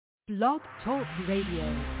Blog Talk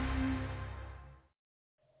Radio.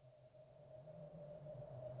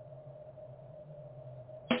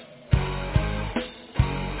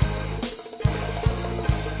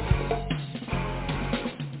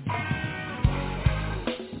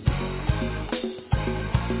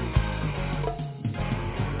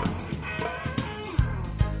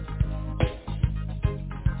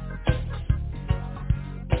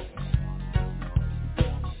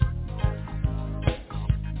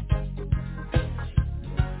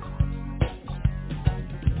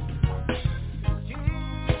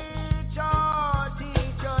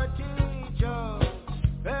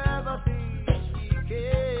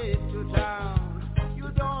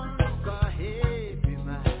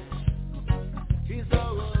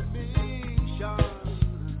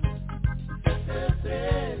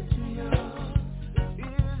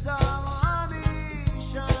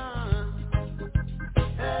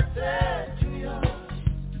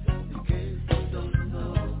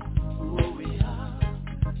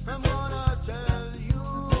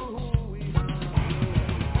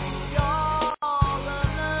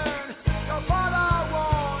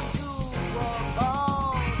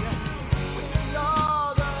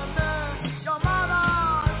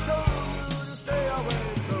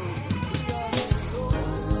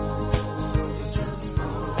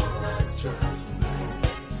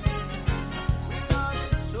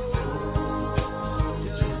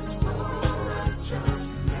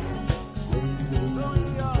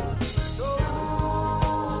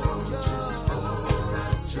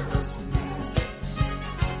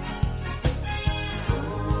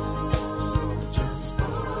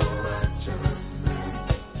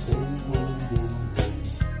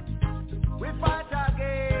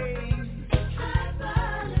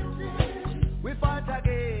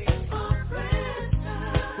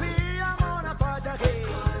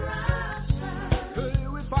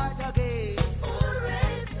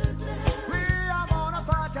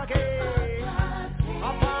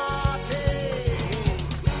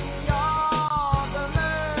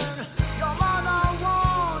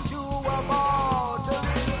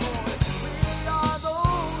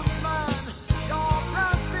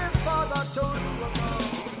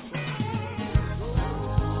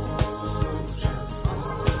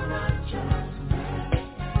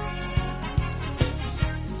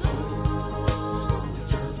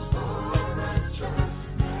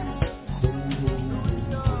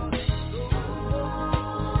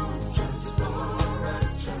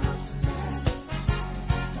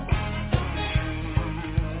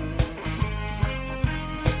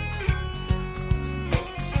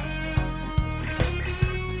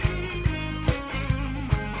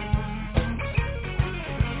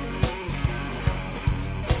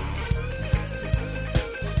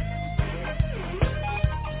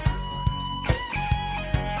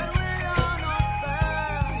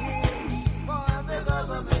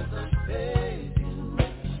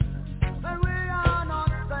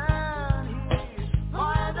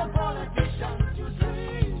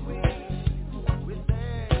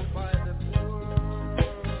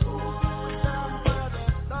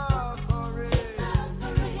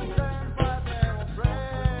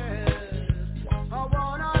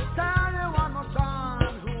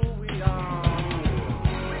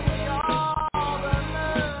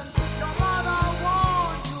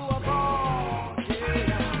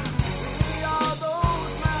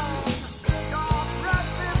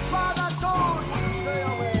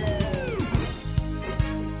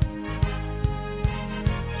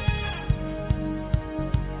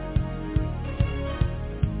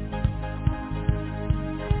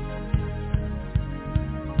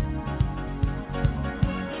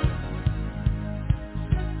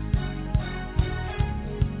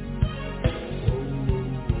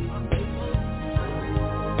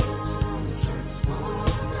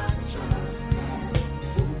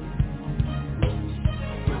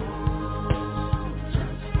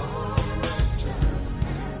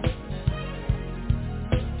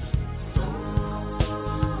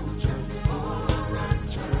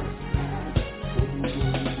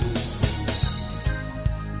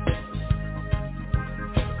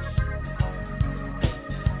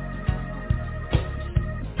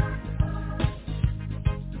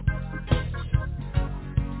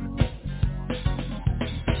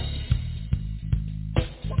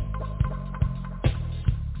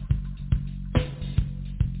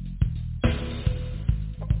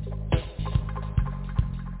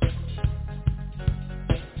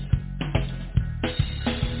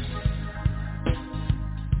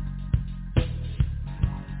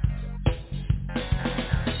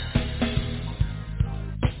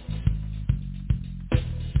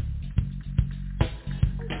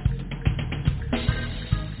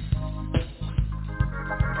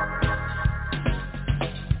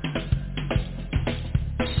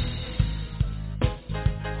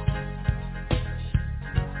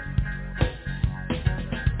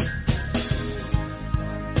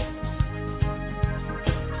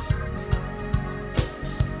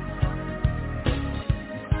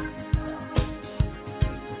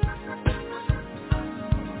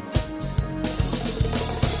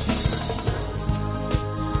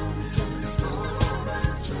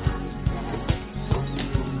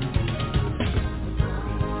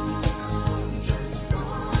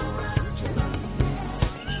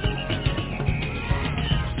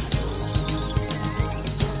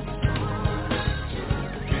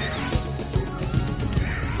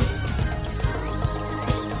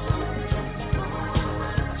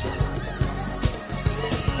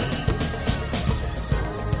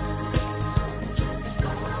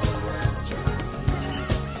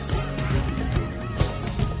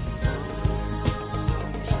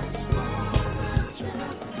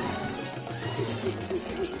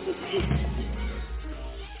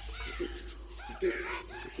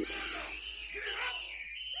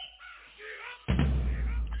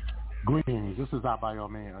 Greetings, this is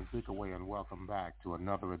Abayomi Azikiwe, and welcome back to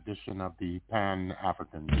another edition of the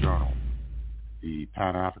Pan-African Journal. The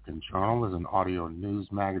Pan-African Journal is an audio news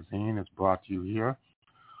magazine. It's brought to you here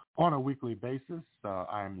on a weekly basis.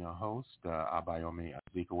 I am your host, Abayomi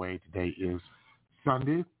Azikiwe. Today is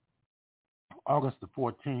Sunday, August the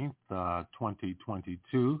 14th,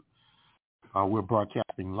 2022. We're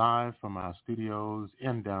broadcasting live from our studios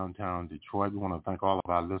in downtown Detroit. We want to thank all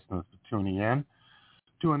of our listeners for tuning in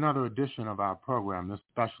to another edition of our program, this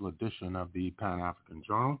special edition of the Pan-African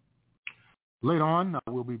Journal. Later on,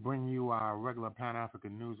 we'll be bringing you our regular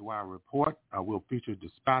Pan-African Newswire report. We'll feature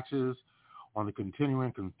dispatches on the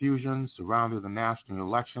continuing confusion surrounding the national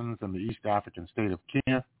elections in the East African state of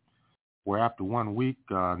Kenya, where after 1 week,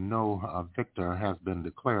 no victor has been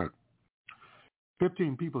declared.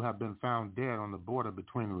 15 people have been found dead on the border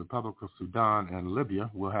between the Republic of Sudan and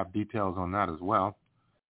Libya. We'll have details on that as well.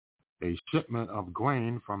 A shipment of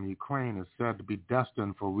grain from Ukraine is said to be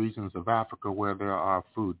destined for regions of Africa where there are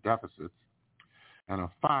food deficits. And a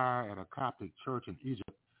fire at a Coptic church in Egypt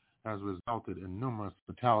has resulted in numerous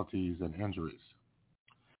fatalities and injuries.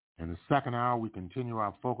 In the second hour, we continue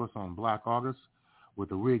our focus on Black August with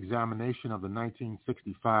a reexamination of the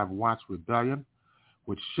 1965 Watts Rebellion,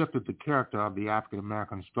 which shifted the character of the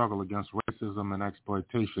African-American struggle against racism and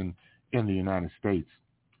exploitation in the United States.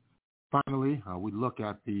 Finally, we look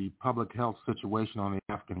at the public health situation on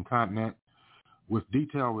the African continent with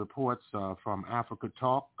detailed reports from Africa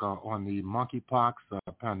Talk on the monkeypox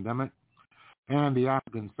pandemic and the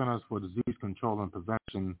African Centers for Disease Control and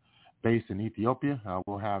Prevention based in Ethiopia.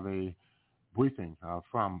 We'll have a briefing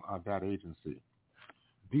from that agency.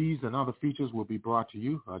 These and other features will be brought to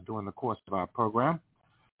you during the course of our program.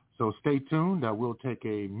 So stay tuned. We'll take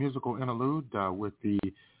a musical interlude with the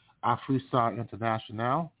Afrisa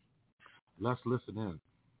International. Let's listen in.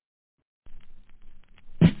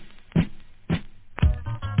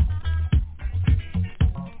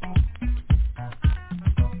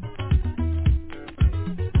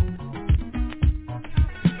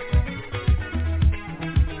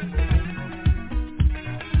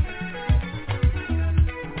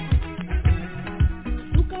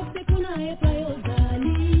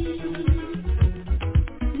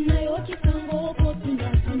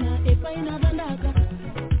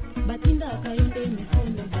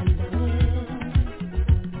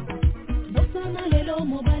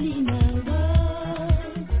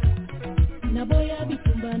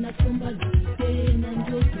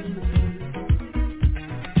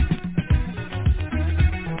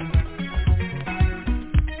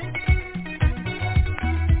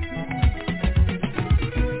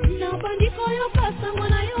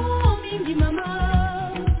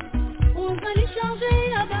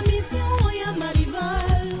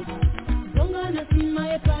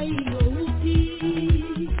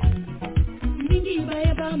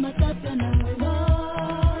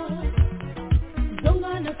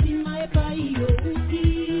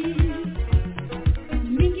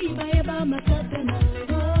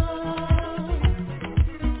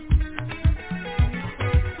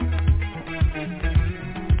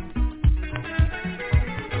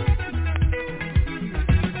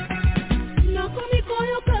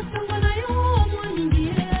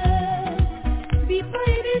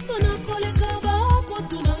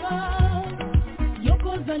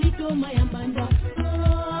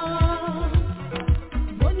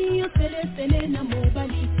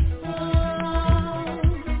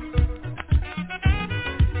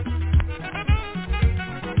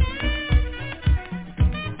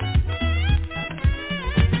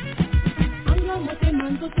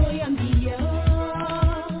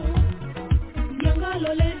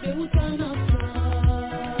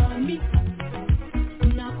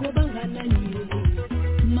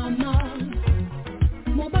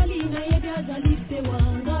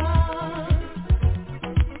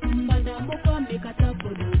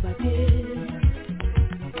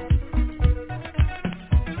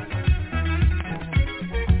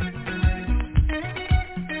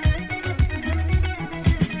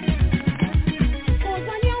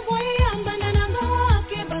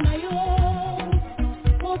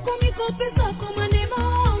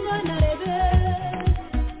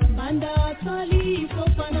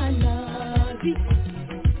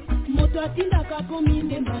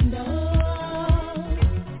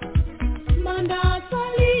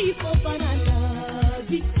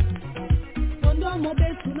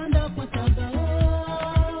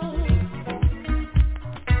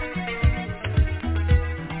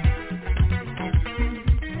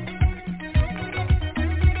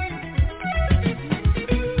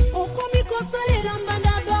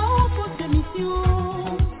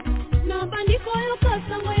 Bandiko yo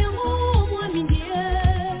kasanga yango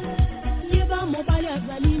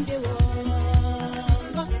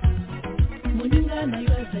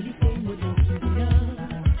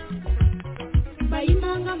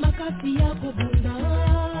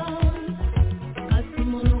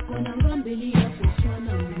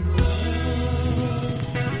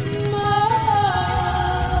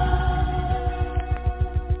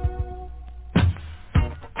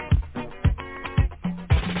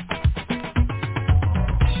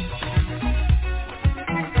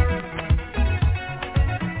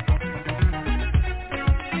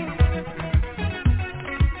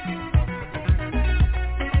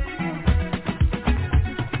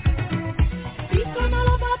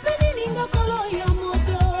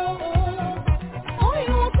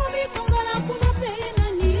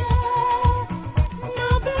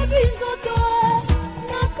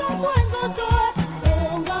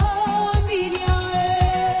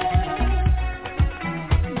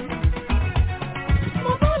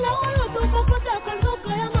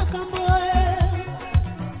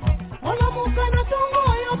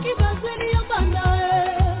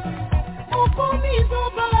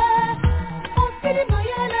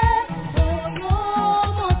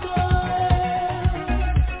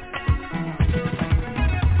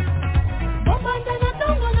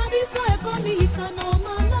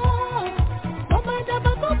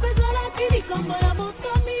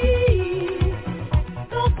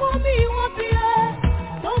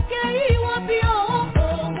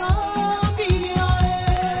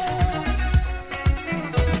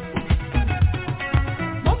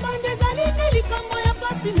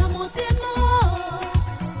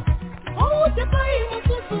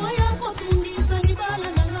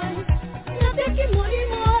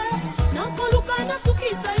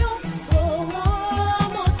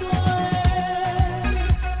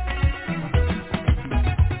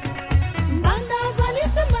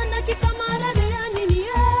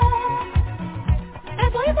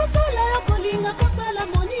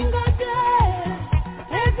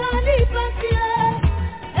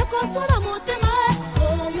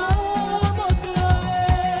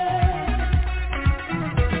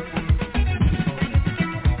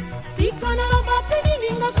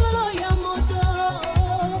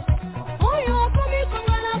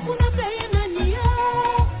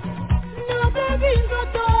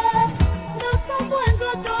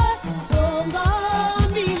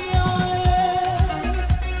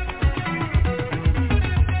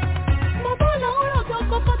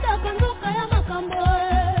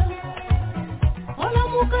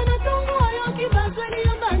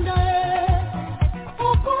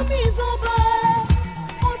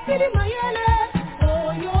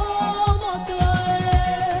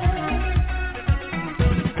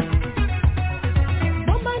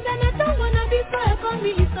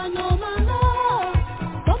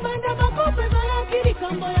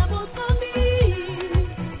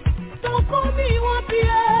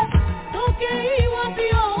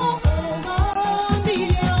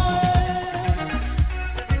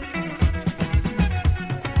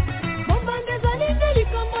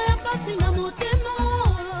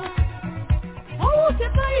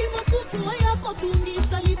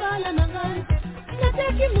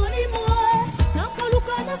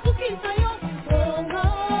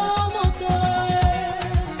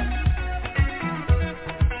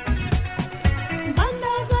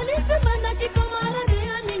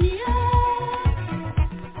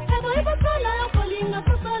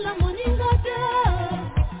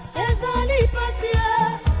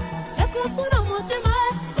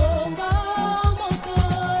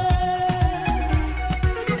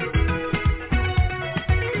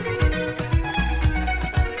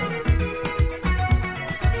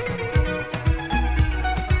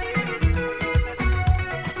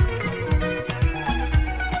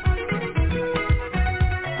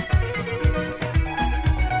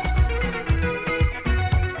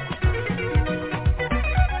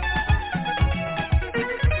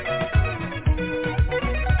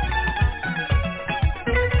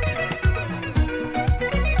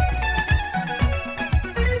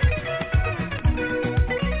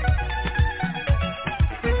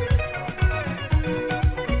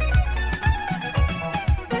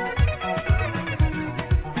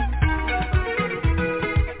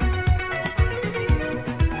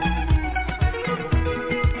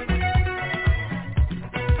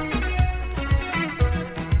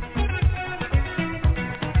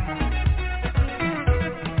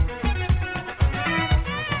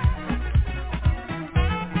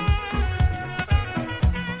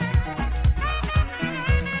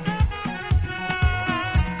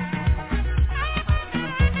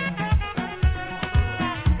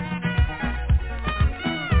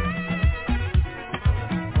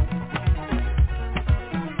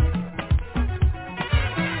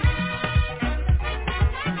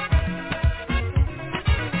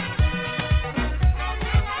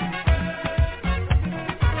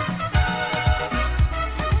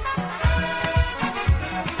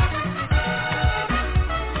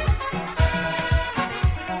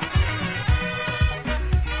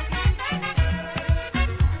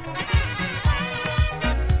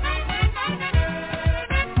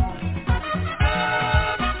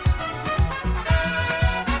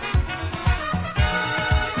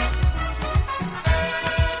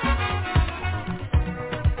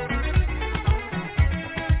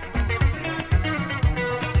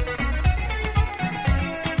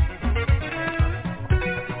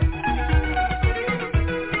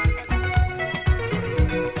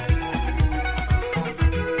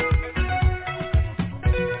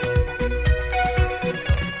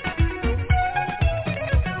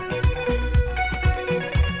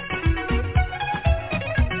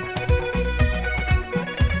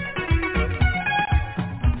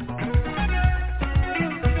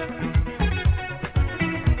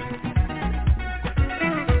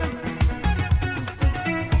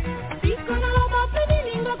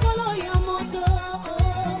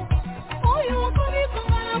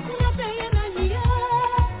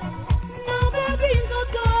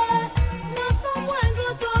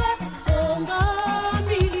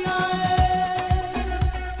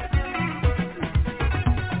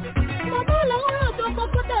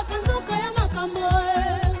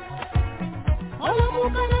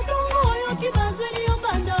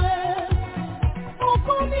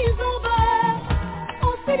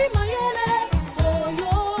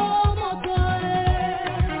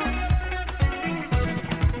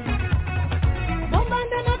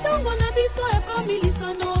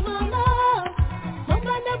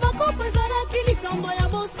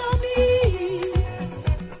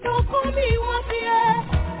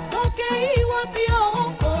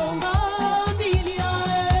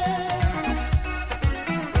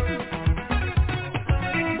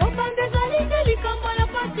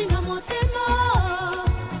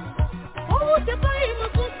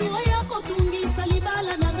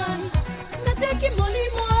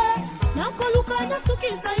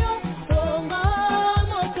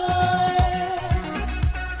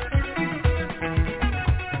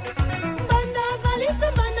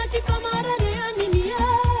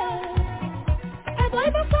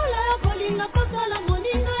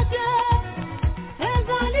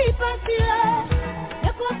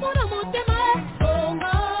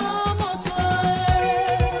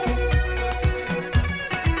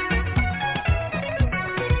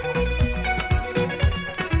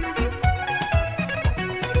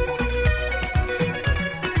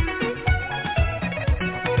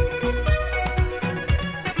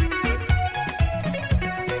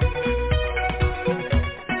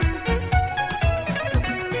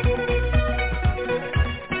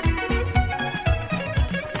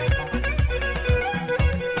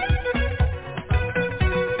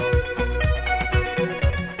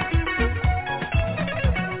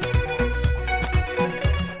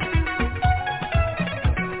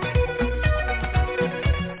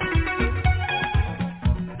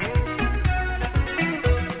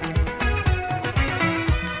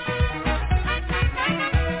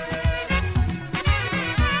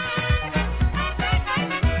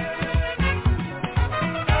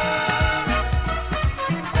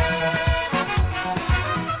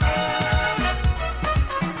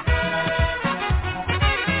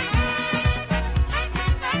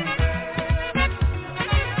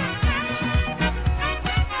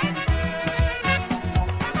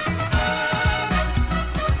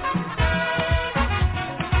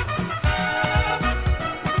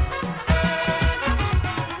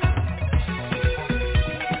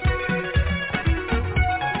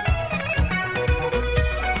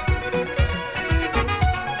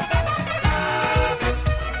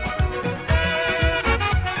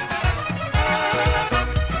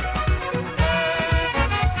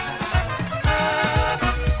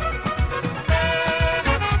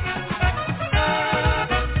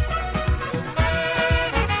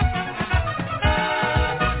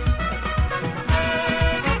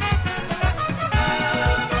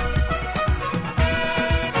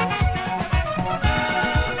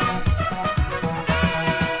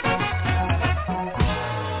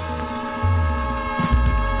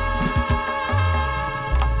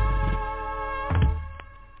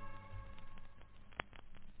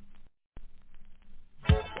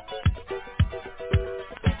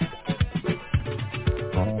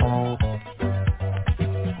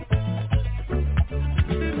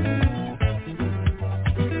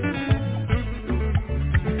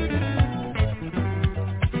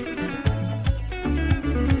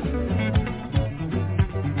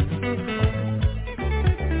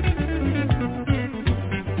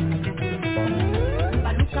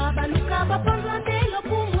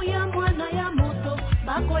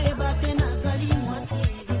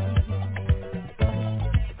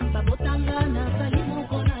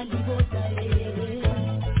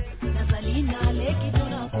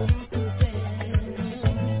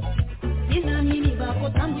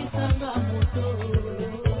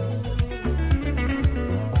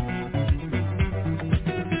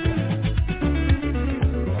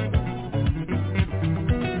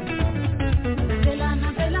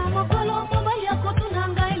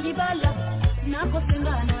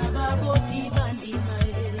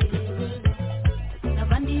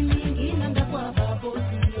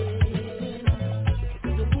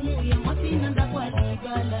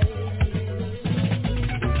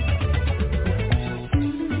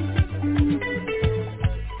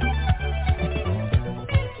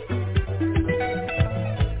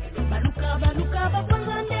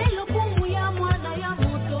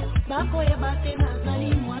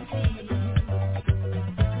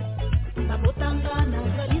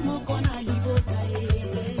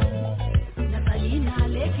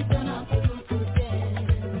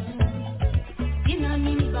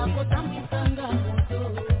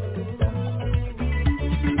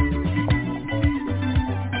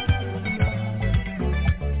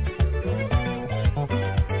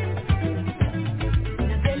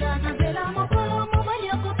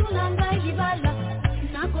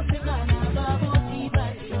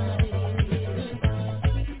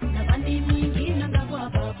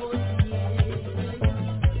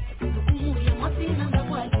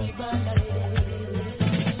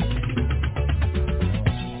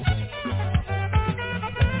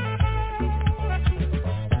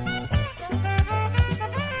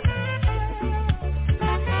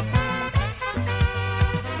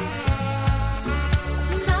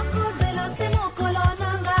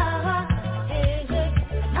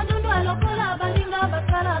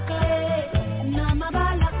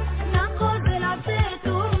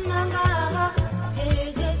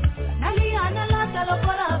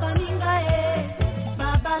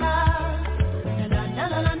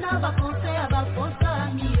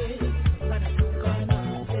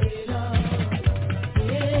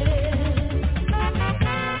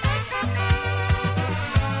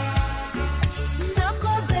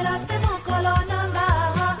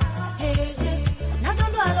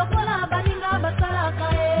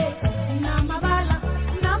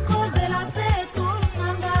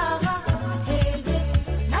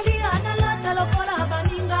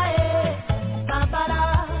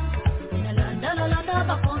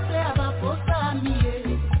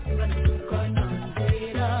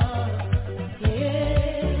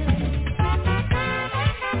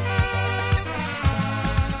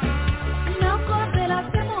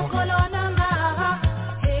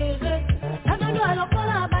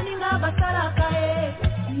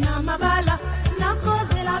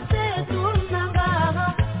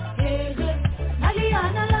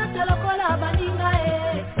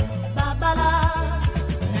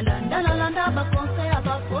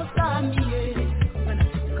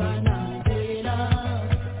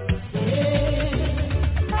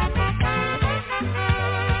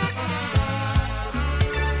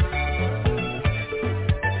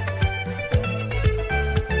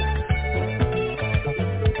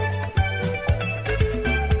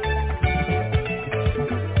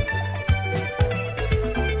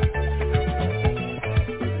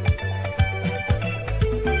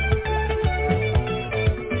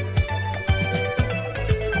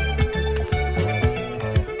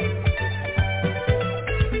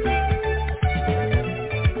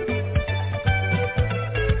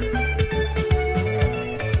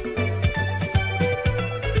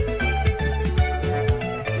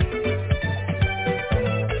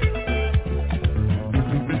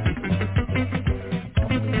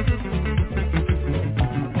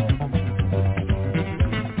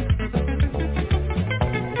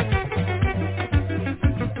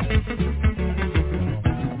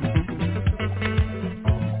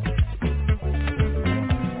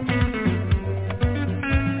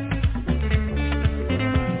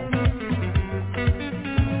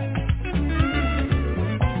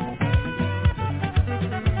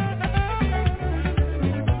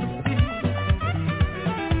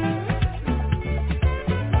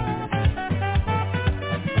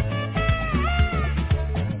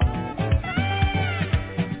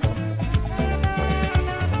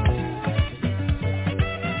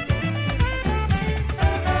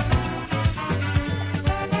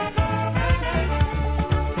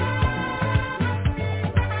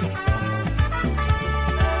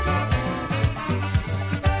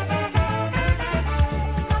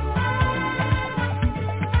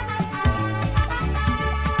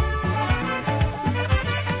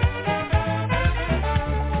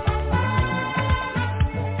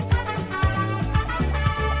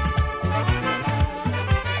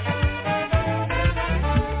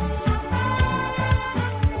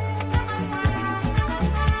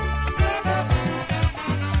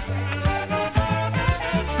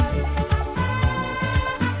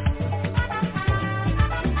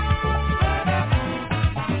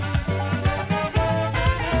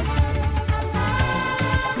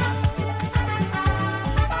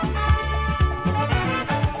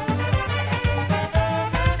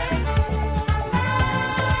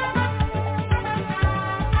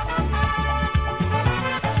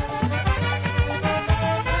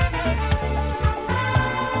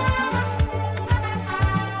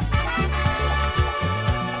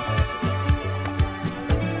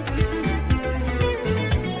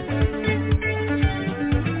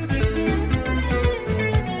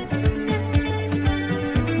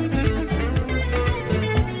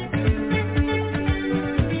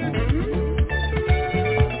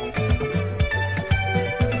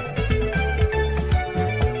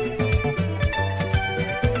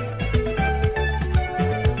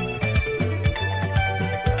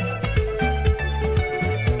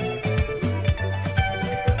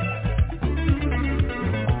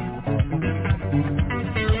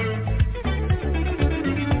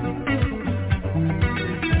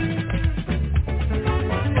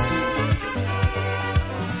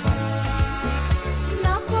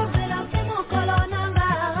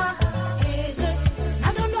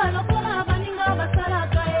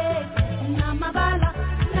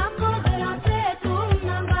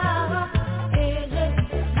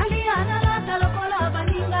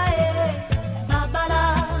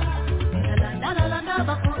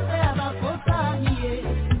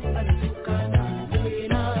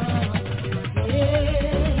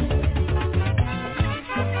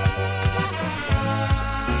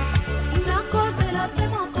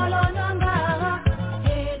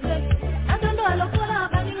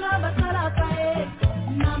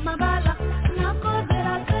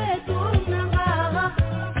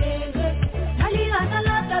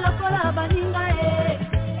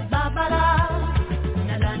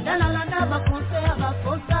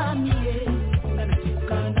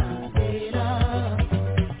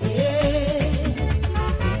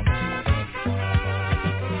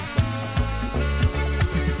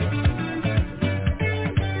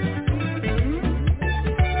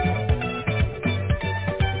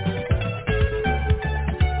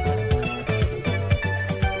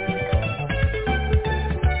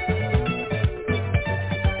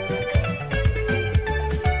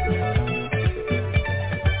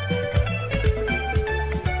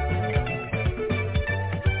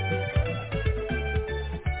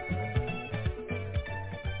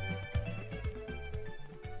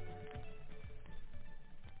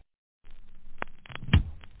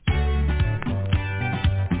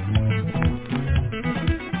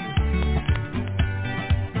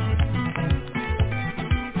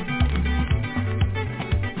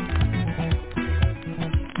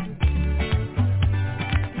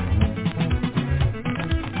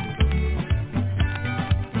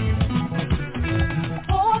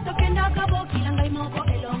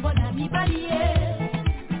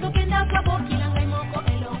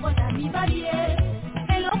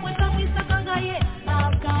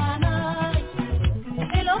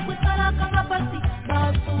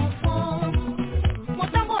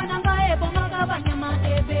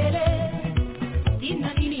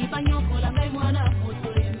banyokola ngai mwana moto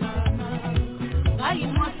e mama ngai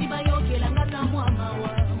mwasi bayokela ngata mwana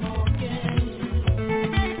wa moke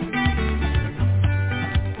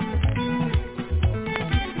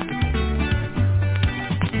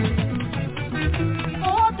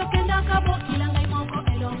o tokenda kabokila ngai moko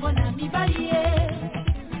elongo na mibalie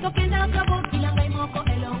tokenda kabokila ngai moko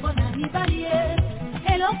elongo na mibalie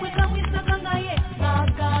eloko ekamwisaka ngai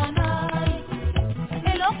ekakana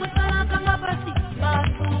eloko esalaka nga basi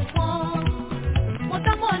basufo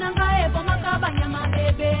motango na ngai ebomaka banyama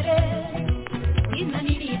ebele ina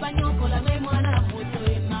nini banyokola ngai mwana moto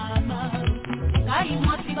e mama ngai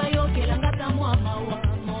mwasi bayokela ngata mwana wa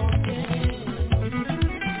moke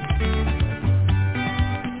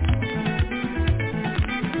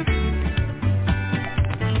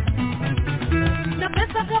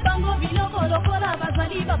napesaka bango biloko lokola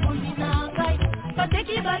bazali babondi na ngai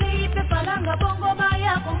bateki bale ipe palanga bongo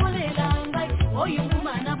baya komolela ngai oyo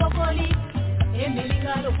nguma na bokoli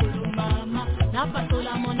emelinga lokolo mama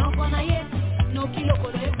napatola monoko na ye noki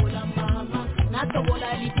lokolo ebola mama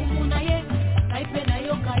natobola lipumu na ye kaipe na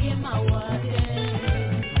yo kaye mawate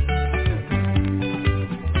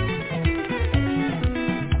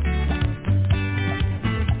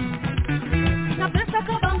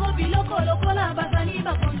napesaka bango biloko lokola bazali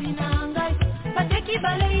bakondi na ngai bateki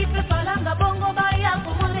bale ipe palanga bongo baya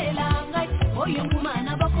komolela ngai oyo nguma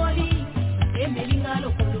na bokoli emelinga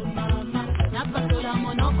lokolo mama napatola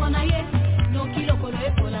monoko na ye noki lokolo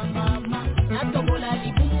ebola mama natobola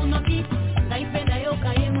libumu noki kaipe na yo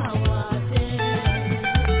kaye mawate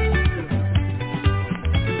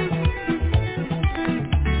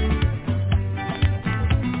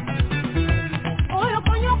oyo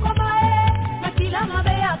konyoko bae nakila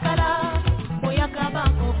mabe yakala oyaka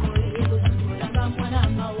bankoko egozikolanga mwana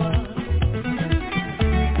mawa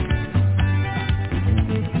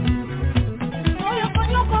oyo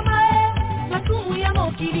konyoko bae matumu ya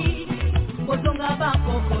mokili bozonga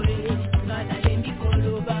bankoko ngana lembi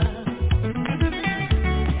koloba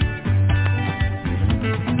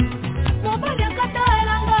mobali akata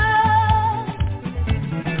elanga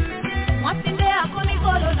mwasinde akoni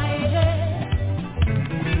kolo na ye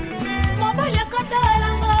mobali akata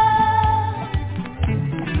elanga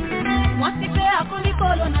mwasinde akoni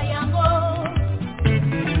kolo na yango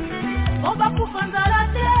obakufa nzala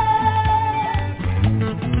te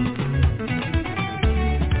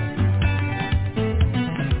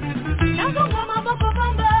nazonga maboko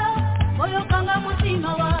bamba oyokanga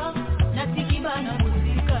mutima wa natiki bana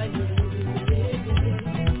musika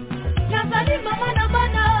nazali mama na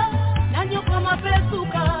bana nanyoko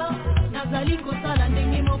mapesuka nazali kosala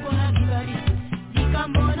ndenge moko na libali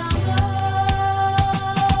likambo nanga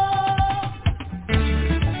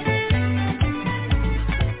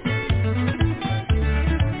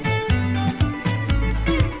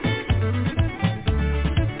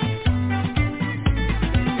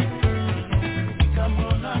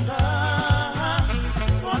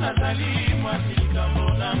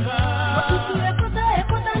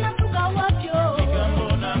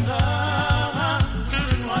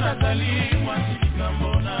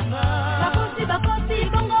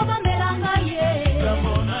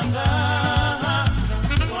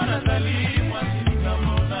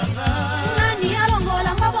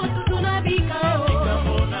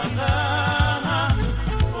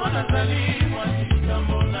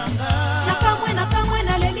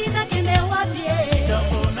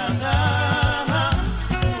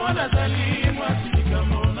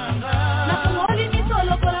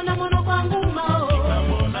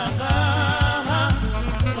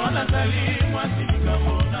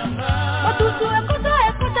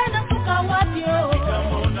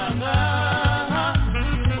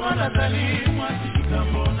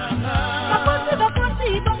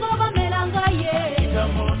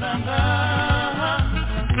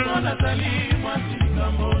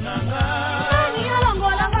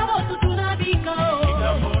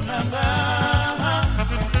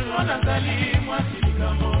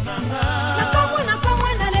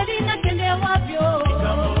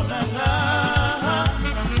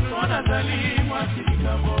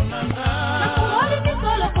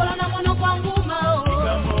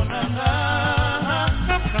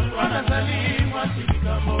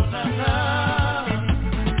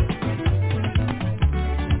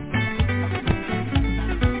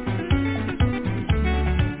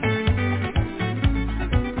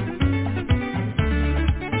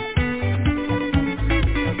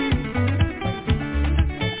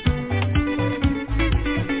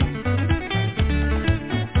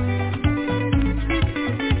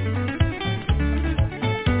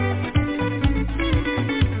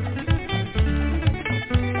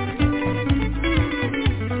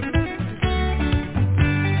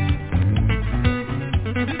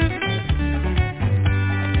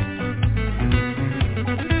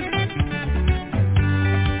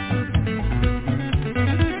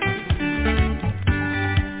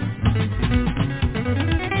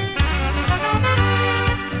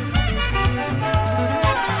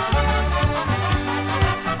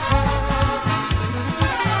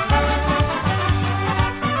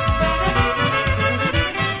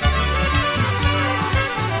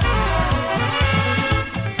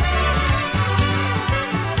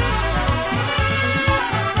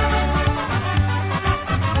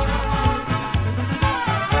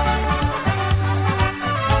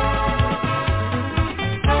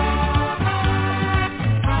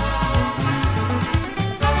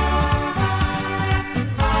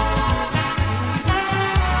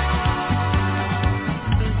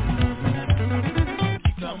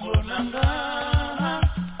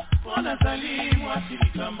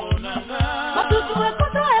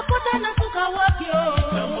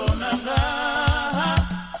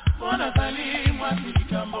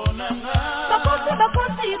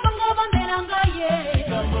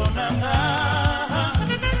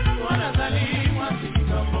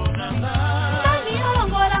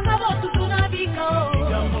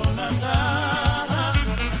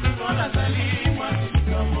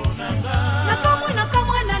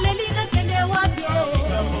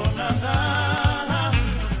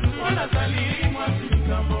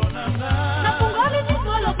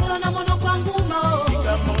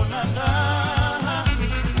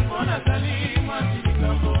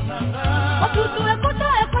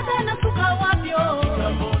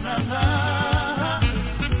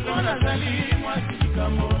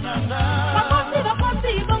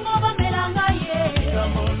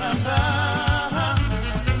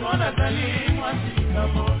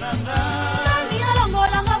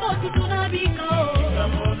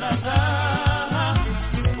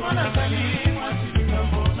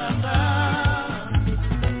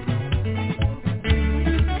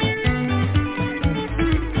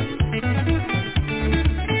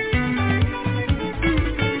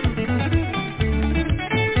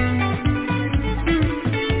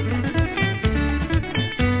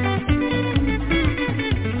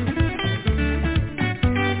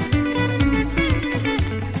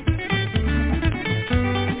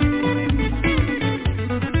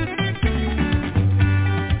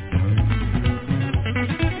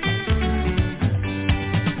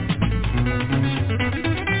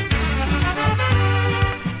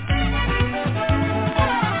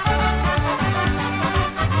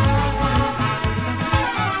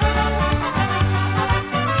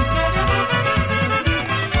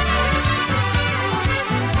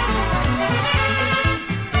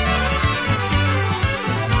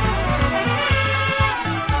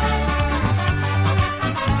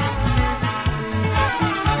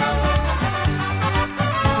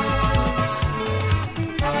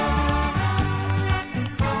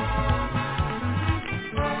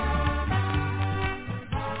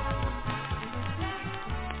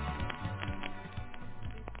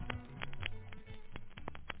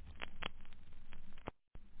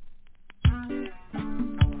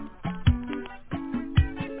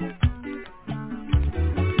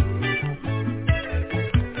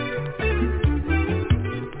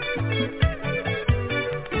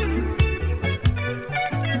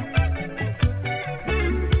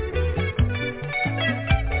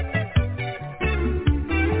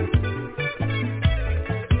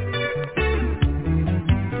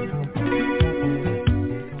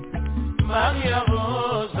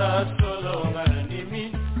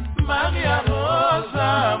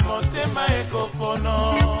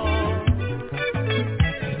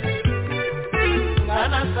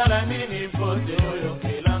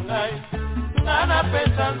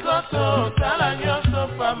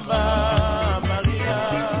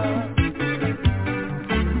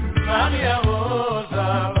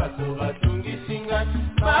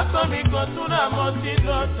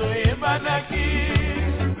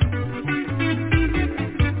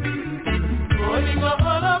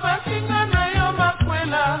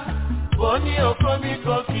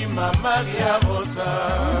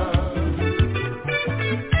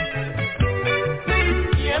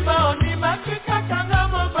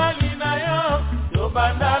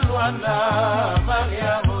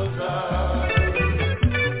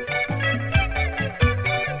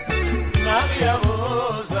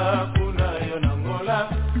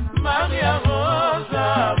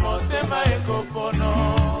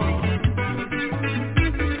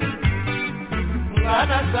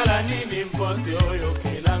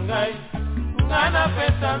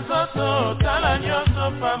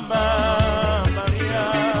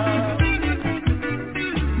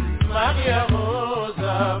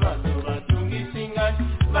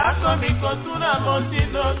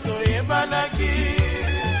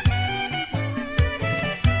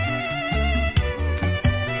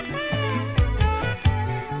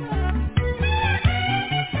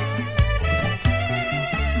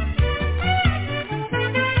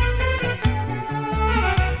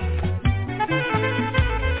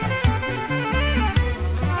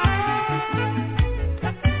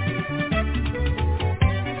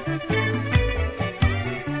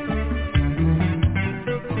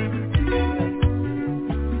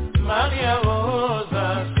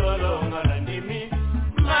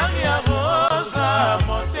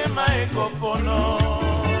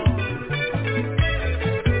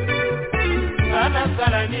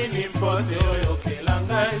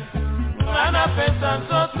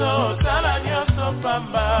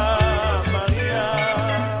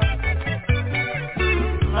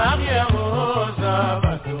Maria Rosa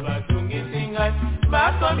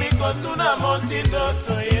tuna motindo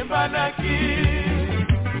toyebanaki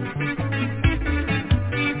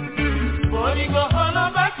bolingo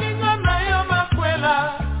olobaki nga na yo makwela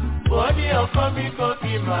boni okomi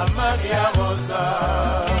kokima Maria Rosa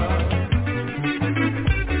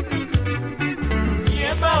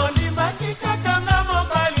yeba olimaki kaka nga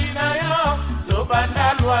mobali na yo zobanda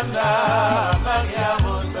Rwanda Maria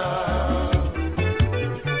Rosa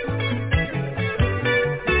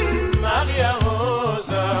Maria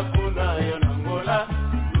Rosa kuna yo nangola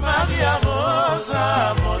Maria Rosa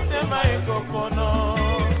motema ekokono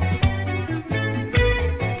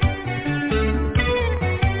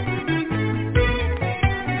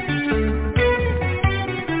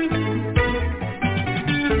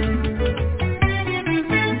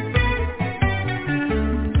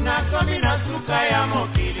ya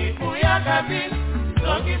mokili uyagabi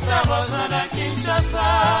zongisa roza na Kinshasa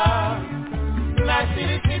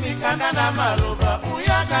nasilisi mikanda na maloba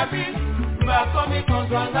uyagabi bakomi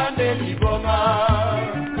kozwanga nde liboma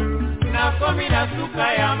nakomi na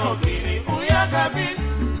suka ya mokili uyagabi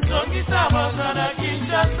zongisa roza na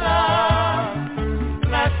Kinshasa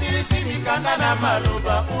nasilisi mikanda na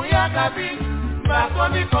maloba uyagabi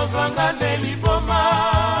bakomi kozwanga nde liboma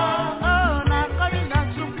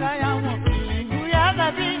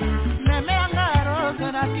Memeanga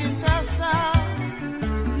roza na Kinshasa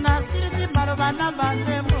nasirisi maloba na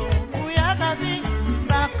banzembo uyagabi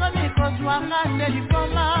bakomi kozwanga nde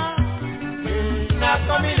liboma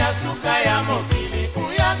nakomi na suka ya mokili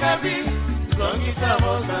uyagabi zongisa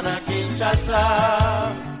roza na Kinshasa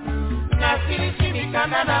nasirisi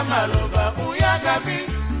mikanda na maloba uyagabi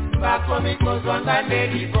bakomi kozwanga nde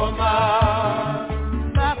liboma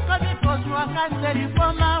bakomi kozwanga nde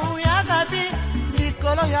liboma uyagabi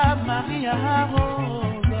Kolo ya Maria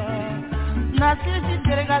Rosa nasisi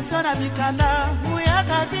delegation na mikanda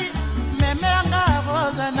uyagabi memeanga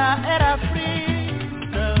Rosa na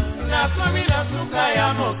Afrika nakomi na suka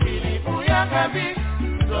ya mokili uyagabi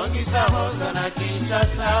zongisa Rosa na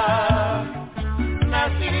Kinshasa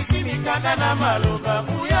nasisi mikanda na maloba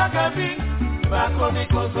uyagabi bakomi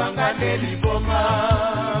kozwanga nde liboma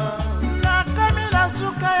nakomi na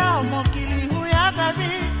suka ya mokili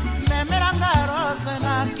uyagabi Memeranga Rosa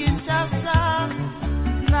na Kinshasa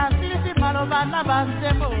nasisi maloba na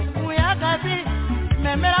banzembo uyagabi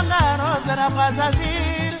Memeranga Rosa na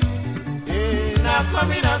Brazzaville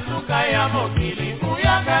nakomi na suka ya mokili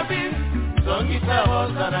uyagabi zongisa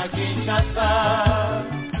Rosa na Kinshasa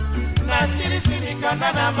nasilisi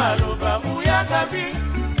mikanda na maloba uyagabi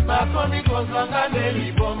bakomi kozwanga nde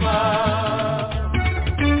liboma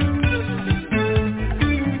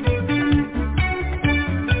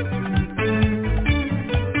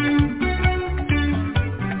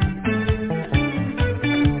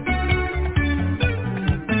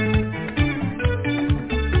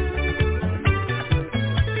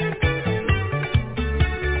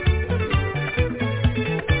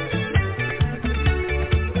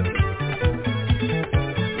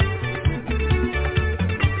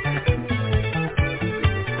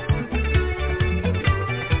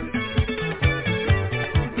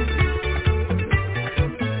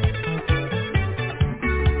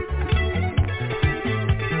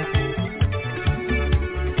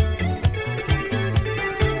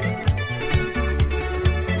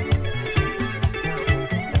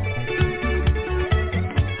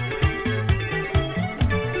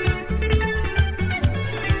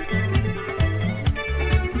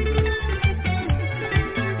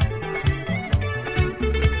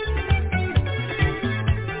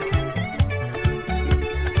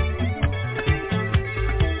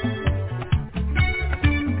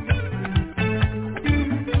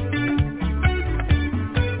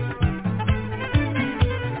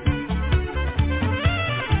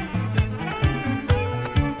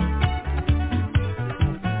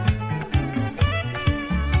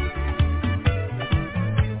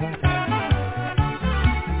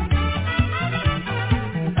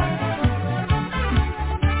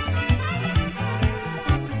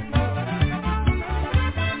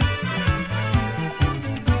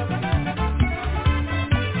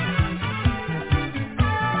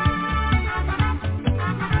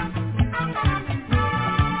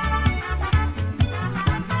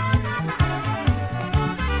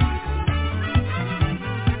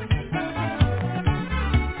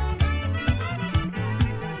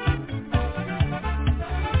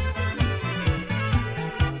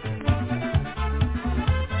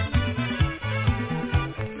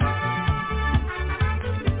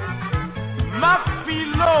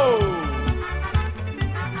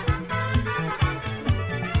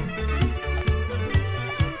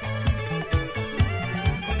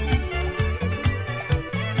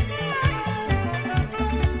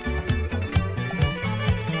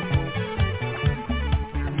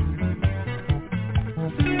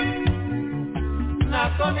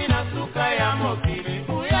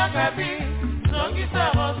uyagabi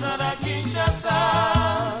zongisa rosa na Kinshasa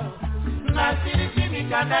nasilisi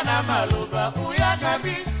mikanda na maloba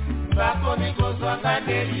uyagabi bakomi kozwanga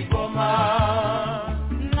nde liboma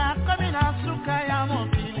nakomi na suka ya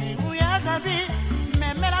mokili uyagabi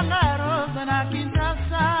memelanga rosa na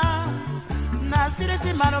Kinshasa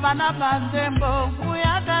nasilisi maloba na banzembo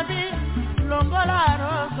uyagabi longola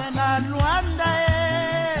rosa na Luanda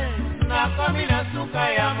nakomi na suka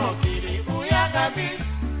ya mokili uyagabi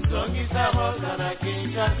zongisa rosa na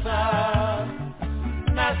Kinshasa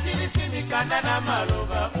nasilisi mikanda na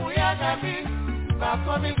maloba uyagabi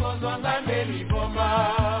bakomi kozwanga nde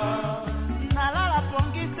liboma nalala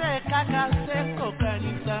pongise kaka seko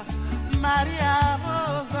kanisa Maria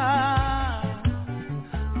Rosa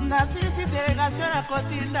nasilisi delegation ya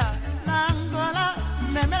kotinda na Angola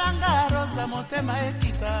memelanga rosa motema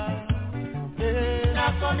ekita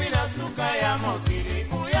nakomi na suka ya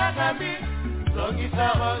mokili uyagabi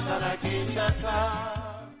zongisa rosa na Kinshasa.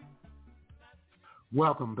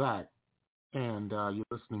 Welcome back, and you're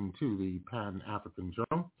listening to the Pan-African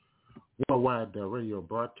Journal worldwide radio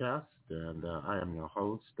broadcast, and I am your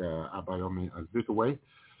host, Abayomi Azikiwe.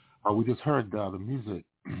 We just heard the music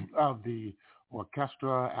of the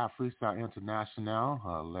Orchestra Afrisa International,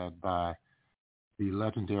 led by the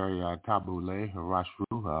legendary Tabule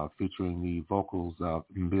Rashru, featuring the vocals of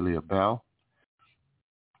Mbilia Bell.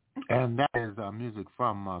 And that is music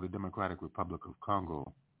from the Democratic Republic of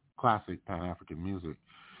Congo, classic Pan-African music.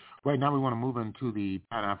 Right now we want to move into the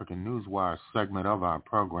Pan-African Newswire segment of our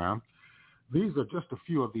program. These are just a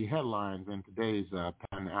few of the headlines in today's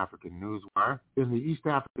Pan-African Newswire. In the East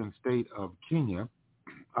African state of Kenya,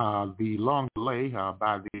 the long delay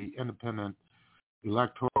by the Independent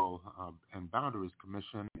Electoral and Boundaries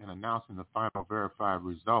Commission in announcing the final verified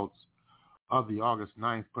results of the August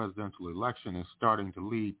 9th presidential election is starting to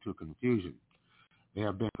lead to confusion. There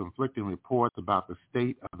have been conflicting reports about the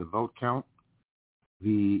state of the vote count.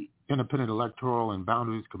 The Independent Electoral and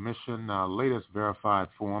Boundaries Commission latest verified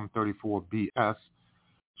form 34BS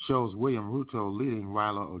shows William Ruto leading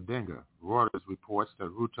Raila Odinga. Reuters reports that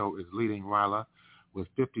Ruto is leading Raila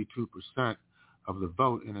with 52% of the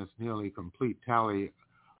vote in its nearly complete tally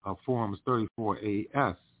of forms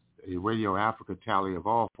 34AS. A Radio Africa tally of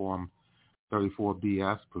all form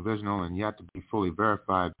 34BS, provisional and yet to be fully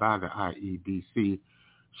verified by the IEBC,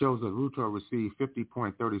 shows that Ruto received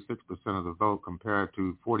 50.36% of the vote compared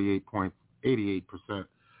to 48.88%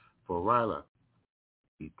 for Raila.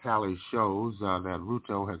 The tally shows that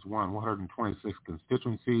Ruto has won 126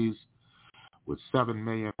 constituencies with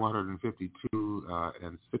 7,152,655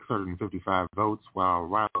 and 655 votes, while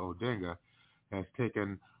Raila Odinga has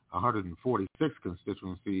taken 146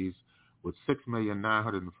 constituencies with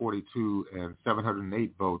 6,942,000 and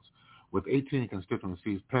 708 votes, with 18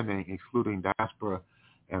 constituencies pending, excluding diaspora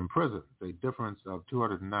and prisons, a difference of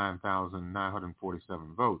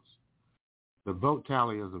 209,947 votes. The vote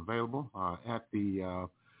tally is available at the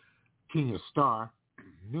Kenya Star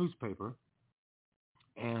newspaper,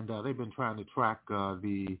 and they've been trying to track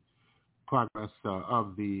the progress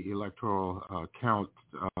of the electoral count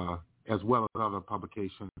as well as other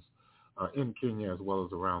publications in Kenya as well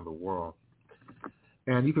as around the world.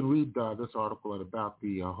 And you can read this article about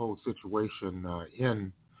the whole situation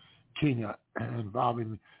in Kenya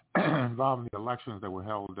involving the elections that were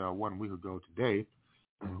held 1 week ago today,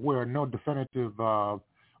 where no definitive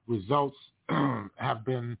results have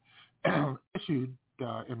been issued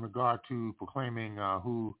in regard to proclaiming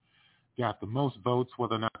who got the most votes,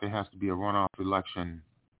 whether or not there has to be a runoff election.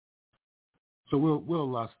 So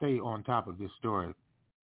we'll stay on top of this story.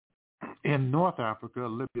 In North Africa,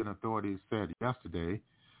 Libyan authorities said yesterday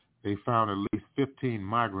they found at least 15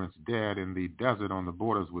 migrants dead in the desert on the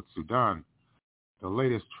borders with Sudan, the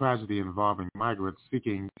latest tragedy involving migrants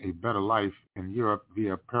seeking a better life in Europe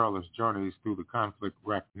via perilous journeys through the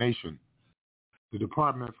conflict-wracked nation. The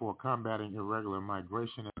Department for Combating Irregular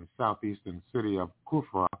Migration in the southeastern city of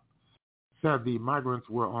Kufra said the migrants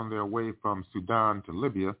were on their way from Sudan to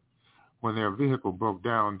Libya when their vehicle broke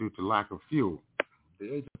down due to lack of fuel. The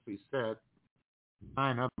agency said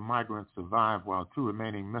 9 other migrants survived while 2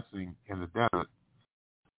 remaining missing in the desert.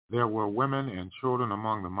 There were women and children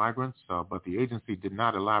among the migrants, but the agency did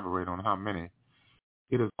not elaborate on how many.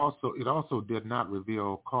 It also did not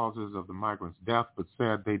reveal causes of the migrants' death, but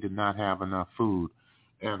said they did not have enough food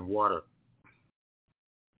and water.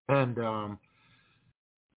 And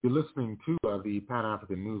you're listening to the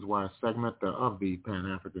Pan-African Newswire segment of the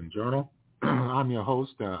Pan-African Journal. I'm your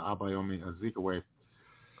host, Abayomi Azikiwe.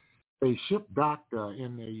 A ship docked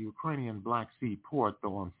in a Ukrainian Black Sea port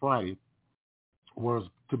on Friday was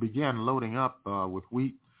to begin loading up with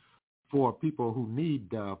wheat for people who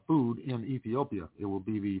need food in Ethiopia. It will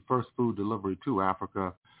be the first food delivery to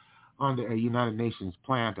Africa under a United Nations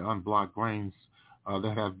plan to unblock grains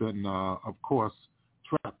that have been, of course,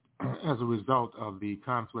 trapped as a result of the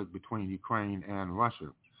conflict between Ukraine and Russia,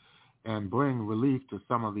 and bring relief to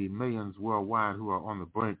some of the millions worldwide who are on the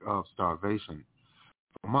brink of starvation.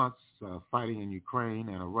 For months, fighting in Ukraine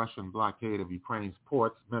and a Russian blockade of Ukraine's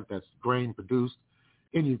ports meant that grain produced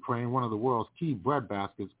in Ukraine, one of the world's key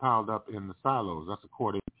breadbaskets, piled up in the silos. That's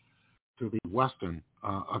according to the Western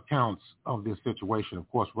accounts of this situation. Of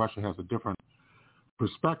course, Russia has a different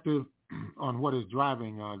perspective on what is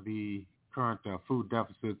driving the current food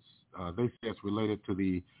deficits. They say it's related to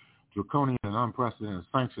the draconian and unprecedented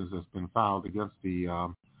sanctions that's been filed against the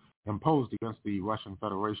imposed against the Russian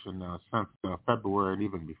Federation since February and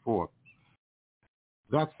even before.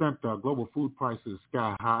 That sent global food prices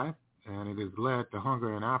sky high, and it has led to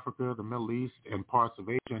hunger in Africa, the Middle East, and parts of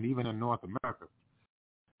Asia, and even in North America.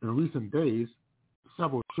 In recent days,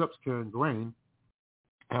 several ships carrying grain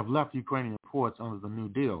have left Ukrainian ports under the New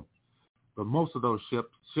Deal, but most of those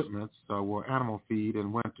shipments were animal feed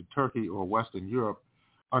and went to Turkey or Western Europe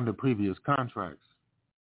under previous contracts.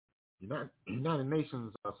 United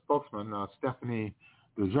Nations spokesman Stephanie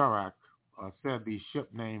Dujarric said the ship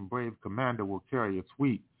named Brave Commander will carry its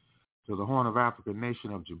wheat to the Horn of Africa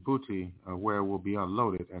nation of Djibouti, where it will be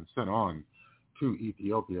unloaded and sent on to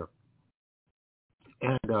Ethiopia.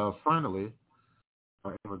 And finally,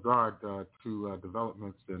 in regard to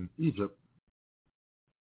developments in Egypt,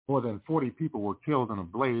 more than 40 people were killed in a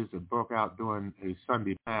blaze that broke out during a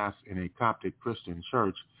Sunday Mass in a Coptic Christian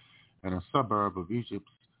church in a suburb of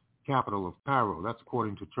Egypt's capital of Cairo. That's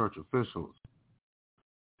according to church officials.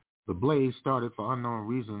 The blaze started for unknown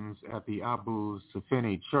reasons at the Abu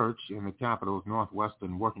Safini Church in the capital's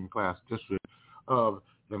northwestern working-class district of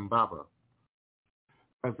Mbaba.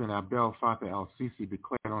 President Abdel Fattah al-Sisi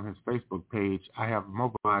declared on his Facebook page, "I have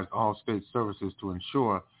mobilized all state services to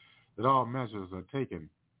ensure that all measures are taken."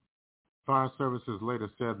 Fire services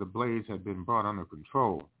later said the blaze had been brought under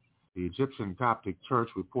control. The Egyptian Coptic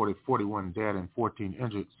Church reported 41 dead and 14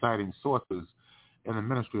 injured, citing sources in the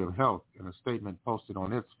Ministry of Health in a statement posted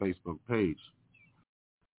on its Facebook page.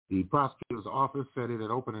 The prosecutor's office said it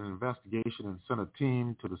had opened an investigation and sent a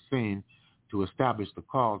team to the scene to establish the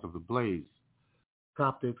cause of the blaze.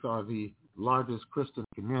 Coptics are the largest Christian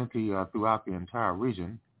community throughout the entire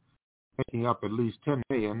region, making up at least 10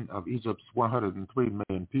 million of Egypt's 103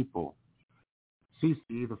 million people.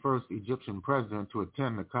 Sisi, the first Egyptian president to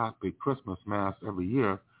attend the Coptic Christmas Mass every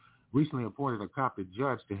year, recently appointed a Coptic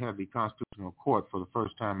judge to head the Constitutional Court for the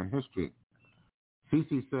first time in history.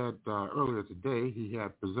 Sisi said earlier today he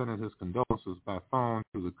had presented his condolences by phone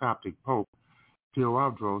to the Coptic Pope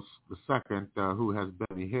Theodros II, who has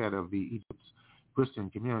been the head of the Egypt's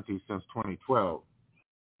Christian community since 2012.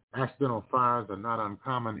 Accidental fires are not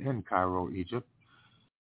uncommon in Cairo, Egypt.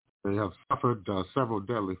 They have suffered several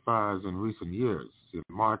deadly fires in recent years. In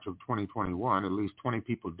March of 2021, at least 20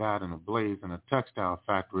 people died in a blaze in a textile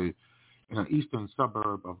factory in an eastern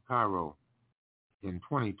suburb of Cairo. In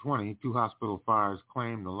 2020, 2 hospital fires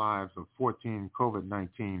claimed the lives of 14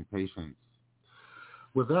 COVID-19 patients.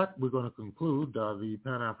 With that, we're going to conclude the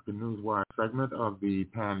Pan-African Newswire segment of the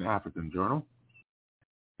Pan-African Journal.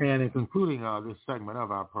 And in concluding this segment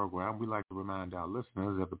of our program, we'd like to remind our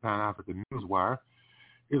listeners that the Pan-African Newswire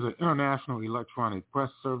is an international electronic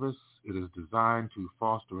press service. It is designed to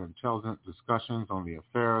foster intelligent discussions on the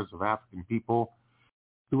affairs of African people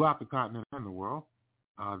throughout the continent and the world.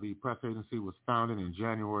 The press agency was founded in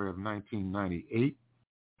January of 1998.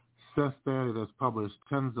 Since then, it has published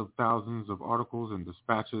tens of thousands of articles and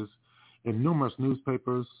dispatches in numerous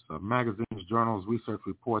newspapers, magazines, journals, research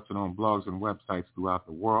reports, and on blogs and websites throughout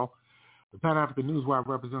the world. The Pan-African Newswire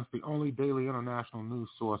represents the only daily international news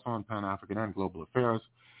source on Pan-African and global affairs.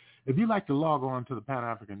 If you'd like to log on to the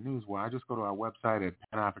Pan-African Newswire, just go to our website at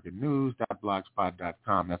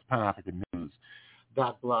panafricannews.blogspot.com. That's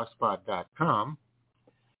panafricannews.blogspot.com.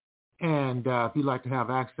 And if you'd like to have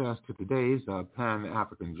access to today's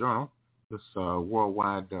Pan-African Journal, this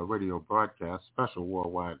worldwide radio broadcast, special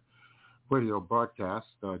worldwide radio broadcast,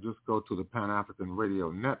 just go to the Pan-African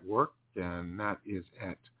Radio Network, and that is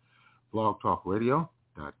at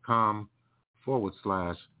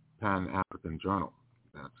blogtalkradio.com/Pan-African Journal.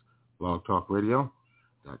 That's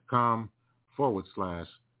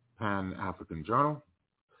blogtalkradio.com/Pan-African Journal.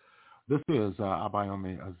 This is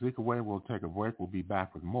Abayomi Azikiwe. We'll take a break. We'll be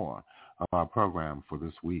back with more of our program for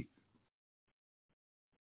this week.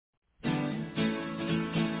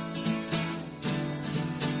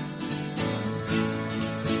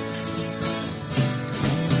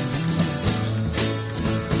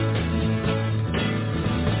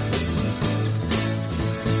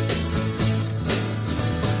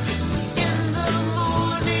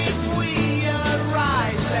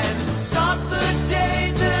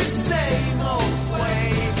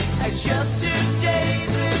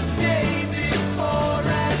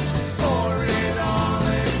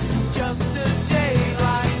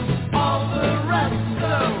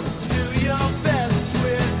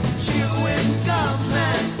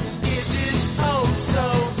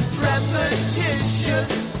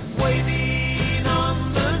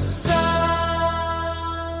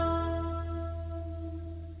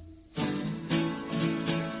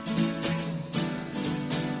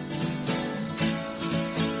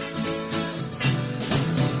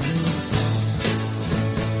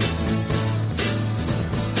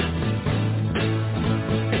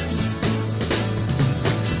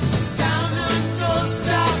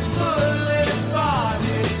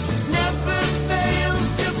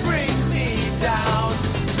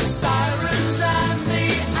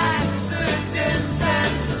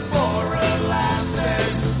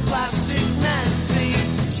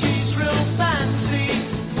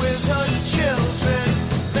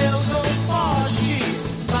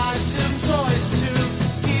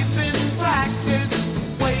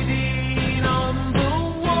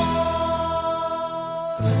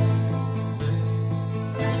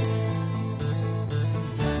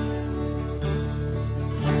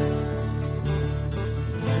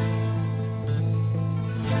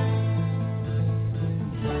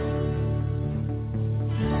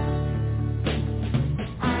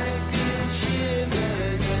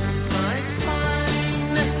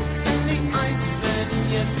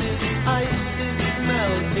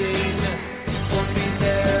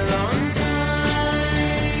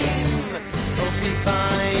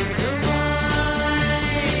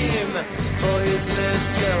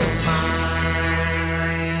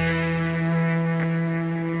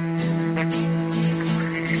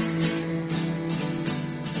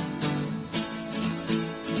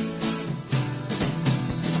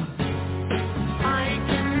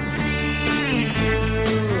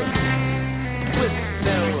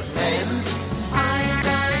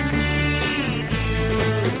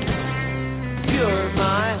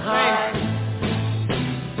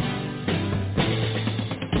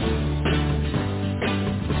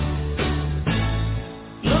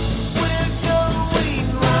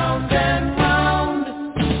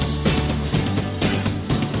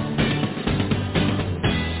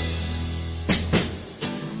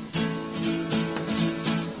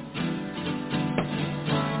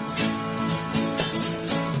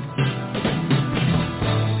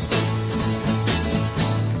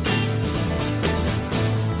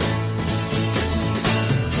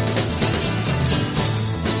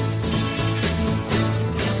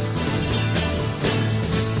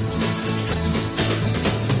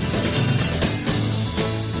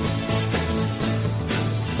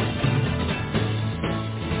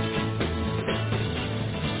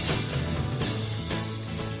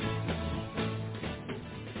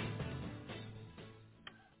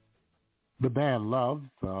 The band Love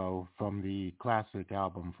from the classic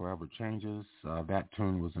album Forever Changes. That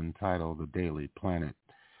tune was entitled The Daily Planet.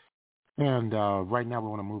 And right now we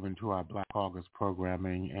want to move into our Black August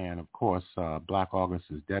programming. And, of course, Black August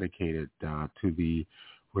is dedicated to the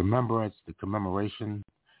remembrance, the commemoration,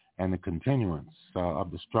 and the continuance of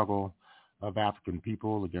the struggle of African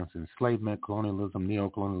people against enslavement, colonialism,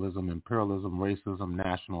 neocolonialism, imperialism, racism,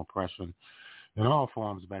 national oppression, and all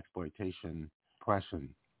forms of exploitation, oppression.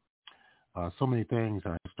 So many things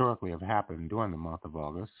historically have happened during the month of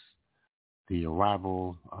August. The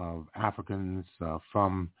arrival of Africans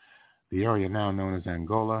from the area now known as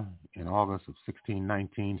Angola in August of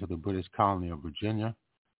 1619 to the British colony of Virginia.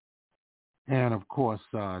 And, of course,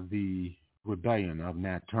 the rebellion of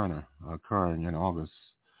Nat Turner occurring in August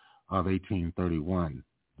of 1831.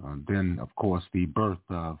 Then, of course, the birth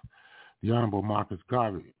of the Honorable Marcus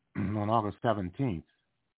Garvey on August 17th.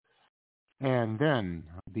 And then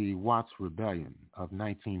the Watts Rebellion of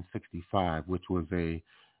 1965, which was a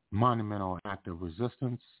monumental act of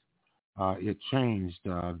resistance. It changed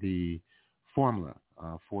the formula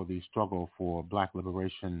for the struggle for black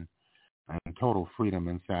liberation and total freedom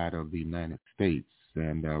inside of the United States.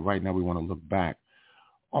 And right now we want to look back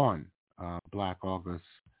on Black August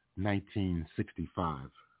 1965.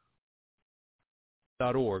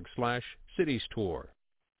 .org/Cities Tour.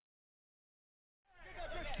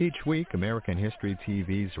 Each week, American History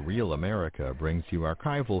TV's Real America brings you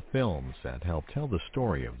archival films that help tell the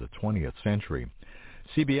story of the 20th century.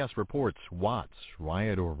 CBS reports Watts,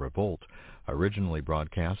 Riot or Revolt, originally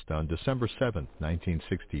broadcast on December 7,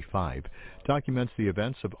 1965, documents the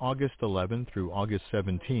events of August 11 through August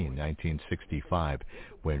 17, 1965,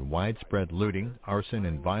 when widespread looting, arson,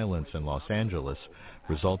 and violence in Los Angeles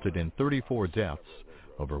resulted in 34 deaths,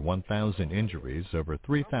 over 1,000 injuries, over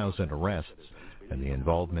 3,000 arrests, and the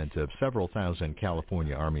involvement of several thousand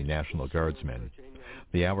California Army National Guardsmen.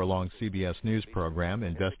 The hour-long CBS News program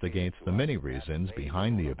investigates the many reasons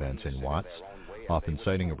behind the events in Watts, often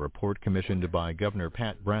citing a report commissioned by Governor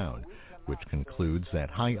Pat Brown, which concludes that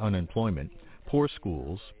high unemployment, poor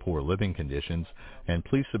schools, poor living conditions, and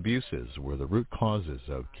police abuses were the root causes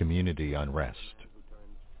of community unrest.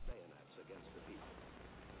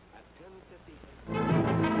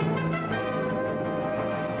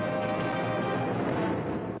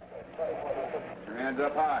 Your hands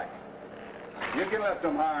up high. You can lift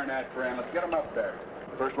them higher than that, friend. Let's get them up there.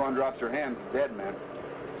 First one drops their hands, dead man.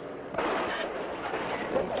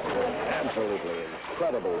 Absolutely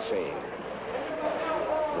incredible scene.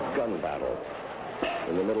 The gun battle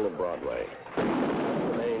in the middle of Broadway. The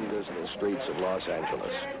main business streets of Los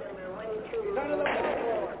Angeles.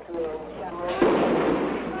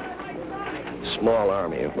 Small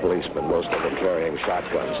army of policemen, most of them carrying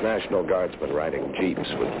shotguns. National Guardsmen riding jeeps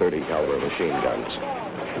with .30 caliber machine guns.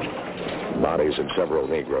 Bodies of several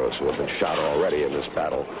Negroes who have been shot already in this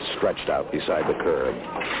battle stretched out beside the curb.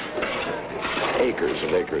 Acres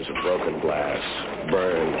and acres of broken glass,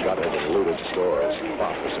 burned, gutted, and looted stores,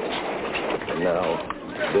 offices. And now,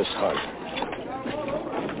 this hunt.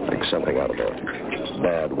 Like something out of a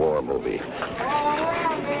bad war movie.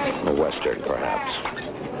 A Western, perhaps.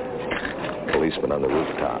 Policemen on the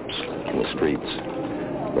rooftops, in the streets.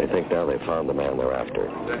 They think now they found the man they're after.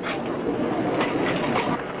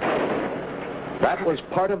 That was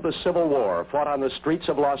part of the Civil War fought on the streets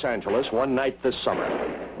of Los Angeles one night this summer.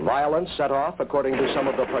 Violence set off, according to some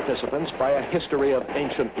of the participants, by a history of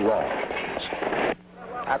ancient wrongs.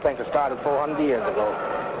 I think it started 400 years ago.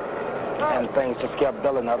 And things just kept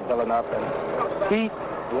building up. And heat,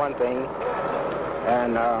 one thing,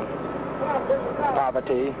 and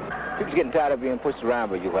poverty. People's getting tired of being pushed around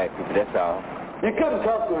by you white people, that's all. You couldn't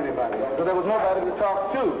talk to anybody, because there was nobody to talk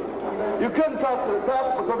to. You couldn't talk to the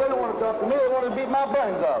cops because they didn't want to talk to me. They wanted to beat my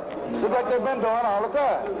brains out, just like they've been doing all the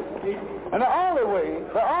time. And the only way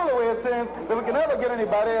it seems that we can ever get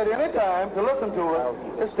anybody at any time to listen to us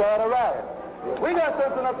is start a riot. We got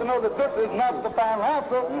sense enough to know that this is not the final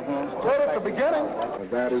answer, but it's the beginning.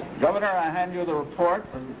 Governor, I hand you the report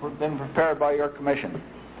that's been prepared by your commission.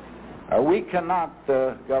 We cannot,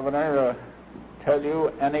 Governor, tell you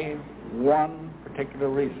any one particular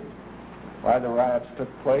reason why the riots took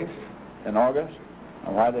place in August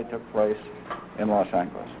and why they took place in Los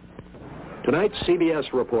Angeles. Tonight's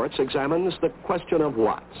CBS Reports examines the question of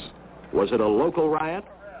Watts. Was it a local riot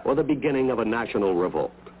or the beginning of a national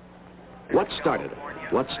revolt? What started it?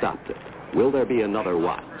 What stopped it? Will there be another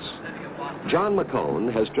Watts? John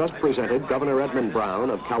McCone has just presented Governor Edmund Brown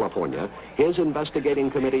of California his investigating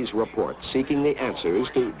committee's report seeking the answers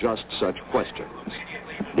to just such questions.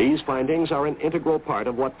 These findings are an integral part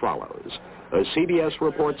of what follows, a CBS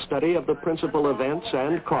Report study of the principal events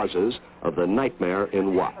and causes of the nightmare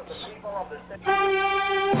in Watts.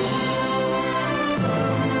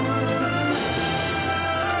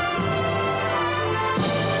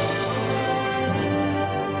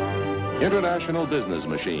 International Business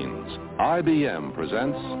Machines, IBM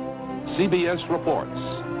presents CBS Reports.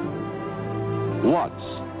 Watts,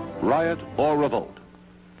 Riot or Revolt?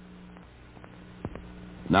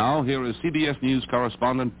 Now, here is CBS News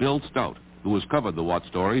correspondent Bill Stout, who has covered the Watts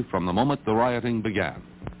story from the moment the rioting began.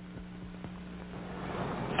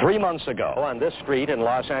 3 months ago, on this street in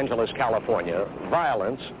Los Angeles, California,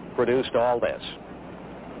 violence produced all this.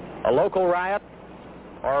 A local riot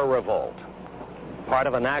or a revolt? Part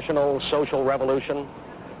of a national social revolution?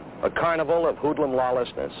 A carnival of hoodlum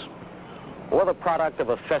lawlessness? Or the product of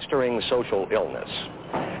a festering social illness?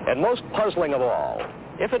 And most puzzling of all,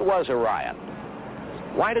 if it was a riot,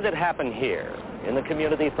 why did it happen here, in the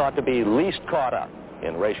community thought to be least caught up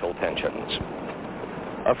in racial tensions?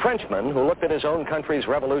 A Frenchman who looked at his own country's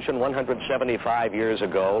revolution 175 years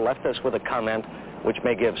ago left us with a comment which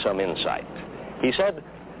may give some insight. He said,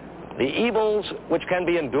 "The evils which can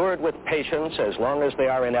be endured with patience as long as they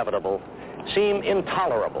are inevitable seem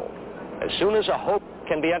intolerable as soon as a hope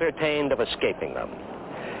can be entertained of escaping them."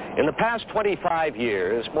 In the past 25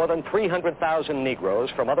 years, more than 300,000 Negroes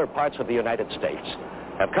from other parts of the United States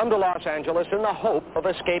have come to Los Angeles in the hope of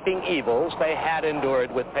escaping evils they had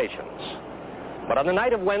endured with patience. But on the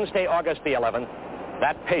night of Wednesday, August the 11th,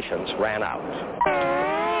 that patience ran out.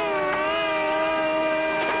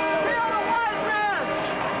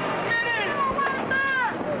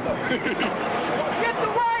 Get the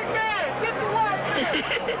white man! Get the white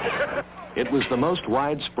man! It was the most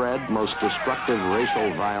widespread, most destructive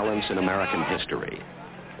racial violence in American history.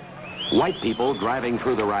 White people driving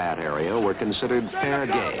through the riot area were considered fair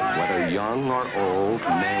game, whether young or old,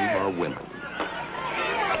 men or women.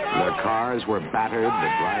 Their cars were battered, the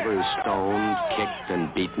drivers stoned, kicked,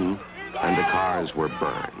 and beaten, and the cars were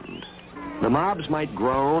burned. The mobs might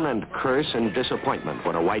groan and curse in disappointment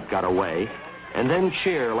when a white got away, and then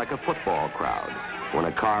cheer like a football crowd when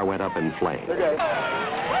a car went up in flames.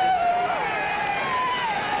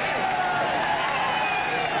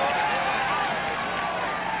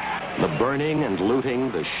 The burning and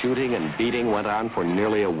looting, the shooting and beating went on for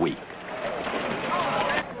nearly a week.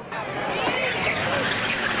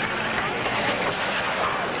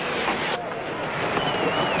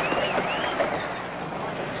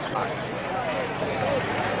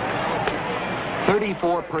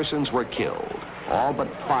 Four persons were killed, all but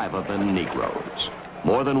 5 of them Negroes.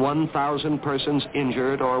 More than 1,000 persons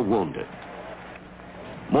injured or wounded.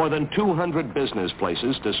 More than 200 business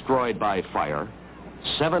places destroyed by fire.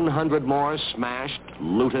 700 more smashed,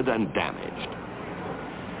 looted, and damaged.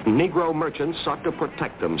 Negro merchants sought to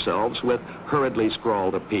protect themselves with hurriedly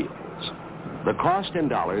scrawled appeals. The cost in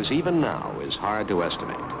dollars, even now, is hard to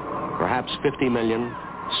estimate. Perhaps 50 million,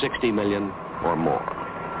 60 million, or more.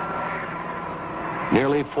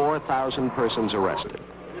 Nearly 4,000 persons arrested.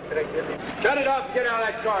 Shut it off and get out of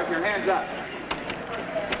that car with your hands up.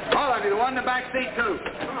 All of you, the one in the back seat, too.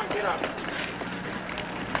 Come on, get up.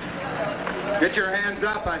 Get your hands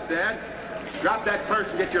up, I said. Drop that purse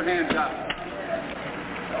and get your hands up.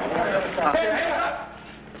 Get your hands up.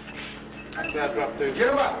 Get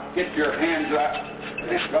them up. Get your hands up.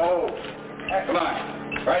 Go. Come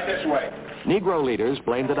on. Right this way. Negro leaders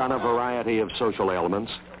blamed it on a variety of social ailments.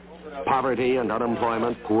 Poverty and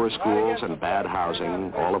unemployment, poor schools, and bad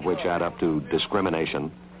housing, all of which add up to discrimination.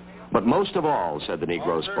 But most of all, said the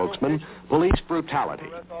Negro spokesman, police brutality.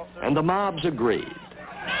 And the mobs agreed.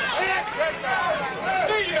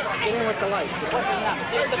 Get in with the lights.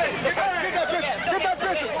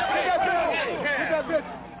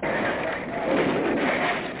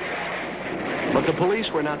 But the police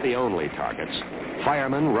were not the only targets.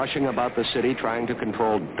 Firemen rushing about the city trying to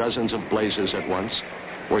control dozens of blazes at once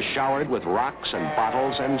were showered with rocks and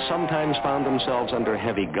bottles and sometimes found themselves under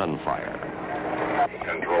heavy gunfire.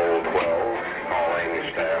 Control 12,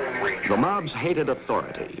 calling staff reach. The mobs hated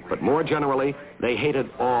authority, but more generally, they hated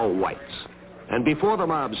all whites. And before the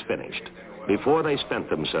mobs finished, before they spent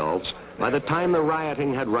themselves, by the time the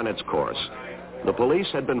rioting had run its course, the police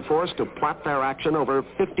had been forced to plot their action over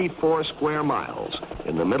 54 square miles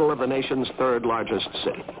in the middle of the nation's 3rd largest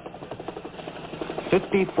city.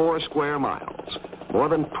 54 square miles, more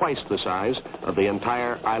than twice the size of the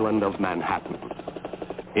entire island of Manhattan.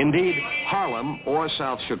 Indeed, Harlem or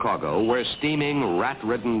South Chicago, where steaming,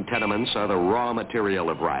 rat-ridden tenements are the raw material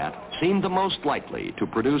of riot, seemed the most likely to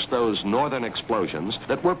produce those northern explosions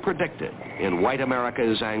that were predicted in white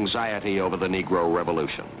America's anxiety over the Negro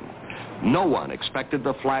Revolution. No one expected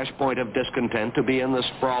the flashpoint of discontent to be in the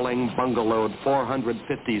sprawling, bungalowed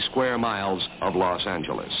 450 square miles of Los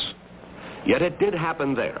Angeles. Yet it did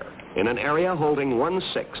happen there, in an area holding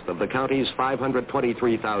 1/6 of the county's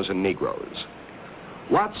 523,000 Negroes.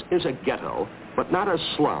 Watts is a ghetto, but not a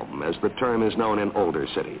slum, as the term is known in older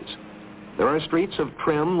cities. There are streets of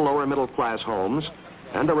trim, lower-middle-class homes,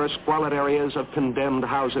 and there are squalid areas of condemned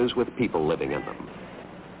houses with people living in them.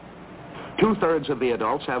 2/3 of the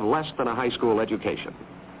adults have less than a high school education.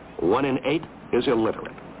 1 in 8 is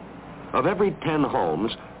illiterate. Of every 10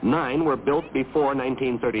 homes, 9 were built before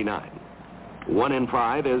 1939. 1 in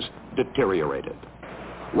 5 is deteriorated.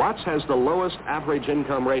 Watts has the lowest average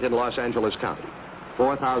income rate in Los Angeles County,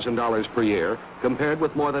 $4,000 per year, compared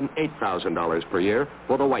with more than $8,000 per year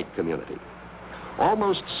for the white community.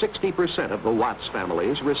 Almost 60% of the Watts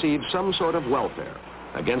families receive some sort of welfare,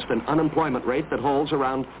 against an unemployment rate that holds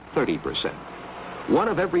around 30%. 1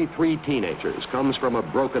 of every 3 teenagers comes from a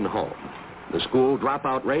broken home. The school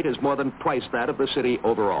dropout rate is more than twice that of the city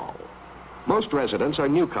overall. Most residents are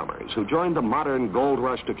newcomers who joined the modern gold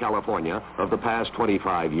rush to California of the past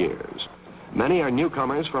 25 years. Many are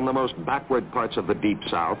newcomers from the most backward parts of the Deep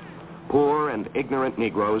South, poor and ignorant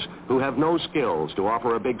Negroes who have no skills to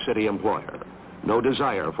offer a big city employer, no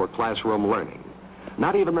desire for classroom learning,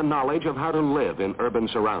 not even the knowledge of how to live in urban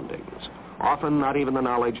surroundings, often not even the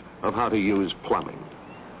knowledge of how to use plumbing.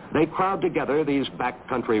 They crowd together, these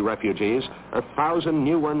backcountry refugees, 1,000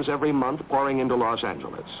 new ones every month pouring into Los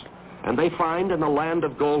Angeles. And they find in the land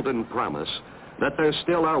of golden promise that there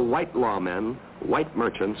still are white lawmen, white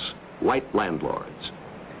merchants, white landlords.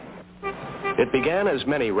 It began, as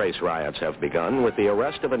many race riots have begun, with the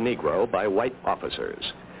arrest of a Negro by white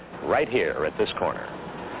officers, right here at this corner.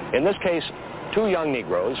 In this case, 2 young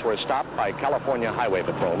Negroes were stopped by California highway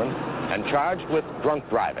patrolmen and charged with drunk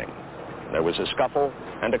driving. There was a scuffle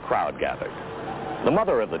and a crowd gathered. The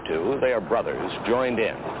mother of the 2, they are brothers, joined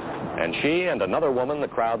in, and she and another woman the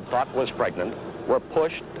crowd thought was pregnant were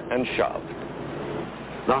pushed and shoved.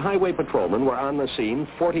 The highway patrolmen were on the scene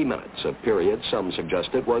 40 minutes, a period some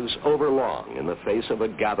suggested was overlong in the face of a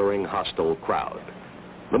gathering hostile crowd.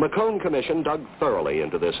 The McCone Commission dug thoroughly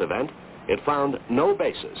into this event. It found no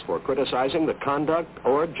basis for criticizing the conduct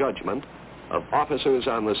or judgment of officers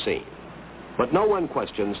on the scene. But no one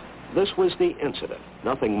questions this was the incident,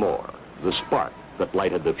 nothing more, the spark that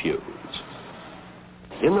lighted the fuse.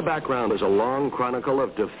 In the background is a long chronicle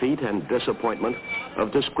of defeat and disappointment,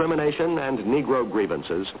 of discrimination and Negro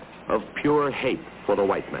grievances, of pure hate for the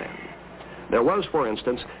white man. There was, for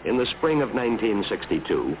instance, in the spring of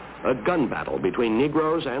 1962, a gun battle between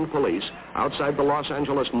Negroes and police outside the Los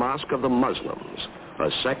Angeles Mosque of the Muslims,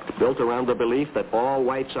 a sect built around the belief that all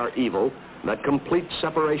whites are evil, that complete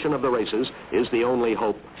separation of the races is the only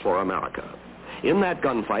hope for America. In that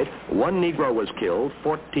gunfight, 1 Negro was killed,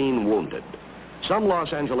 14 wounded. Some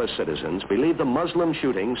Los Angeles citizens believe the Muslim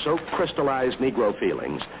shooting so crystallized Negro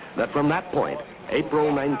feelings that from that point,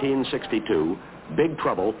 April 1962, big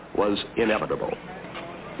trouble was inevitable.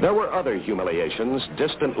 There were other humiliations,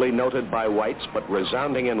 distantly noted by whites, but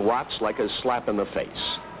resounding in Watts like a slap in the face.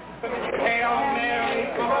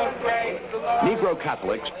 Negro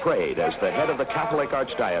Catholics prayed as the head of the Catholic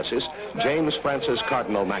Archdiocese, James Francis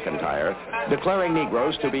Cardinal McIntyre, declaring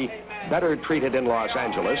Negroes to be better treated in Los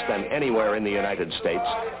Angeles than anywhere in the United States,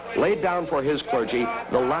 laid down for his clergy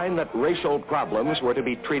the line that racial problems were to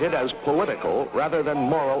be treated as political rather than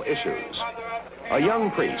moral issues. A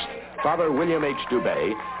young priest, Father William H.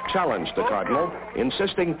 Dubé, challenged the cardinal,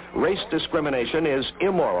 insisting race discrimination is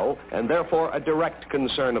immoral and therefore a direct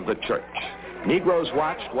concern of the church. Negroes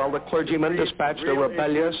watched while the clergyman dispatched a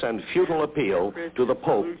rebellious and futile appeal to the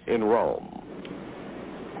Pope in Rome.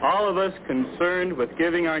 All of us concerned with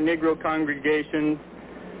giving our Negro congregations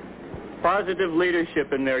positive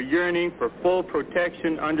leadership in their yearning for full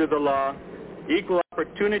protection under the law, equal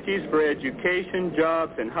opportunities for education,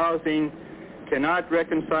 jobs, and housing, cannot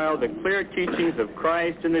reconcile the clear teachings of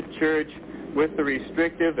Christ and the Church with the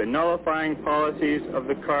restrictive and nullifying policies of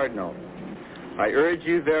the Cardinal. I urge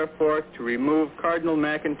you, therefore, to remove Cardinal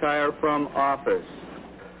McIntyre from office.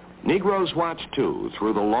 Negroes watched, too,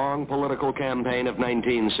 through the long political campaign of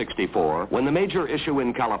 1964, when the major issue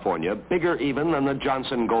in California, bigger even than the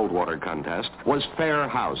Johnson-Goldwater contest, was fair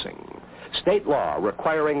housing. State law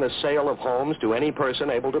requiring the sale of homes to any person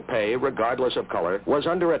able to pay, regardless of color, was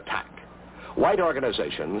under attack. White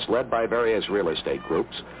organizations, led by various real estate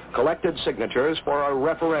groups, collected signatures for a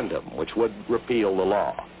referendum which would repeal the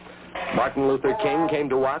law. Martin Luther King came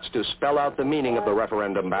to Watts to spell out the meaning of the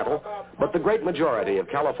referendum battle, but the great majority of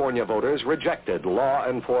California voters rejected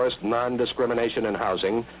law-enforced non-discrimination in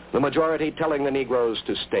housing, the majority telling the Negroes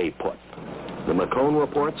to stay put. The McCone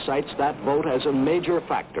report cites that vote as a major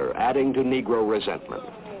factor adding to Negro resentment.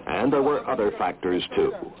 And there were other factors,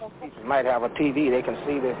 too. You might have a TV, they can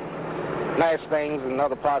see the nice things in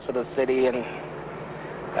other parts of the city, and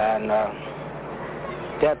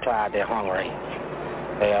they're tired, they're hungry.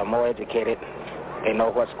 They are more educated. They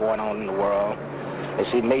know what's going on in the world. They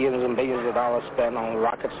see millions and billions of dollars spent on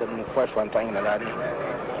rockets and the first one thing and another,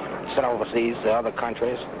 sent overseas to other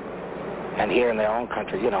countries. And here in their own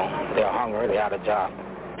country, you know, they're hungry, they're out of job.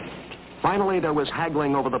 Finally, there was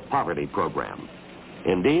haggling over the poverty program.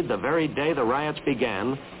 Indeed, the very day the riots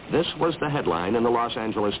began, this was the headline in the Los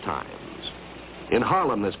Angeles Times. In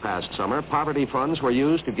Harlem this past summer, poverty funds were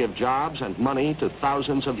used to give jobs and money to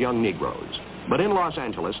thousands of young Negroes. But in Los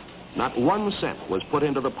Angeles, not 1 cent was put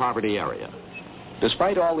into the poverty area.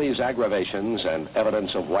 Despite all these aggravations and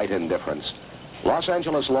evidence of white indifference, Los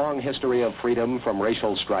Angeles' long history of freedom from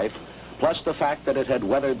racial strife, plus the fact that it had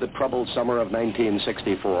weathered the troubled summer of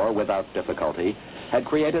 1964 without difficulty, had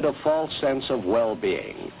created a false sense of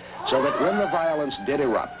well-being, so that when the violence did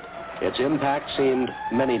erupt, its impact seemed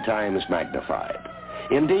many times magnified.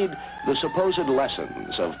 Indeed, the supposed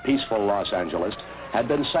lessons of peaceful Los Angeles had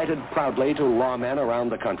been cited proudly to lawmen around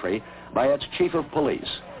the country by its chief of police,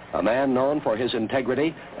 a man known for his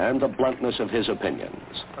integrity and the bluntness of his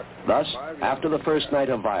opinions. Thus, after the first night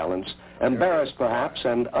of violence, embarrassed perhaps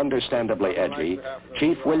and understandably edgy,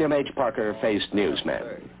 Chief William H. Parker faced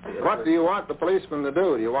newsmen. What do you want the policemen to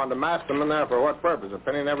do? Do you want to mask them in there for what purpose? Of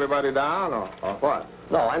pinning everybody down or what?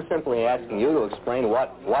 No, I'm simply asking you to explain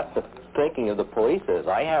what the thinking of the police is.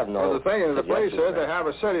 I have no... Well, the thing of the police is they have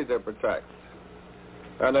a city to protect.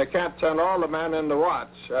 And they can't send all the men in to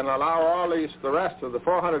watch and allow all the rest of the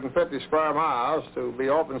 450 square miles to be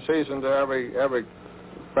open season to every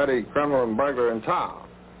petty criminal and burglar in town.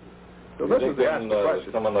 So this is the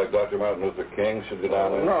question. Someone like Dr. Martin Luther King should go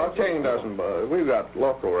down there? No, King doesn't. We've got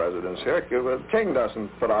local residents here. King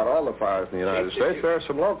doesn't put out all the fires in the United States. There are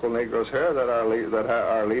some local Negroes here that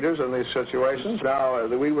are leaders in these situations. Now,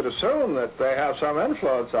 we would assume that they have some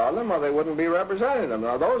influence on them or they wouldn't be representing them.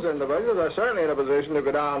 Now, those individuals are certainly in a position to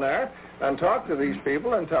go down there and talk to these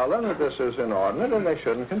people and tell them that this is inordinate and they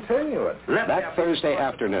shouldn't continue it. That Thursday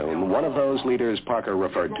afternoon, one of those leaders Parker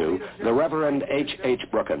referred to, the Reverend H.H.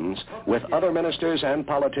 Brookins, with other ministers and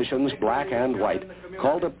politicians, black and white,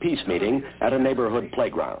 called a peace meeting at a neighborhood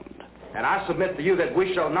playground. And I submit to you that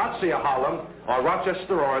we shall not see a Harlem or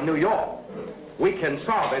Rochester or a New York. We can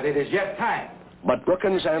solve it. It is yet time. But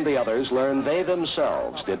Brookins and the others learned they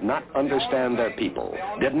themselves did not understand their people,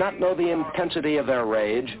 did not know the intensity of their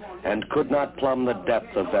rage, and could not plumb the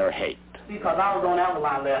depth of their hate. Because I was on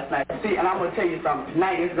Avalon last night. See, and I'm going to tell you something.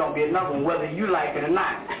 Tonight is going to be another one, whether you like it or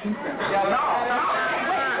not.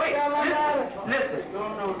 Wait. Listen.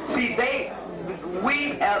 See,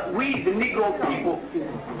 we, the Negro people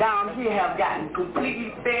down here have gotten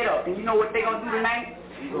completely fed up. And you know what they're going to do tonight?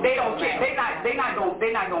 They don't care. They're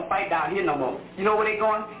not gonna fight down here no more. You know where they're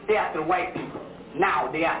going? They're after the white people.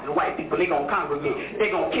 Now they're after the white people. They're gonna congregate.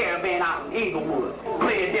 They're gonna caravan out in Inglewood,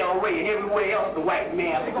 Playa del Rey, and everywhere else the white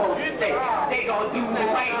man is supposed to stay. They're gonna do the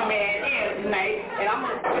white man in tonight, and I'm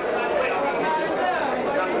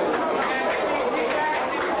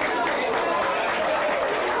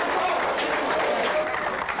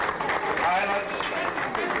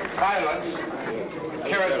Violence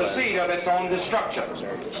carries the seed of its own destruction.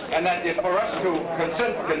 And that is for us to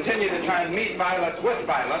continue to try and meet violence with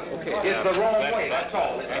violence is the wrong way, that's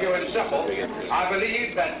all. It's pure and simple. I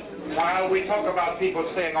believe that while we talk about people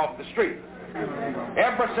staying off the street,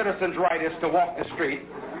 every citizen's right is to walk the street,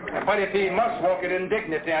 but if he must walk it in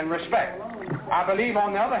dignity and respect. I believe,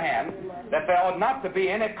 on the other hand, that there ought not to be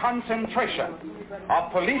any concentration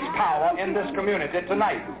of police power in this community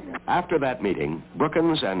tonight. After that meeting,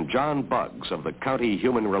 Brookins and John Buggs of the County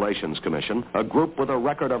Human Relations Commission, a group with a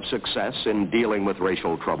record of success in dealing with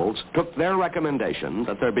racial troubles, took their recommendation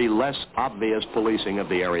that there be less obvious policing of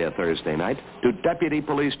the area Thursday night to Deputy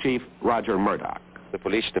Police Chief Roger Murdoch. The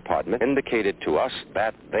police department indicated to us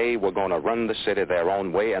that they were going to run the city their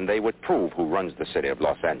own way and they would prove who runs the city of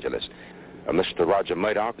Los Angeles. Mr. Roger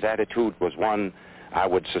Murdoch's attitude was one I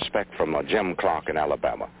would suspect from Jim Clark in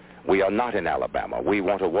Alabama. We are not in Alabama. We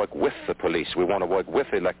want to work with the police. We want to work with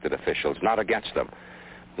elected officials, not against them.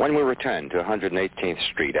 When we returned to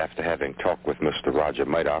 118th Street after having talked with Mr. Roger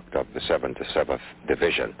Murdoch of the 77th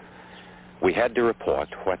Division, we had to report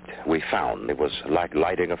what we found. It was like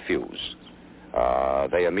lighting a fuse.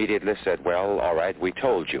 They immediately said, well, all right, we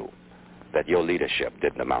told you. that your leadership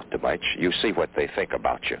didn't amount to much. You see what they think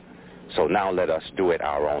about you. So now let us do it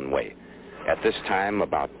our own way. At this time,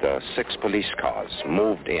 about 6 police cars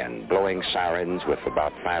moved in, blowing sirens with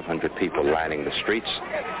about 500 people lining the streets.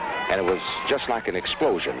 And it was just like an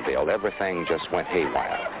explosion, Bill. Everything just went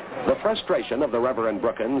haywire. The frustration of the Reverend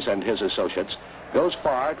Brookins and his associates goes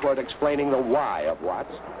far toward explaining the why of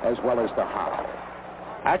Watts as well as the how.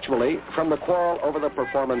 Actually, from the quarrel over the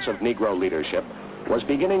performance of Negro leadership was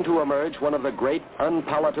beginning to emerge one of the great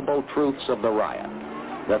unpalatable truths of the riot,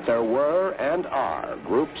 that there were and are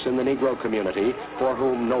groups in the Negro community for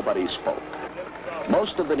whom nobody spoke.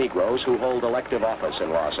 Most of the Negroes who hold elective office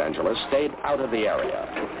in Los Angeles stayed out of the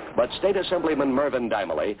area, but State Assemblyman Mervyn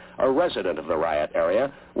Dimely, a resident of the riot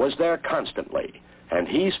area, was there constantly, and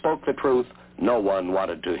he spoke the truth no one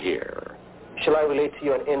wanted to hear. Shall I relate to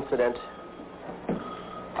you an incident?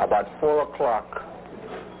 About 4 o'clock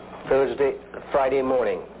Friday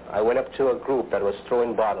morning, I went up to a group that was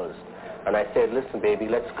throwing bottles, and I said, listen, baby,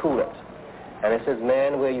 let's cool it. And he says,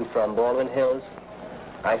 man, where are you from, Baldwin Hills?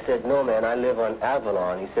 I said, no, man, I live on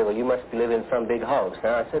Avalon. He said, well, you must be living in some big house.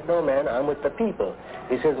 And I said, no, man, I'm with the people.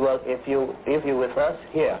 He says, well, if you're with us,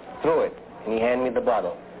 here, throw it. And he handed me the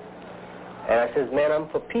bottle. And I says, man, I'm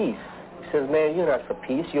for peace. He says, man, you're not for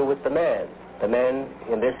peace, you're with the man. The man,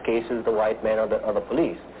 in this case, is the white man or the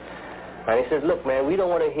police. And he says, look, man, we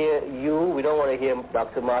don't want to hear you, we don't want to hear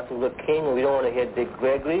Dr. Martin Luther King, we don't want to hear Dick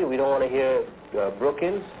Gregory, we don't want to hear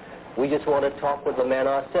Brookins. We just want to talk with the man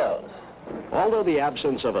ourselves. Although the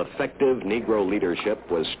absence of effective Negro leadership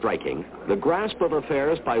was striking, the grasp of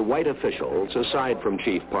affairs by white officials, aside from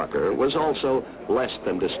Chief Parker, was also less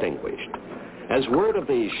than distinguished. As word of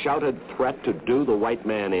the shouted threat to do the white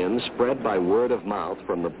man in spread by word of mouth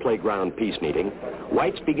from the playground peace meeting,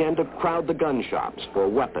 whites began to crowd the gun shops for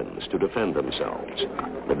weapons to defend themselves.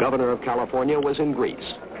 The governor of California was in Greece,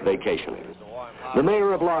 vacationing. The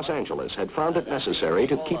mayor of Los Angeles had found it necessary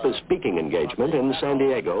to keep a speaking engagement in San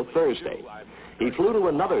Diego Thursday. He flew to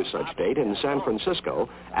another such date in San Francisco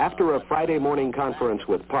after a Friday morning conference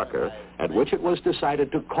with Parker, at which it was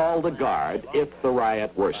decided to call the guard if the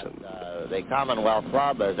riot worsened. The Commonwealth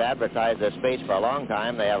Club has advertised this speech for a long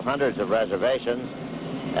time. They have hundreds of reservations,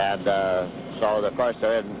 and so, of course,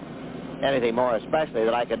 there isn't anything more especially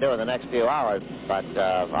that I can do in the next few hours, but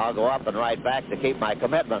I'll go up and write back to keep my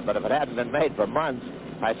commitment, but if it hadn't been made for months,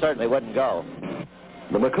 I certainly wouldn't go.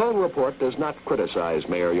 The McCone report does not criticize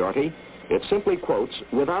Mayor Yorty. It simply quotes,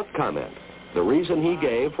 without comment, the reason he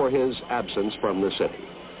gave for his absence from the city.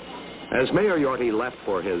 As Mayor Yorty left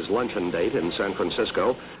for his luncheon date in San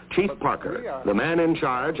Francisco, Chief Parker, the man in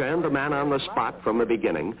charge and the man on the spot from the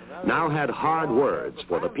beginning, now had hard words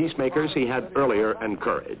for the peacemakers he had earlier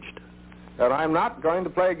encouraged. That I'm not going to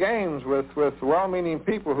play games with well-meaning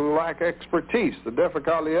people who lack expertise. The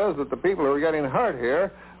difficulty is that the people who are getting hurt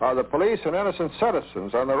here are the police and innocent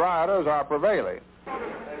citizens, and the rioters are prevailing.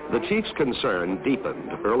 The chief's concern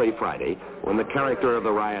deepened early Friday when the character of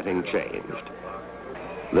the rioting changed.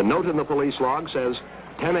 The note in the police log says,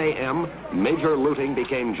 10 a.m., major looting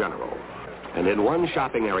became general. And in one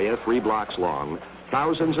shopping area 3 blocks long,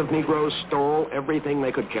 thousands of Negroes stole everything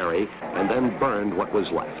they could carry and then burned what was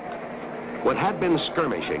left. What had been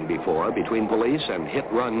skirmishing before between police and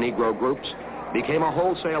hit-run Negro groups became a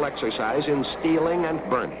wholesale exercise in stealing and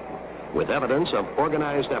burning, with evidence of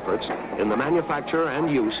organized efforts in the manufacture and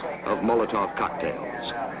use of Molotov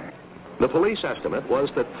cocktails. The police estimate was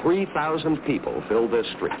that 3,000 people filled this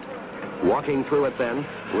street. Walking through it then,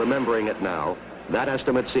 remembering it now, that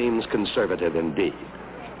estimate seems conservative indeed.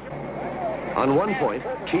 On one point,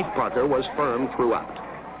 Chief Parker was firm throughout.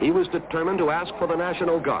 He was determined to ask for the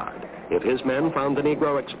National Guard if his men found the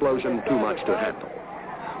Negro explosion too much to handle.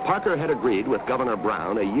 Parker had agreed with Governor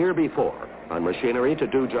Brown a year before on machinery to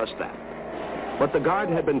do just that. But the Guard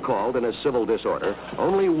had been called in a civil disorder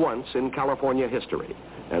only once in California history,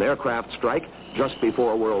 an aircraft strike just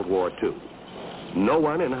before World War II. No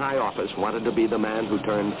one in high office wanted to be the man who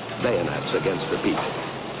turned bayonets against the people.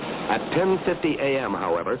 At 10:50 a.m.,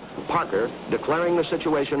 however, Parker, declaring the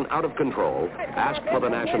situation out of control, asked for the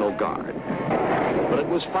National Guard. But it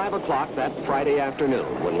was 5 o'clock that Friday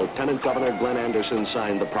afternoon when Lieutenant Governor Glenn Anderson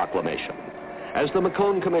signed the proclamation. As the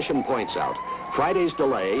McCone Commission points out, Friday's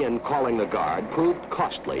delay in calling the Guard proved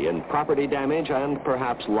costly in property damage and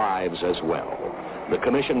perhaps lives as well. The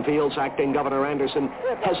commission feels acting Governor Anderson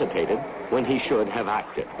hesitated when he should have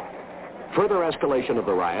acted. Further escalation of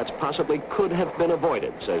the riots possibly could have been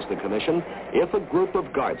avoided, says the commission, if a group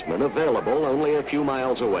of guardsmen available only a few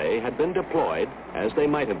miles away had been deployed, as they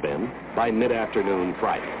might have been, by mid-afternoon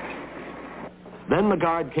Friday. Then the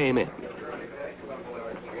Guard came in.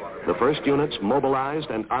 The first units mobilized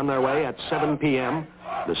and on their way at 7 p.m.,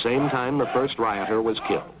 the same time the first rioter was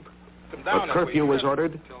killed. A curfew was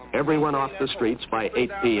ordered, everyone off the streets by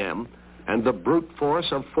 8 p.m., and the brute force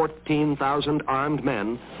of 14,000 armed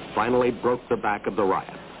men finally broke the back of the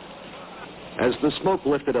riot. As the smoke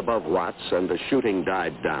lifted above Watts and the shooting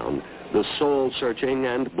died down, the soul-searching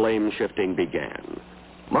and blame-shifting began.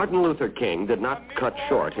 Martin Luther King did not cut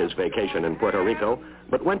short his vacation in Puerto Rico,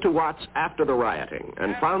 but went to Watts after the rioting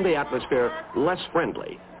and found the atmosphere less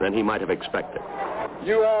friendly than he might have expected.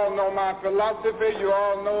 You all know my philosophy. You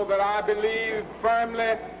all know that I believe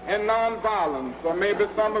firmly in nonviolence. Or maybe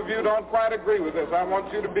some of you don't quite agree with this. I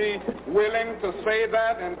want you to be willing to say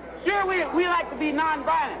that. And sure, we like to be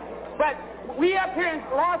nonviolent, but we up here in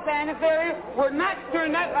Los Angeles area, we're not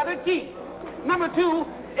turning that other cheek. Number two,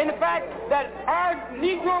 in the fact that our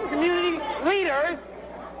Negro community leaders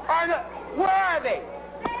are where are they?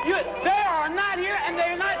 They are not here, and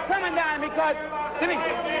they're not coming down because,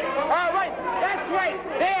 all right, that's right.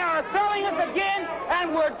 They are selling us again,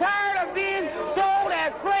 and we're tired of being sold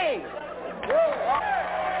as slaves.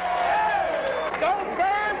 Don't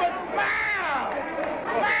burn, but smile.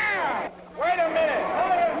 Smile. Wait a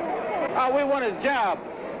minute. All we want is jobs.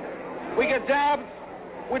 We get jobs,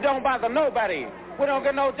 we don't bother nobody. We don't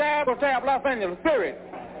get no job, we'll tear up Los Angeles, period.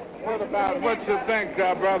 What about what you think,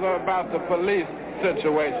 brother, about the police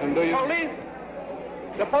situation? Do you?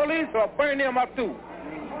 The police will burn them up too.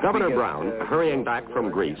 Governor Brown, hurrying back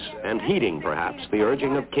from Greece and heeding perhaps the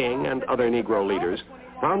urging of King and other Negro leaders,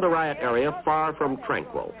 found the riot area far from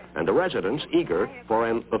tranquil and the residents eager for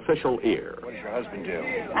an official ear. What does your husband do?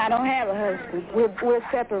 I don't have a husband. We're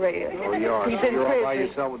separated. Oh, you are. He's So in you're all by prison.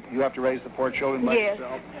 yourself. You have to raise the poor children by Yes.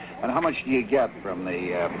 yourself? And how much do you get from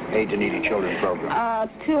the Aid to Needy Children program?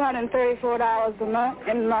 $234 a month,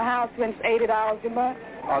 and my house rent's $80 a month.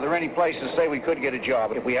 Are there any places, say we could get a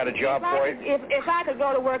job, if we had a job for you? If I could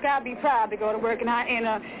go to work, I'd be proud to go to work, and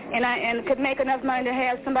I could make enough money to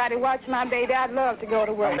have somebody watch my baby. I'd love to go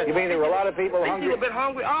to work. You mean there were a lot of people hungry? These people have been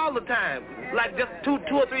hungry all the time. Like just two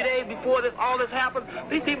or three days before all this happened,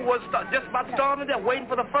 these people were just about to storm to death, waiting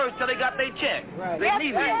for the first till they got their check. Right. They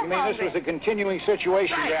needed it. You mean this was a continuing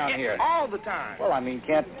situation down here? All the time. Well, I mean,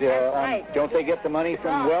 don't they get the money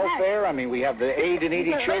from welfare? I mean, we have the Aid to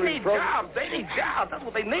Needy Children program. They need jobs. That's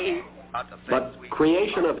what they need. But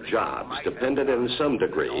creation of jobs depended in some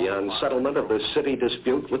degree on settlement of the city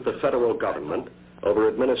dispute with the federal government over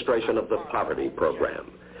administration of the poverty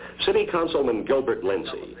program. City Councilman Gilbert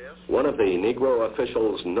Lindsay, one of the Negro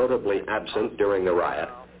officials notably absent during the riot,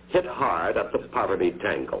 hit hard at the poverty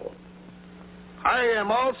tangle. I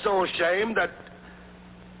am also ashamed that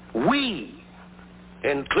we,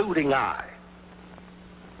 including I,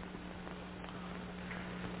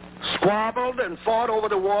 squabbled and fought over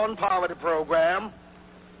the war on poverty program,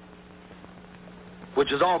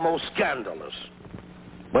 which is almost scandalous.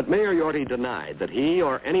 But Mayor Yorty denied that he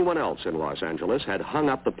or anyone else in Los Angeles had hung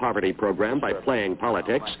up the poverty program by playing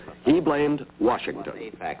politics. He blamed Washington.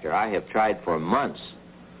 I have tried for months,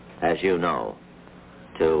 as you know,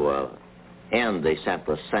 to end the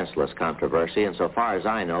senseless controversy, and so far as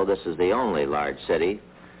I know, this is the only large city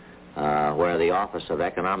where the Office of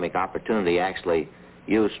Economic Opportunity actually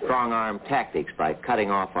used strong-arm tactics by cutting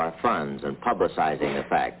off our funds and publicizing the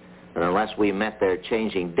fact that unless we met their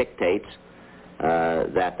changing dictates,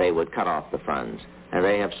 that they would cut off the funds. And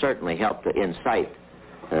they have certainly helped to incite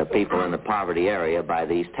people in the poverty area by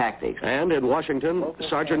these tactics. And in Washington,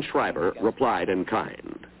 Sergeant Schreiber replied in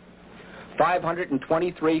kind.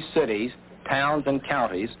 523 cities, towns, and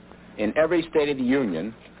counties in every state of the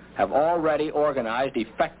Union have already organized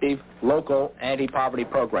effective local anti-poverty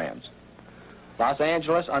programs. Los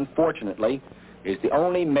Angeles, unfortunately, is the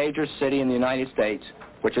only major city in the United States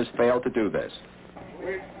which has failed to do this.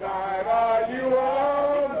 Which side are you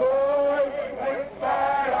on, boys? Which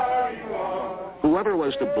side are you on? Whoever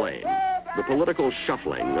was to blame, the political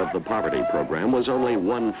shuffling of the poverty program was only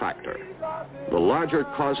one factor. The larger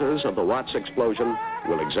causes of the Watts explosion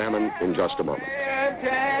we'll examine in just a moment.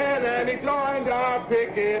 And he joined our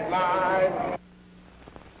picket line.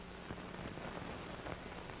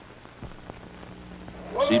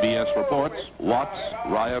 CBS reports Watts'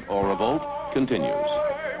 riot or revolt continues.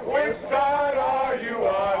 Which side are you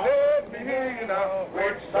on? Let me hear you now.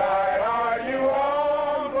 Which side are you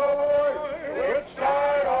on, boy? Which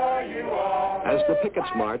side are you on? As the pickets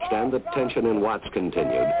marched and the tension in Watts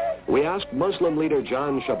continued, we asked Muslim leader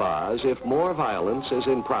John Shabazz if more violence is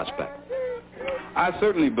in prospect. I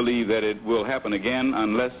certainly believe that it will happen again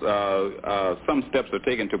unless some steps are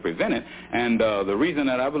taken to prevent it. And the reason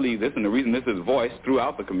that I believe this, and the reason this is voiced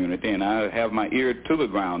throughout the community, and I have my ear to the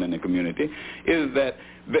ground in the community, is that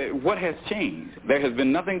What has changed? There has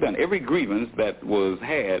been nothing done. Every grievance that was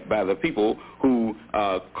had by the people who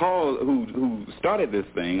who started this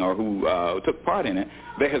thing or who took part in it,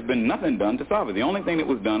 there has been nothing done to solve it. The only thing that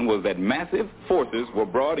was done was that massive forces were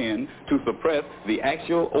brought in to suppress the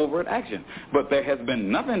actual overt action. But there has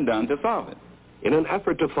been nothing done to solve it. In an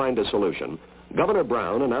effort to find a solution, Governor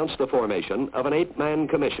Brown announced the formation of an 8-man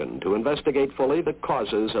commission to investigate fully the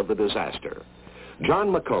causes of the disaster.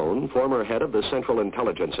 John McCone, former head of the Central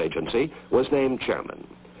Intelligence Agency, was named chairman.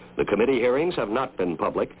 The committee hearings have not been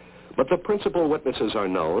public, but the principal witnesses are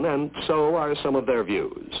known, and so are some of their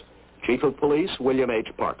views. Chief of Police William H.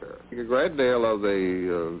 Parker. A great deal of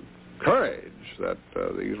the courage that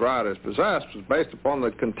these rioters possessed was based upon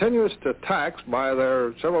the continuous attacks by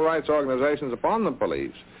their civil rights organizations upon the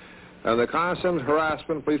police, and the constant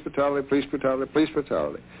harassment, police brutality, police brutality, police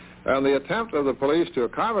brutality. And the attempt of the police to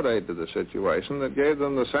accommodate to the situation that gave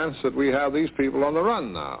them the sense that we have these people on the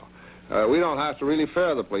run now. We don't have to really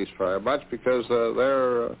fear the police very much because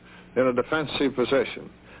they're in a defensive position.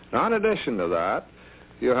 Now, in addition to that,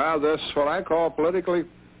 you have this, what I call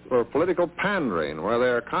political pandering, where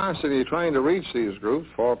they're constantly trying to reach these groups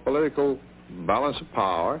for political balance of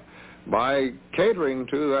power by catering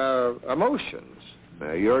to their emotions.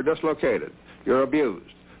 You're dislocated. You're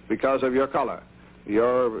abused because of your color.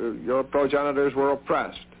 Your progenitors were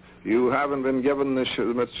oppressed. You haven't been given the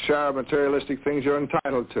share of materialistic things you're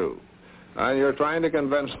entitled to. And you're trying to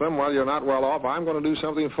convince them, well, you're not well off. I'm going to do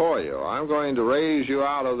something for you. I'm going to raise you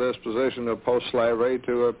out of this position of post-slavery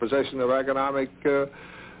to a position of economic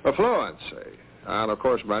affluency. And, of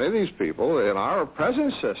course, many of these people in our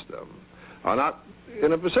present system are not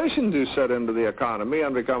in a position to set into the economy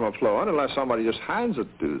and become affluent unless somebody just hands it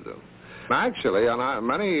to them. Actually,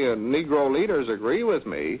 many Negro leaders agree with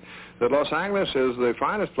me that Los Angeles is the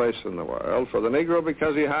finest place in the world for the Negro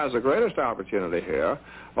because he has the greatest opportunity here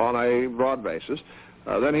on a broad basis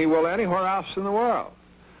than he will anywhere else in the world.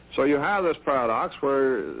 So you have this paradox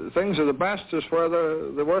where things are the best is where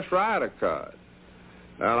the worst riot occurred.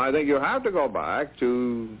 And I think you have to go back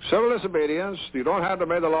to civil disobedience. You don't have to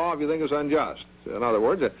obey the law if you think it's unjust. In other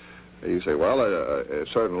words, you say, well, a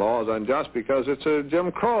certain law is unjust because it's a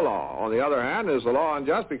Jim Crow law. On the other hand, is the law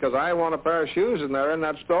unjust because I want a pair of shoes and they're in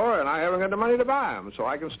that store and I haven't got the money to buy them, so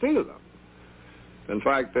I can steal them. In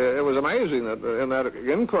fact, it was amazing that in that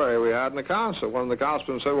inquiry we had in the council, one of the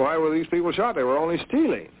councilmen said, well, why were these people shot? They were only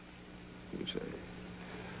stealing, you see.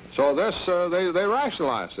 So this, they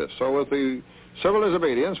rationalized this. So with the civil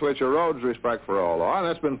disobedience, which erodes respect for all law, and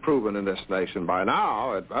that's been proven in this nation by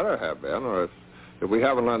now, it better have been, or if we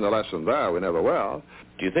haven't learned the lesson there, we never will.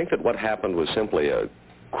 Do you think that what happened was simply a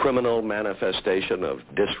criminal manifestation of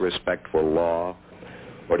disrespect for law?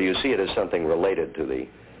 Or do you see it as something related to the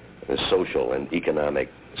social and economic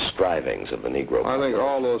strivings of the Negro? I think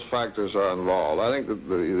all those factors are involved. I think that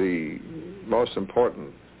the most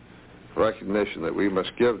important recognition that we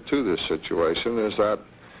must give to this situation is that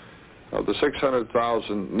of the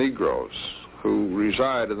 600,000 Negroes who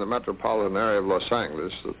reside in the metropolitan area of Los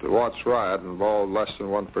Angeles, that the Watts riot involved less than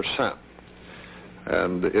 1%.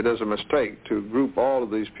 And it is a mistake to group all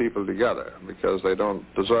of these people together because they don't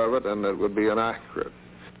deserve it and it would be inaccurate.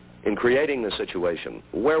 In creating the situation,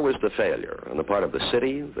 where was the failure? On the part of the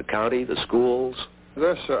city, the county, the schools?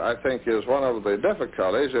 This, I think, is one of the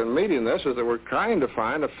difficulties in meeting this, is that we're trying to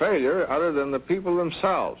find a failure other than the people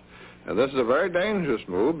themselves. And this is a very dangerous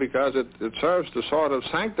move because it serves to sort of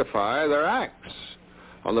sanctify their acts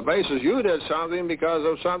on the basis you did something because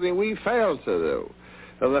of something we failed to do.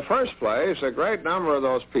 In the first place, a great number of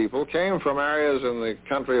those people came from areas in the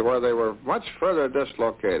country where they were much further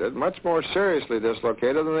dislocated, much more seriously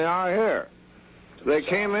dislocated than they are here. They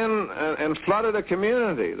came in and flooded a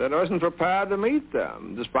community that wasn't prepared to meet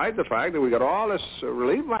them, despite the fact that we got all this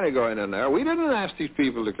relief money going in there. We didn't ask these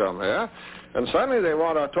people to come here. And suddenly they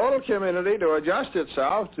want a total community to adjust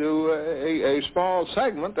itself to a small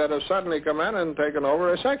segment that has suddenly come in and taken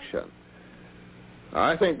over a section.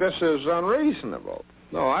 I think this is unreasonable.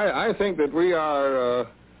 No, I think that we are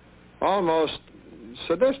almost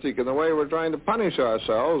sadistic in the way we're trying to punish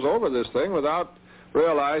ourselves over this thing without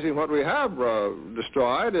realizing what we have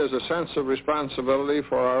destroyed is a sense of responsibility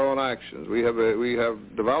for our own actions. We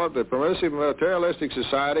have developed a permissive materialistic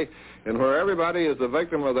society in where everybody is the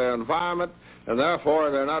victim of their environment, and therefore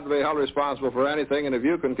they're not to be held responsible for anything, and if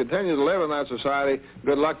you can continue to live in that society,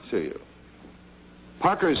 good luck to you.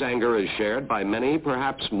 Parker's anger is shared by many,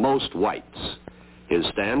 perhaps most whites. His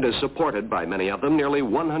stand is supported by many of them, nearly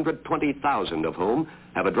 120,000 of whom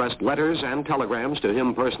have addressed letters and telegrams to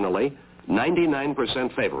him personally,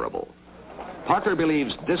 99% favorable. Parker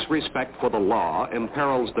believes disrespect for the law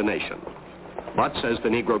imperils the nation. But, says the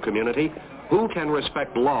Negro community, who can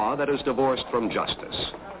respect law that is divorced from justice?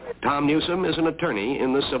 Tom Newsom is an attorney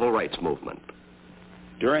in the civil rights movement.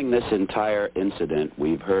 During this entire incident,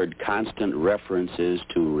 we've heard constant references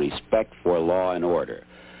to respect for law and order.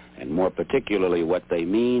 And more particularly, what they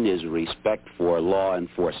mean is respect for law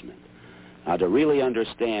enforcement. Now, to really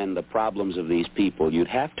understand the problems of these people, you'd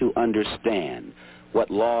have to understand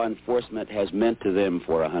what law enforcement has meant to them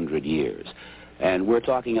for 100 years. And we're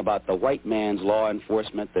talking about the white man's law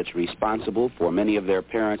enforcement that's responsible for many of their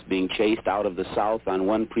parents being chased out of the South on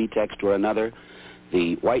one pretext or another.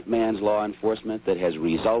 The white man's law enforcement that has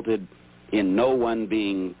resulted in no one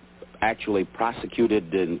being actually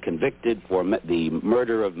prosecuted and convicted for the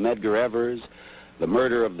murder of Medgar Evers, the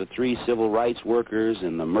murder of the 3 civil rights workers,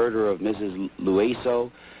 and the murder of Mrs.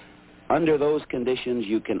 Luiso. Under those conditions,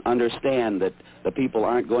 you can understand that the people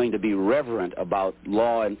aren't going to be reverent about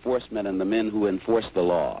law enforcement and the men who enforce the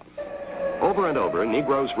law. Over and over,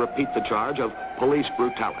 Negroes repeat the charge of police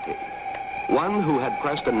brutality. One who had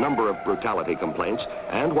pressed a number of brutality complaints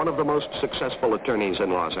and one of the most successful attorneys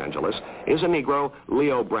in Los Angeles is a Negro,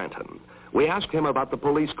 Leo Branton. We asked him about the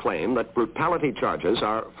police claim that brutality charges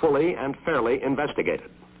are fully and fairly investigated.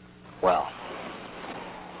 Well,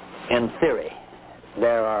 in theory,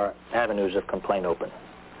 there are avenues of complaint open,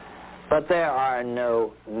 but there are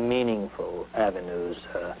no meaningful avenues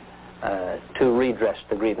to redress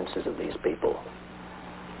the grievances of these people.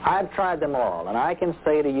 I've tried them all, and I can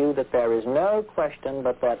say to you that there is no question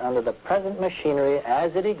but that under the present machinery as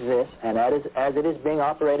it exists and as it is being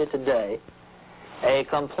operated today, a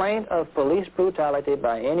complaint of police brutality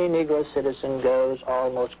by any Negro citizen goes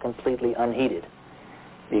almost completely unheeded,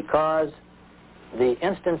 because the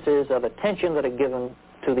instances of attention that are given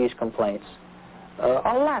to these complaints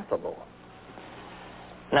are laughable.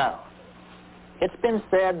 Now, it's been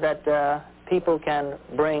said that people can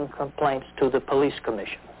bring complaints to the police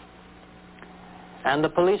commission. And the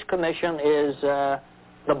police commission is the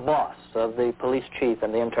boss of the police chief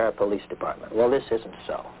and the entire police department. Well, this isn't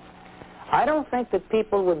so. I don't think that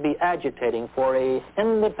people would be agitating for an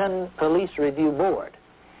independent police review board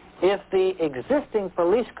if the existing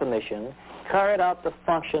police commission carried out the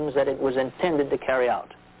functions that it was intended to carry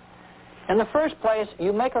out. In the first place,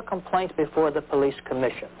 you make a complaint before the police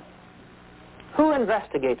commission. Who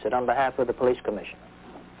investigates it on behalf of the police commission?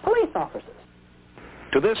 Police officers.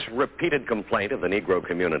 To this repeated complaint of the Negro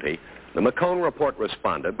community, the McCone report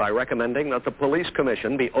responded by recommending that the police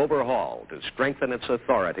commission be overhauled to strengthen its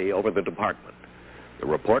authority over the department. The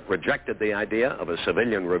report rejected the idea of a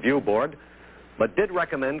civilian review board, but did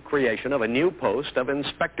recommend creation of a new post of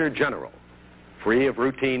inspector general, free of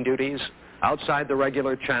routine duties, outside the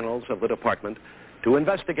regular channels of the department, to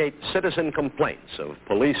investigate citizen complaints of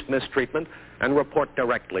police mistreatment and report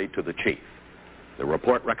directly to the chief. The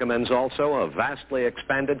report recommends also a vastly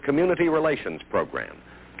expanded community relations program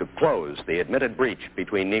to close the admitted breach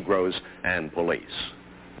between Negroes and police.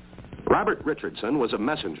 Robert Richardson was a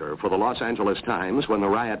messenger for the Los Angeles Times when the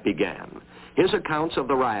riot began. His accounts of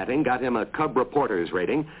the rioting got him a Cub Reporter's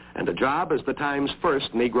rating and a job as the Times'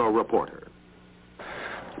 first Negro reporter.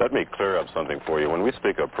 Let me clear up something for you. When we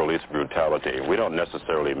speak of police brutality, we don't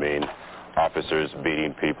necessarily mean officers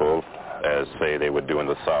beating people as, say, they would do in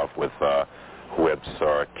the South with whips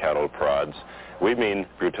or cattle prods. We mean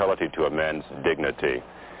brutality to a man's dignity.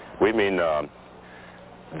 We mean the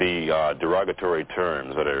derogatory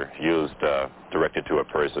terms that are used directed to a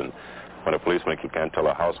person. When a policeman can't tell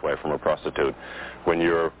a housewife from a prostitute. When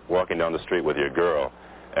you're walking down the street with your girl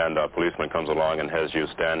and a policeman comes along and has you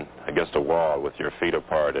stand against a wall with your feet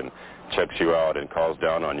apart and checks you out and calls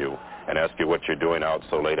down on you and asks you what you're doing out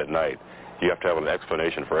so late at night. You have to have an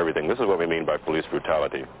explanation for everything. This is what we mean by police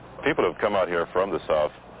brutality. People who have come out here from the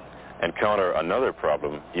South encounter another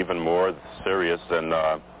problem even more serious than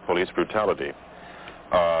police brutality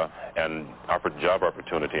and job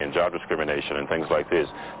opportunity and job discrimination and things like this.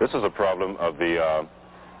 This is a problem of the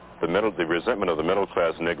resentment of the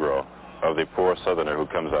middle-class Negro, of the poor Southerner who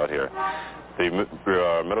comes out here. The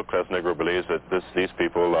middle-class Negro believes that these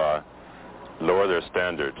people lower their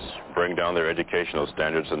standards, bring down their educational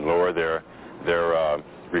standards, and lower their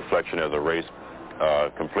reflection as a race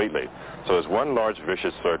completely. So there's one large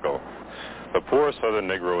vicious circle. The poor Southern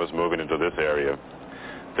Negro is moving into this area.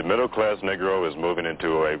 The middle-class Negro is moving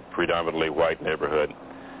into a predominantly white neighborhood,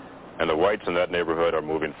 and the whites in that neighborhood are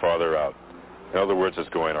moving farther out. In other words, it's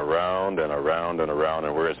going around and around and around,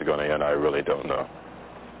 and where is it going to end, I really don't know.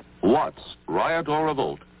 Watts, Riot or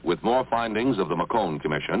Revolt, with more findings of the McCone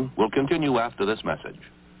Commission, will continue after this message.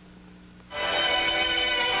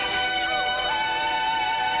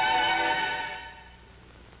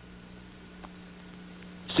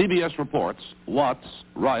 CBS reports Watts'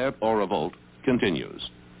 riot or revolt continues.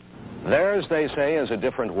 Theirs, they say, is a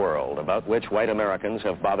different world about which white Americans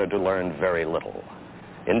have bothered to learn very little.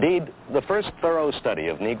 Indeed, the first thorough study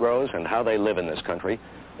of Negroes and how they live in this country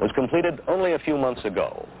was completed only a few months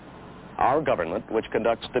ago. Our government, which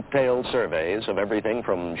conducts detailed surveys of everything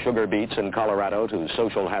from sugar beets in Colorado to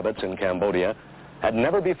social habits in Cambodia, had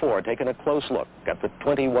never before taken a close look at the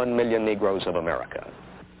 21 million Negroes of America.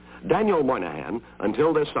 Daniel Moynihan,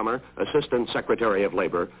 until this summer Assistant Secretary of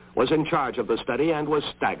Labor, was in charge of the study and was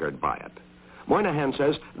staggered by it. Moynihan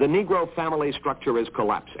says the Negro family structure is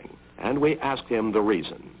collapsing, and we asked him the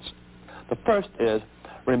reasons. The first is,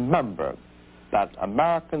 remember that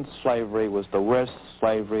American slavery was the worst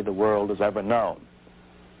slavery the world has ever known.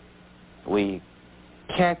 We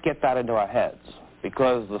can't get that into our heads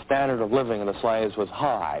because the standard of living of the slaves was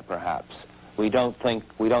high, perhaps. We don't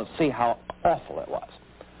see how awful it was.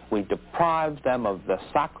 We deprived them of the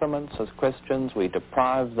sacraments as Christians. We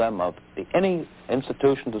deprived them of any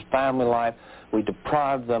institutions as family life. We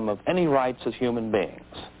deprived them of any rights as human beings.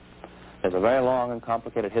 There's a very long and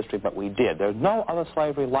complicated history, but we did. There's no other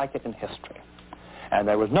slavery like it in history. And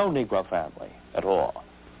there was no Negro family at all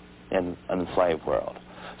in the enslaved world.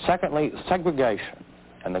 Secondly, segregation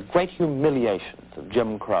and the great humiliations of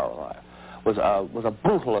Jim Crow was a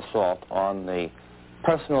brutal assault on the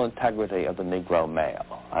personal integrity of the Negro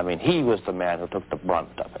male. I mean, he was the man who took the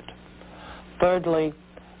brunt of it. Thirdly,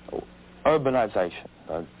 urbanization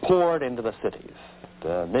poured into the cities.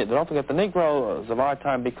 Don't forget, the Negroes of our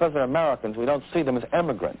time, because they're Americans, we don't see them as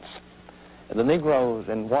immigrants. The Negroes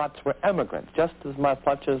in Watts were immigrants, just as much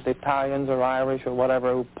as the Italians or Irish or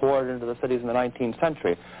whatever who poured into the cities in the 19th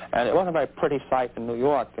century. And it wasn't a very pretty sight in New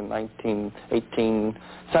York in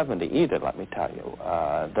 1870 either, let me tell you.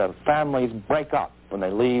 The families break up when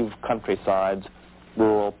they leave countrysides,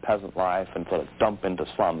 rural peasant life, and sort of dump into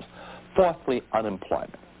slums. Fourthly,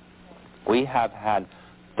 unemployment. We have had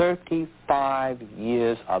 35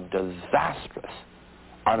 years of disastrous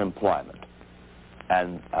unemployment.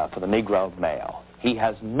 And for the Negro male, he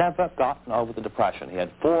has never gotten over the Depression. He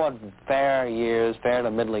had 4 fair to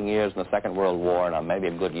middling years in the Second World War, and maybe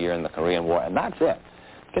a good year in the Korean War, and that's it.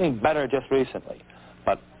 It's getting better just recently.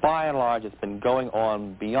 But by and large, it's been going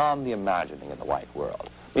on beyond the imagining in the white world.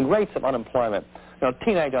 I mean, rates of unemployment,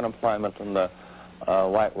 teenage unemployment in the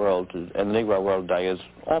white world, in the Negro world today is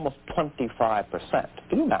almost 25%.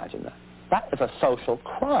 Can you imagine that? That is a social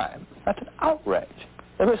crime. That's an outrage.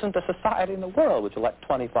 There isn't a society in the world which will let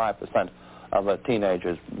 25% of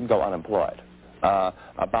teenagers go unemployed.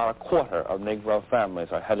 About a quarter of Negro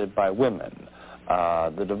families are headed by women.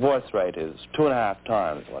 The divorce rate is 2.5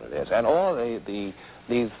 times what it is. And all the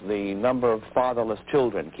number of fatherless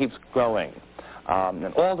children keeps growing.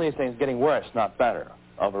 And all these things getting worse, not better,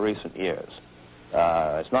 over recent years.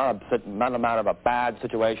 It's not a matter of a bad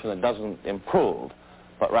situation that doesn't improve,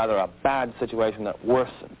 but rather a bad situation that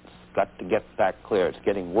worsens. Got to get that clear. It's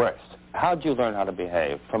getting worse. How'd you learn how to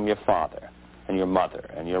behave? From your father and your mother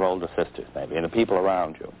and your older sisters, maybe, and the people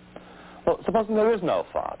around you. Well, supposing there is no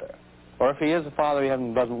father, or if he is a father, he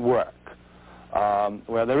doesn't work,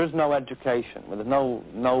 where there is no education, where there's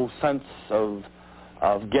no sense of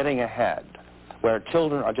getting ahead, where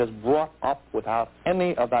children are just brought up without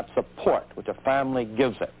any of that support which a family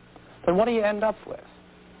gives it, then what do you end up with?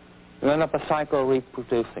 You end up a cycle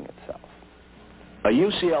reproducing itself. A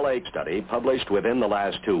UCLA study published within the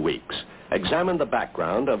last 2 weeks examined the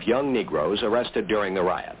background of young Negroes arrested during the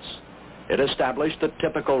riots. It established the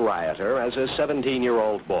typical rioter as a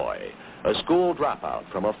 17-year-old boy, a school dropout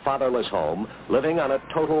from a fatherless home, living on a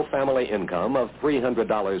total family income of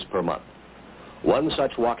 $300 per month. One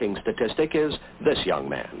such walking statistic is this young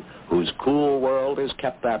man, whose cool world is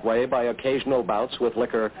kept that way by occasional bouts with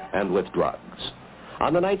liquor and with drugs.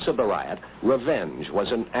 On the nights of the riot, revenge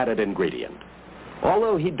was an added ingredient.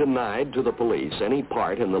 Although he denied to the police any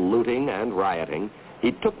part in the looting and rioting,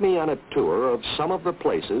 he took me on a tour of some of the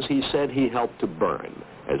places he said he helped to burn,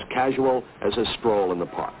 as casual as a stroll in the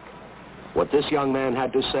park. What this young man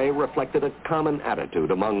had to say reflected a common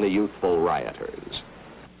attitude among the youthful rioters.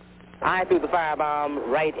 I threw the firebomb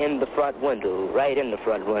right in the front window,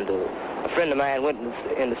 A friend of mine went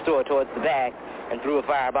in the store towards the back and threw a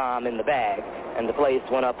firebomb in the bag, and the place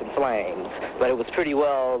went up in flames. But it was pretty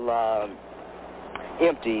well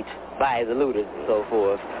emptied by the looters and so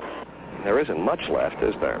forth. There isn't much left,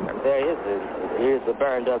 is there? There isn't. Here's a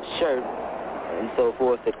burned up shirt and so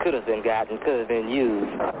forth that could have been gotten, could have been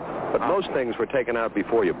used. But most things were taken out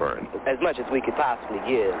before you burned. As much as we could possibly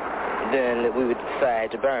give. Then we would decide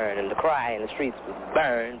to burn, and the cry in the streets was,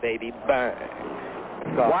 burn, baby, burn.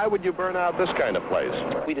 Why would you burn out this kind of place?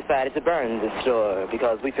 We decided to burn the store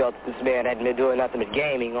because we felt that this man hadn't been doing nothing but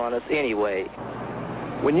gaming on us anyway.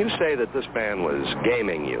 When you say that this man was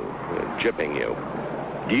gaming you, gypping you,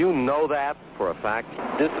 do you know that for a fact?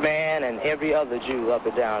 This man and every other Jew up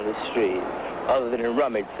and down the street, other than the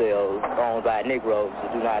rummage sales owned by Negroes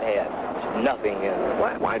who do not have nothing in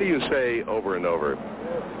them. Why do you say over and over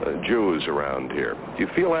Jews around here? Do you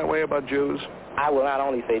feel that way about Jews? I will not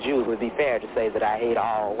only say Jews. It would be fair to say that I hate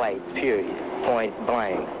all whites, period, point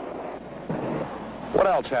blank. What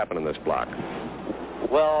else happened in this block?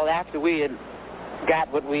 Well, after we had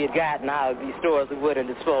got what we had gotten out of these stores, we went and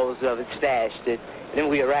disposed of it, stashed it. Then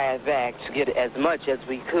we arrived back to get as much as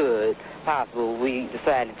we could possible. We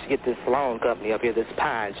decided to get this salon company up here, this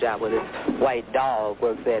pawn shop where this white dog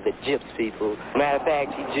works there that gyps people. Matter of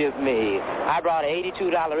fact, he gypped me. I brought an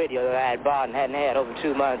 $82 radio that I had bought and hadn't had over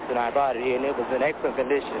 2 months, and I brought it here, and it was in excellent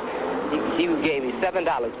condition. He gave me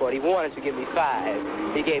 $7 for it. He wanted to give me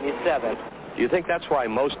 $5. He gave me $7. Do you think that's why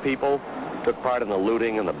most people took part in the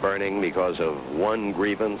looting and the burning because of one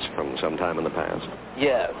grievance from some time in the past?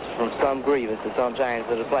 Yes, from some grievance at some times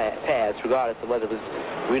in the past, regardless of whether it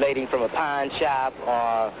was relating from a pawn shop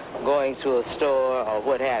or going to a store or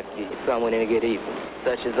what have you. Someone in to get even,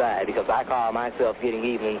 such as I, because I call myself getting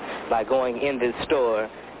even by going in this store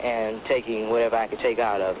and taking whatever I could take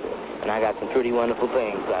out of it. And I got some pretty wonderful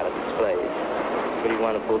things out of this place. Pretty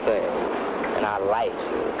wonderful things. And I like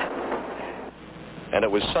it. And it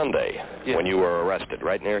was Sunday when you were arrested,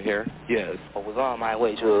 right near here? Yes. I was on my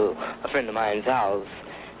way to a friend of mine's house,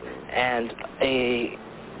 and a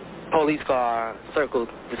police car circled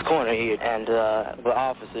this corner here, and the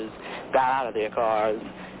officers got out of their cars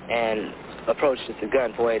and approached us at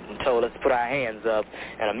gunpoint and told us to put our hands up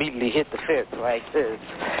and immediately hit the fence like this.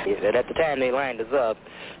 And at the time they lined us up,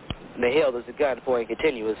 they held us at gunpoint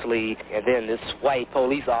continuously, and then this white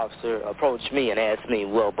police officer approached me and asked me,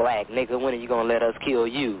 well, black nigga, when are you going to let us kill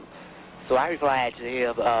you? So I replied to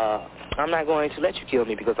him, I'm not going to let you kill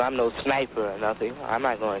me because I'm no sniper or nothing. I'm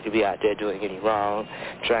not going to be out there doing any wrong,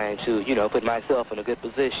 trying to, put myself in a good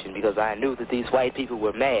position, because I knew that these white people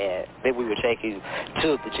were mad that we were taking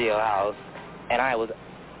to the jailhouse, and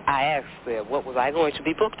I asked them, what was I going to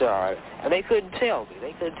be booked on? And they couldn't tell me.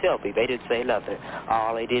 They didn't say nothing.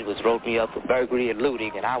 All they did was rope me up for burglary and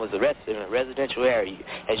looting, and I was arrested in a residential area.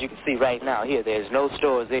 As you can see right now here, there's no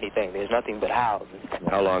stores, anything. There's nothing but houses.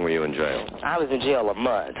 How long were you in jail? I was in jail a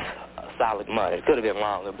month, a solid month. It could have been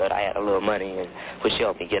longer, but I had a little money, which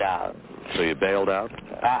helped me get out. So you bailed out?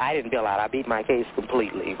 I didn't bail out. I beat my case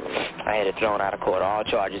completely. I had it thrown out of court, all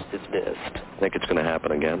charges dismissed. Think it's going to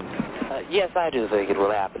happen again? Yes, I do think it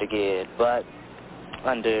will happen again, but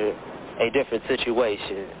under a different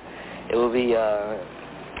situation. It will be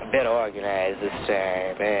better organized this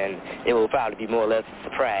time, and it will probably be more or less a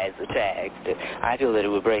surprise attack. I feel that it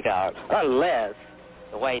will break out unless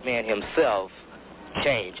the white man himself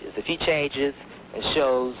changes. If he changes and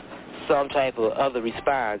shows some type of other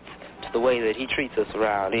response to the way that he treats us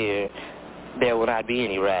around here, there will not be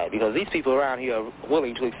any riot, because these people around here are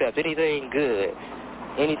willing to accept anything good,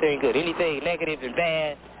 anything negative and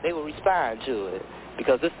bad, they will respond to it,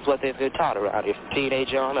 because this is what they've been taught around here from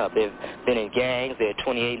teenage on up. They've been in gangs. They're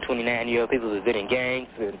 28 and 29-year-old people who have been in gangs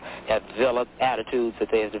and have developed attitudes that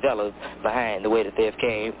they have developed behind the way that they've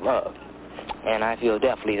came up. And I feel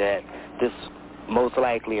definitely that this most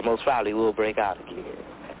likely and most probably will break out again.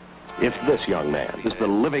 If this young man is the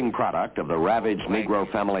living product of the ravaged Negro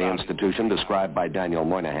family institution described by Daniel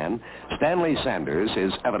Moynihan, Stanley Sanders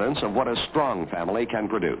is evidence of what a strong family can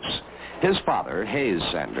produce. His father, Hayes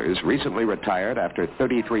Sanders, recently retired after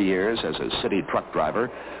 33 years as a city truck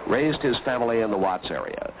driver, raised his family in the Watts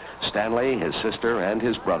area. Stanley, his sister, and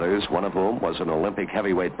his brothers, one of whom was an Olympic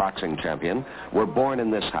heavyweight boxing champion, were born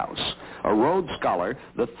in this house. A Rhodes Scholar,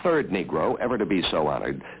 the third Negro ever to be so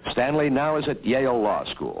honored, Stanley now is at Yale Law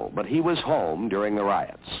School, but he was home during the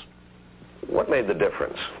riots. What made the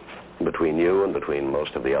difference between you and between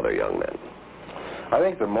most of the other young men? I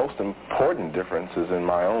think the most important differences in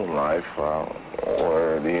my own life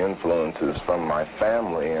were the influences from my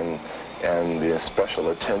family and the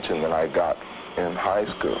special attention that I got in high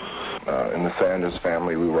school. In the Sanders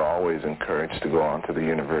family, we were always encouraged to go on to the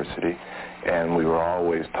university, and we were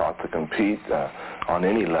always taught to compete on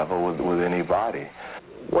any level with anybody.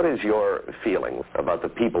 What is your feeling about the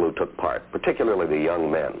people who took part, particularly the young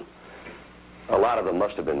men? A lot of them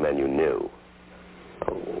must have been men you knew.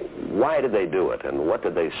 Why did they do it, and what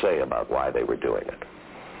did they say about why they were doing it?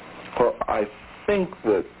 Well, I think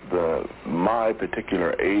that my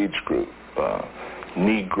particular age group,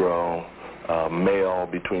 Negro, male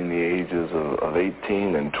between the ages of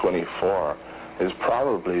 18 and 24, is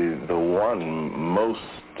probably the one most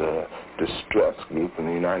distressed group in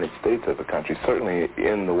the United States as a country, certainly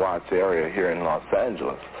in the Watts area here in Los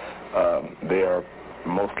Angeles. They are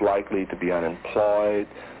most likely to be unemployed.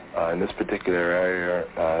 In this particular area,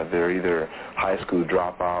 they're either high school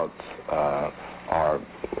dropouts or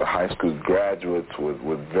high school graduates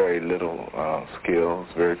with very little skills,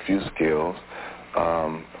 very few skills.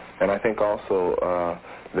 And I think also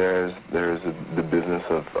there's the business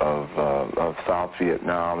of South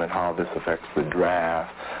Vietnam and how this affects the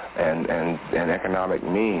draft and economic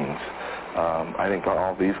means. I think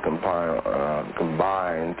all these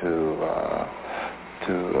combine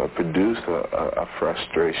to produce a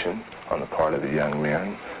frustration on the part of the young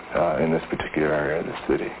men in this particular area of the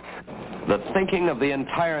city. The thinking of the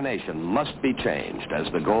entire nation must be changed as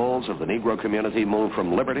the goals of the Negro community move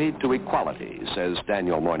from liberty to equality, says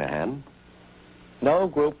Daniel Moynihan. No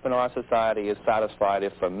group in our society is satisfied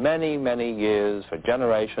if for many, many years, for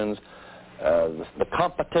generations, the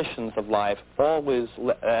competitions of life always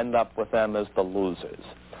end up with them as the losers.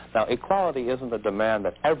 Now, equality isn't a demand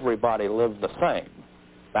that everybody live the same.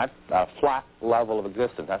 That's a flat level of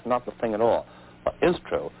existence. That's not the thing at all. What is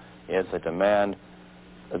true is a demand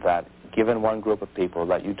that, given one group of people,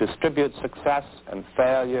 that you distribute success and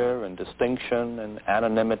failure and distinction and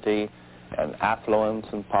anonymity and affluence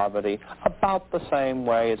and poverty about the same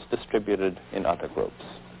way it's distributed in other groups.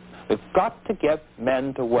 We've got to get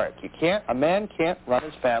men to work. A man can't run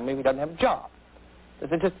his family if he doesn't have a job.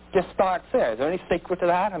 It just starts there. Is there any secret to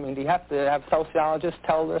that? I mean, do you have to have sociologists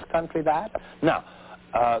tell this country that? No.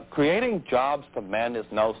 Creating jobs for men is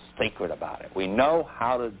no secret about it. We know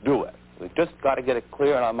how to do it. We've just got to get it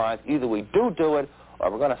clear in our minds. Either we do it,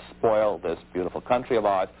 or we're going to spoil this beautiful country of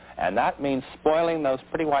ours, and that means spoiling those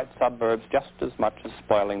pretty white suburbs just as much as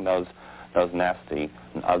spoiling those nasty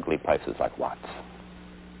and ugly places like Watts.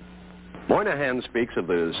 Moynihan speaks of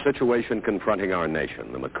the situation confronting our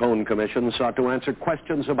nation. The McCone Commission sought to answer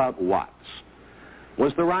questions about Watts.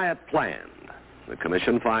 Was the riot planned? The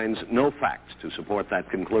Commission finds no facts to support that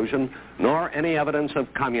conclusion, nor any evidence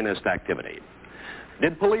of communist activity.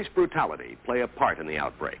 Did police brutality play a part in the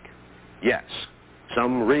outbreak? Yes.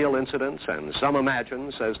 Some real incidents and some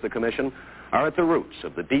imagined, says the Commission, are at the roots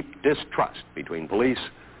of the deep distrust between police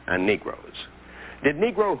and Negroes. Did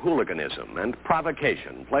Negro hooliganism and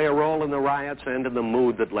provocation play a role in the riots and in the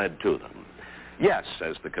mood that led to them? Yes,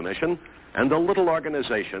 says the Commission, and the little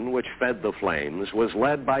organization which fed the flames was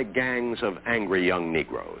led by gangs of angry young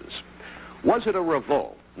Negroes. Was it a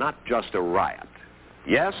revolt, not just a riot?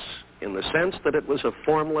 Yes, in the sense that it was a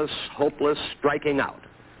formless, hopeless striking out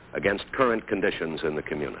against current conditions in the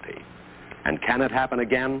community. And can it happen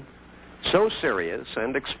again? So serious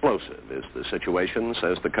and explosive is the situation,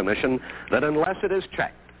 says the Commission, that unless it is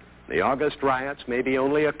checked, the August riots may be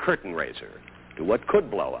only a curtain raiser to what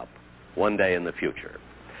could blow up one day in the future.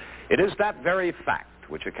 It is that very fact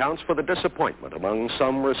which accounts for the disappointment among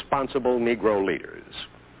some responsible Negro leaders.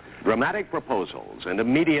 Dramatic proposals and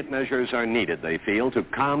immediate measures are needed, they feel, to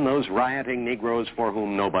calm those rioting Negroes for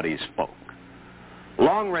whom nobody spoke.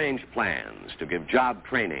 Long-range plans to give job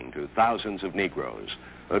training to thousands of Negroes,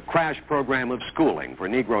 a crash program of schooling for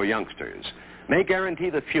Negro youngsters, may guarantee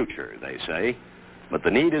the future, they say, but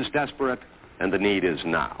the need is desperate and the need is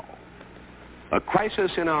now. A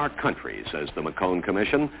crisis in our country, says the McCone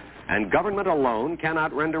Commission, and government alone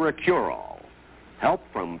cannot render a cure-all. Help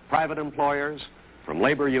from private employers, from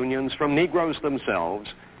labor unions, from Negroes themselves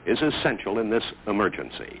is essential in this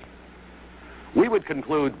emergency. We would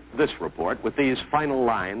conclude this report with these final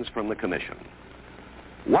lines from the Commission.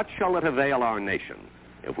 What shall it avail our nation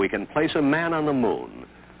if we can place a man on the moon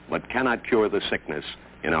but cannot cure the sickness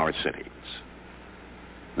in our cities?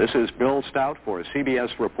 This is Bill Stout for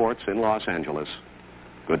CBS Reports in Los Angeles.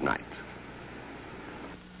 Good night.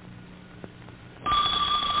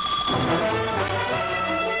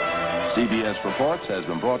 CBS Reports has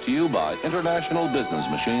been brought to you by International Business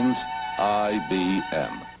Machines,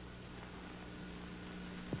 IBM.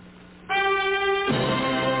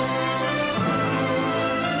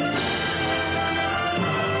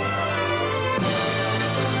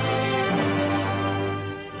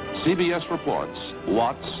 CBS Reports,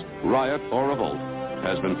 Watts, Riot or Revolt,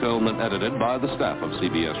 has been filmed and edited by the staff of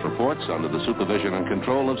CBS Reports under the supervision and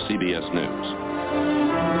control of CBS News.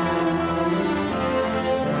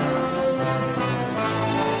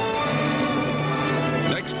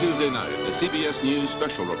 Next Tuesday night, the CBS News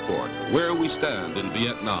Special Report, Where We Stand in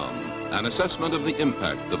Vietnam, an assessment of the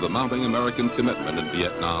impact of the mounting American commitment in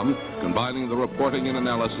Vietnam, combining the reporting and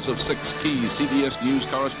analysis of 6 key CBS News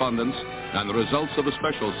correspondents and the results of a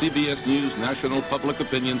special CBS News National Public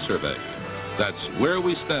Opinion Survey. That's Where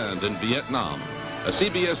We Stand in Vietnam, a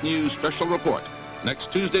CBS News special report, next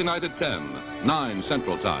Tuesday night at 10, 9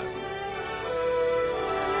 Central Time.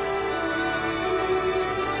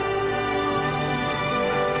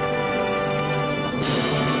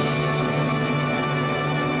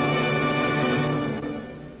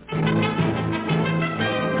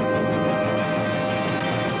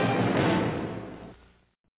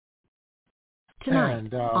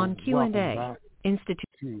 Tonight on Q&A, Institute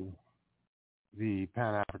to the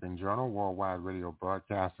Pan-African Journal Worldwide Radio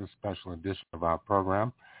Broadcasting special edition of our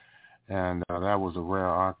program. And that was a rare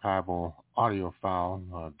archival audio file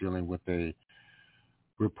dealing with a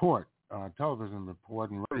report, television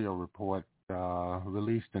report and radio report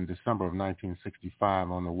released in December of 1965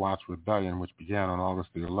 on the Watts Rebellion, which began on August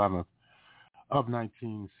the 11th of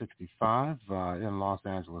 1965 in Los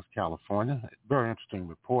Angeles, California. Very interesting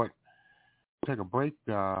report. Take a break,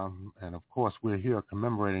 and of course we're here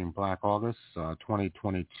commemorating Black August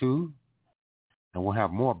 2022, and we'll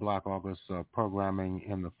have more Black August programming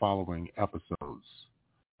in the following episodes.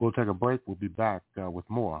 We'll take a break. We'll be back with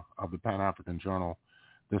more of the Pan-African Journal,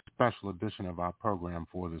 this special edition of our program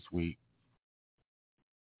for this week.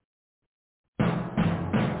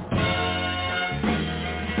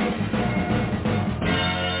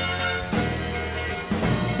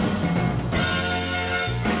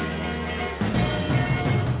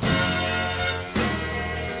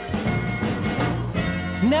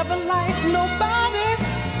 Never liked nobody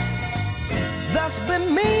that's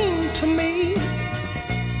been mean to me.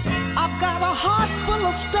 I've got a heart full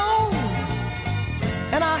of stone,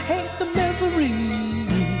 and I hate the misery.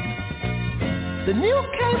 Then you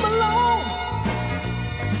came along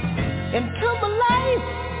into my life,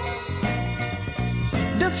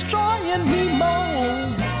 destroying me more,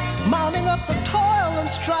 mounting up the toil and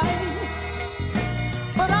strife.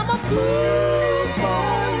 But I'm a fool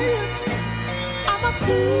for you. I'm a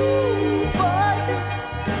fool for you.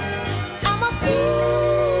 I'm a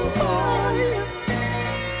fool for you.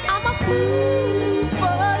 I'm a fool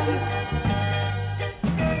for you.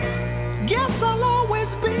 Guess I'll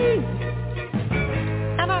always be,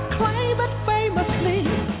 and I claim it famously,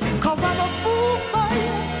 'cause I'm a fool for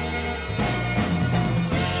you.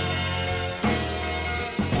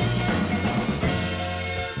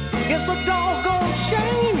 It's a doggone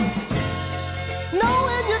shame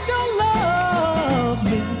knowing you don't love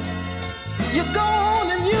me. You go on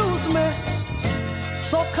and use me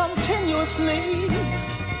so continuously.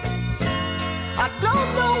 I don't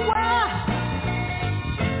know why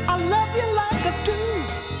I love you like I do,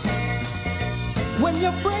 when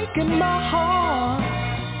you're breaking my heart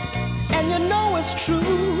and you know it's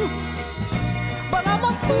true. But I'm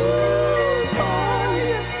a fool for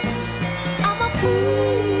you. I'm a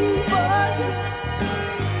fool for you.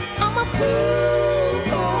 I'm a fool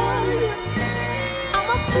for you. I'm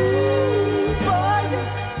a fool for you.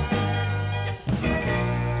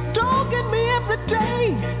 Dogging me every day,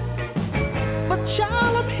 but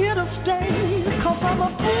child, I'm here to stay, 'cause I'm a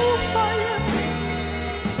fool for you.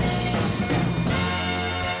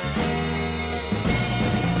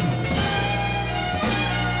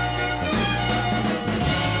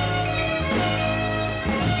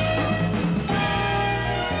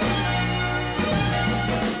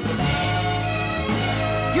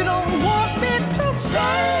 You don't want me to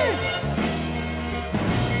say,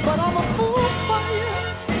 but I'm a fool for you.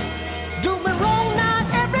 Do me wrong now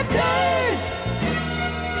every day.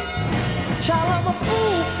 Child, I'm a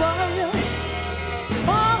fool for you.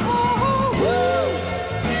 Oh,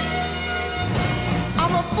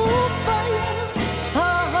 I'm a fool for you.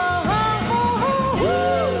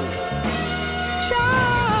 Child,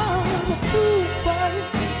 I'm a fool for you.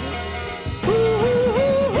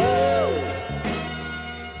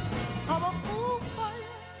 I'm a fool for you.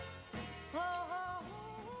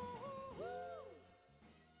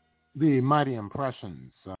 The Mighty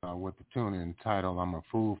Impressions with the tune entitled I'm a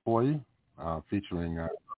Fool for You, featuring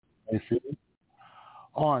Mayfield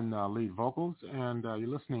on lead vocals. And you're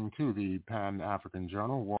listening to the Pan-African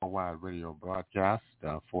Journal Worldwide Radio broadcast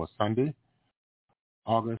for Sunday,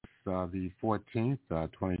 August the 14th,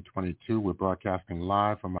 2022. We're broadcasting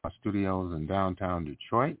live from our studios in downtown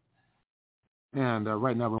Detroit. And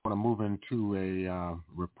right now we want to move into a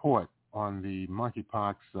report on the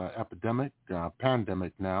monkeypox epidemic,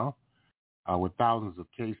 pandemic now, with thousands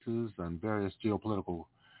of cases and various geopolitical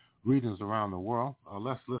regions around the world.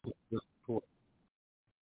 Let's listen to this report.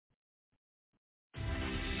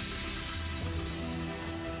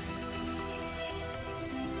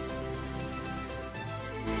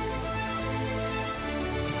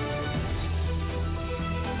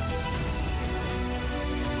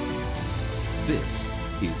 This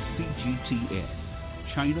is CGTN,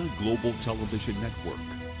 China Global Television Network.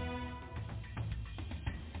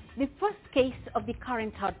 The first case of the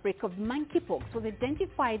current outbreak of monkeypox was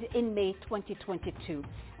identified in May 2022,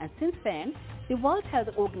 and since then, the World Health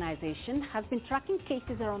Organization has been tracking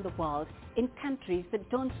cases around the world in countries that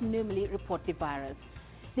don't normally report the virus.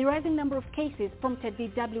 The rising number of cases prompted the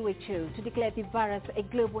WHO to declare the virus a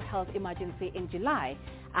global health emergency in July,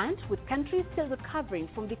 and with countries still recovering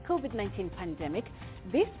from the COVID-19 pandemic,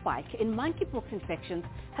 this spike in monkeypox infections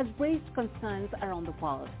has raised concerns around the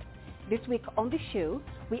world. This week on the show,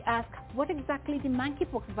 we ask what exactly the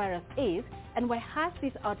monkeypox virus is and why has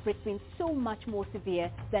this outbreak been so much more severe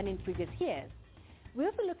than in previous years. We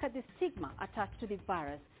also look at the stigma attached to the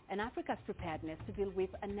virus and Africa's preparedness to deal with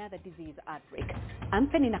another disease outbreak. I'm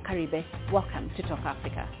Penina Karibe. Welcome to Talk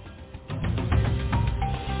Africa.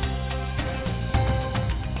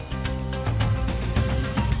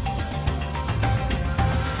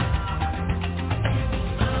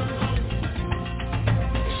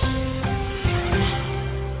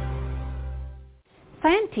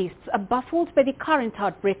 Scientists are baffled by the current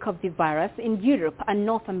outbreak of the virus in Europe and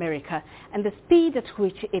North America and the speed at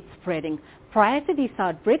which it's spreading. Prior to this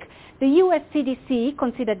outbreak, the US CDC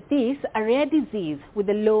considered this a rare disease with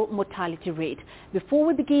a low mortality rate. Before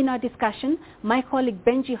we begin our discussion, my colleague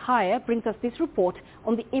Benji Haya brings us this report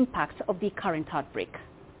on the impact of the current outbreak.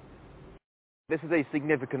 This is a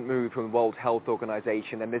significant move from the World Health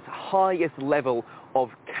Organization, and this highest level of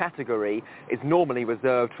category is normally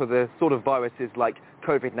reserved for the sort of viruses like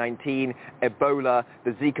COVID-19, Ebola,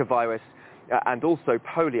 the Zika virus, and also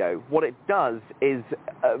polio. What it does is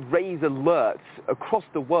raise alerts across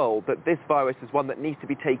the world that this virus is one that needs to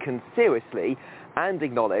be taken seriously and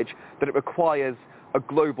acknowledge that it requires a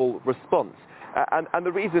global response. And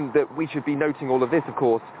the reason that we should be noting all of this, of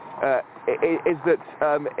course, is that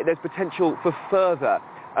there's potential for further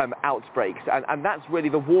outbreaks, and that's really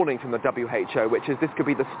the warning from the WHO, which is this could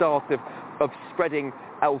be the start of spreading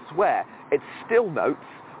elsewhere. It still notes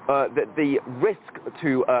that the risk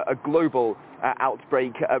to a global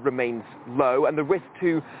outbreak remains low, and the risk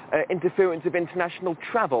to interference of international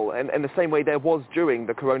travel, in the same way there was during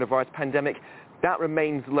the coronavirus pandemic, that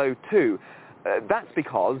remains low too. That's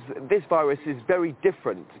because this virus is very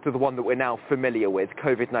different to the one that we're now familiar with,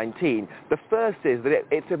 COVID-19. The first is that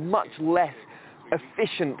it's a much less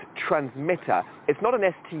efficient transmitter. It's not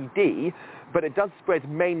an STD, but it does spread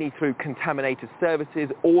mainly through contaminated surfaces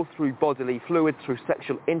or through bodily fluids, through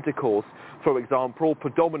sexual intercourse, for example,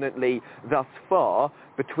 predominantly thus far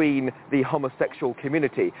between the homosexual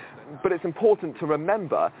community. But it's important to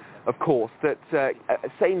remember, of course, that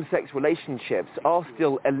same-sex relationships are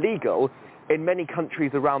still illegal in many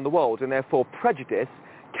countries around the world, and therefore prejudice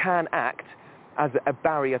can act as a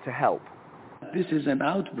barrier to help. This is an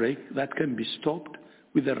outbreak that can be stopped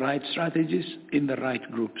with the right strategies in the right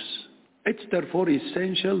groups. It's therefore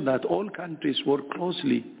essential that all countries work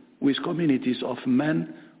closely with communities of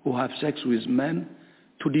men who have sex with men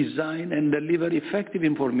to design and deliver effective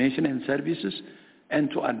information and services and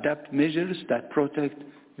to adapt measures that protect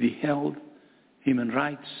the health, human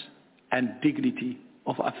rights, and dignity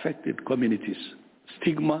of affected communities.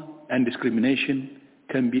 Stigma and discrimination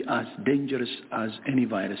can be as dangerous as any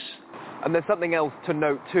virus. And there's something else to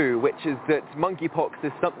note too, which is that monkeypox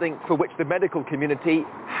is something for which the medical community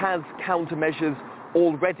has countermeasures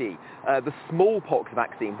already. The smallpox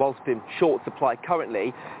vaccine, whilst in short supply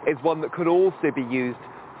currently, is one that could also be used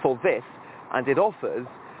for this, and it offers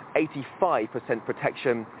 85%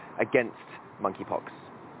 protection against monkeypox.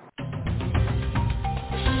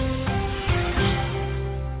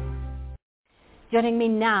 Joining me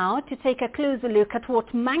now to take a closer look at what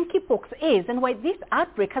monkeypox is and why this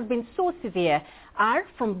outbreak has been so severe are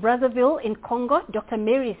from Brazzaville in Congo, Dr.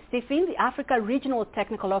 Mary Stephen, the Africa Regional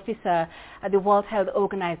Technical Officer at the World Health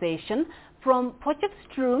Organization. From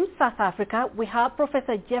Potchefstroom, South Africa, we have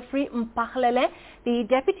Professor Jeffrey Mpaghlele, the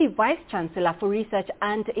Deputy Vice Chancellor for Research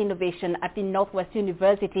and Innovation at the Northwest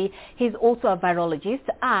University. He's also a virologist.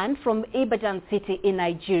 And from Ibadan City in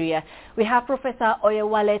Nigeria, we have Professor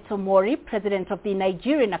Oyewale Tomori, President of the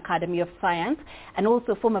Nigerian Academy of Science and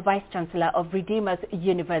also former Vice Chancellor of Redeemers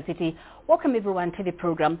University. Welcome everyone to the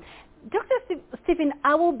program. Dr. Stephen,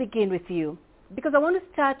 I will begin with you because I want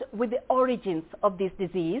to start with the origins of this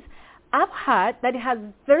disease. I've heard that it has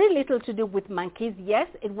very little to do with monkeys. Yes,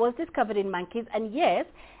 it was discovered in monkeys, and yes,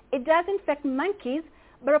 it does infect monkeys,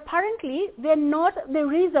 but apparently they're not the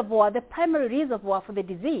reservoir, the primary reservoir for the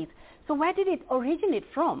disease. So where did it originate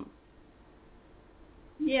from?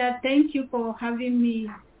 Yeah, thank you for having me.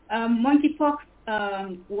 Monkeypox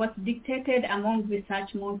was detected among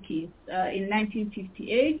research monkeys in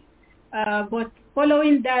 1958, but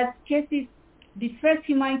following that, the first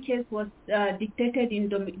human case was detected in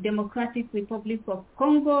the Democratic Republic of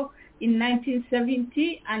Congo in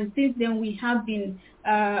 1970, and since then we have been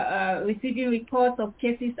receiving reports of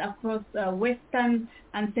cases across Western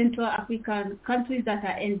and Central African countries that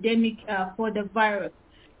are endemic for the virus.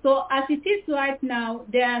 So as it is right now,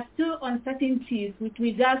 there are still uncertainties with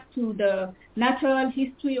regards to the natural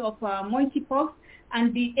history of monkeypox,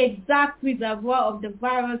 and the exact reservoir of the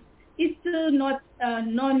virus is still not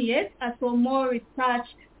known yet. So more research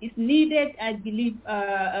is needed. I believe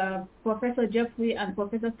Professor Jeffrey and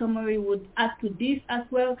Professor Tomori would add to this as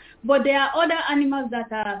well. But there are other animals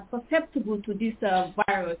that are susceptible to this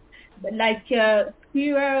virus, like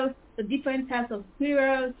squirrels, different types of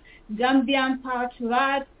squirrels, Gambian pouch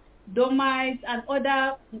rats, dormice, and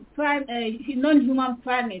other non-human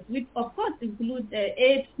primates, which of course include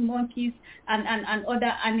apes, monkeys, and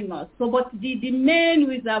other animals. So, but the main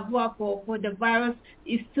reservoir for the virus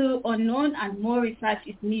is still unknown, and more research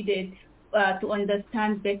is needed to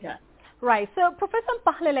understand better. Right. So, Professor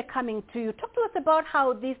Mpahlele, coming to you, talk to us about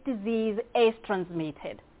how this disease is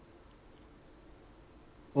transmitted.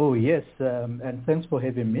 Oh, yes, and thanks for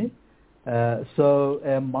having me. So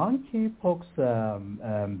monkeypox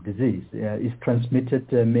disease is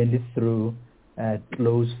transmitted mainly through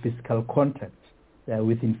close physical contact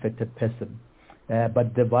with infected person.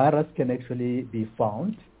 But the virus can actually be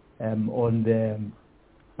found on the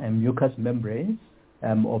mucous membranes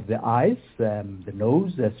of the eyes, the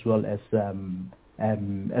nose, as well as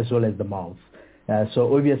the mouth.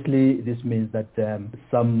 So obviously this means that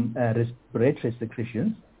some respiratory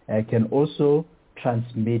secretions can also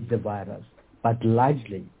transmit the virus, but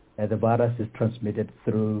largely the virus is transmitted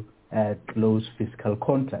through close physical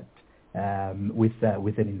contact with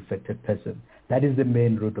an infected person. That is the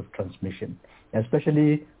main route of transmission,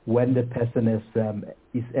 especially when the person is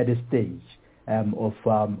at a stage of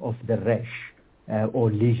the rash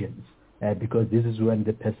or lesions, because this is when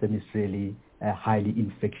the person is really highly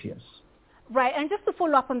infectious. Right, and just to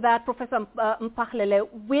follow up on that, Professor Mpahlele,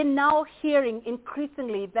 we're now hearing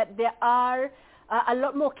increasingly that there are a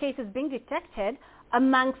lot more cases being detected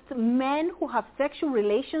amongst men who have sexual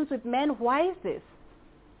relations with men. Why is this?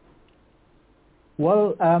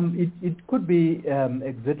 Well, it could be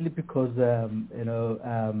exactly because,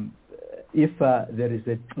 if there is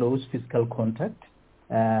a close physical contact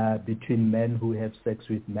between men who have sex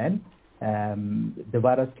with men, the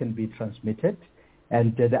virus can be transmitted.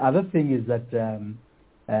 And the other thing is that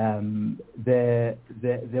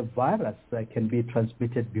the virus can be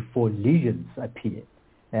transmitted before lesions appear.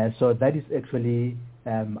 So that is actually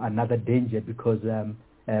another danger, because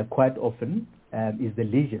quite often is the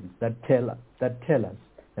lesions that tell us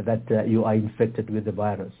that you are infected with the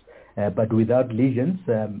virus. But without lesions,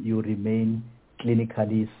 you remain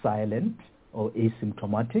clinically silent or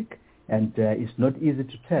asymptomatic, and it's not easy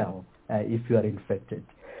to tell if you are infected.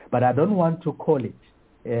 But I don't want to call it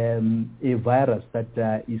a virus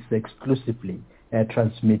that is exclusively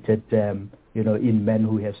transmitted, in men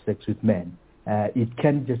who have sex with men. It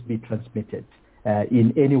can just be transmitted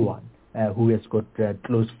in anyone who has got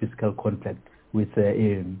close physical contact with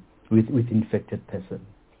infected person.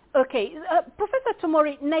 Okay, Professor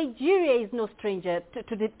Tomori, Nigeria is no stranger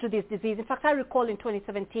to this disease. In fact, I recall in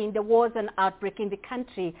 2017 there was an outbreak in the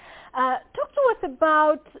country. Talk to us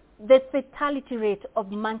about the fatality rate of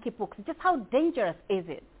monkeypox. Just how dangerous is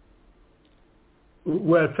it?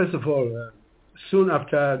 Well, first of all, soon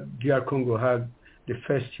after DR Congo had the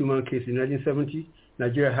first human case in 1970,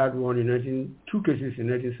 Nigeria had two cases in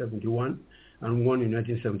 1971 and one in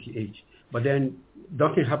 1978. But then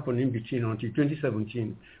nothing happened in between until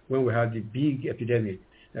 2017, when we had the big epidemic,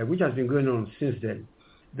 which has been going on since then.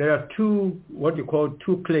 There are what you call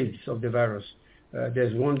two clades of the virus.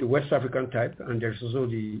 There's one, the West African type, and there's also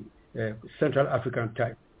the Central African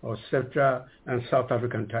type, or Central and South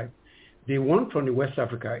African type. The one from the West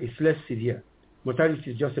Africa is less severe.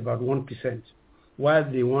 Mortality is just about 1%, while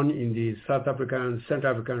the one in the South African and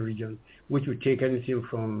Central African region, which would take anything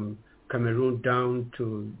from Cameroon down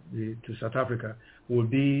to South Africa, will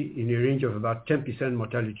be in a range of about 10%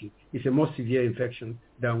 mortality. It's a more severe infection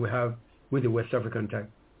than we have with the West African type.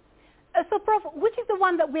 So, Prof, which is the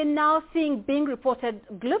one that we're now seeing being reported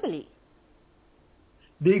globally?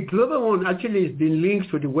 The global one actually has been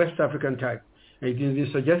linked to the West African type. It has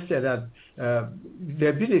been suggested that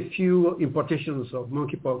there have been a few importations of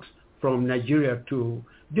monkeypox from Nigeria to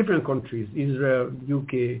different countries, Israel,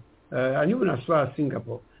 UK, and even as far as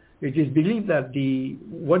Singapore. It is believed that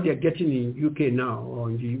what they're getting in UK now,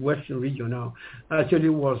 or in the Western region now, actually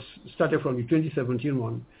was started from the 2017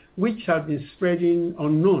 one, which had been spreading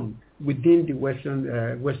unknown within the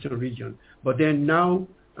western region, but then now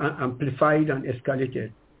amplified and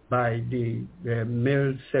escalated by the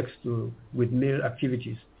male sex with male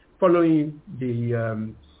activities, following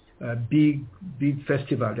the big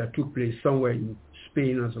festival that took place somewhere in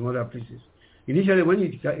Spain and some other places. Initially, when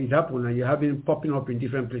it happened and you have been popping up in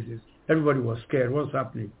different places, everybody was scared. What's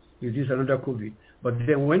happening? Is this another COVID? But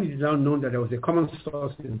then when it is now known that there was a common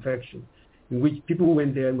source infection, in which people who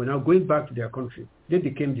went there and were now going back to their country, they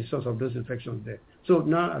became the source of those infections there. So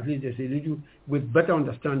now at least there's a little, with better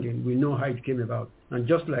understanding, we know how it came about. And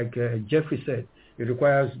just like Jeffrey said, it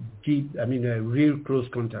requires real close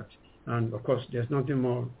contact. And of course, there's nothing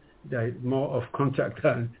more of contact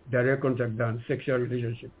than direct contact than sexual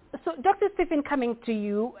relationship. So Dr. Stephen, coming to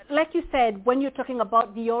you, like you said, when you're talking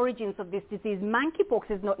about the origins of this disease,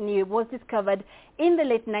 monkeypox is not new. It was discovered in the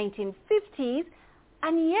late 1950s.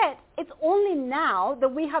 And yet, it's only now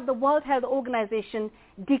that we have the World Health Organization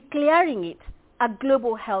declaring it a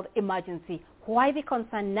global health emergency. Why the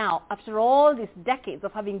concern now, after all these decades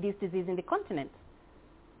of having this disease in the continent?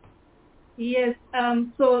 Yes,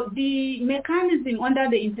 so the mechanism under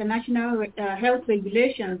the international health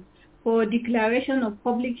regulations for declaration of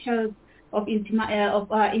public health of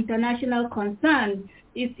international concern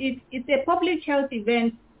it's a public health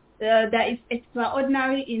event that is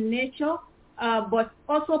extraordinary in nature, but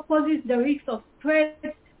also poses the risk of spread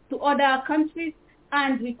to other countries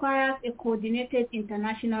and requires a coordinated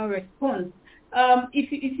international response.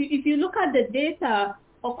 If you look at the data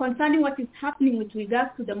or concerning what is happening with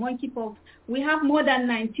regards to the monkeypox, we have more than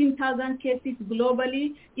 19,000 cases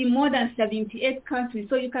globally in more than 78 countries.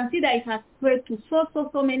 So you can see that it has spread to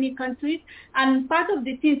so many countries. And part of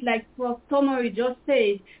the things, like Prof. Tomori just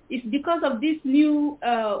said, is because of these new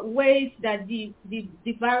ways that the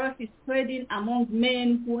virus is spreading among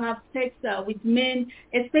men who have sex with men,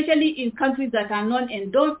 especially in countries that are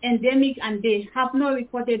non-endemic and they have not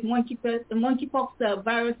reported monkeypox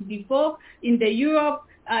virus before, in the Europe,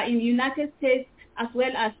 in the United States, as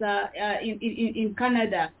well as in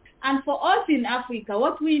Canada. And for us in Africa,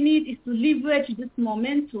 what we need is to leverage this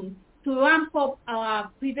momentum to ramp up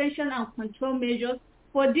our prevention and control measures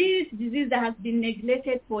for this disease that has been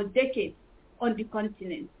neglected for decades on the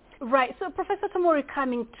continent. Right. So, Professor Tomori,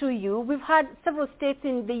 coming to you, we've had several states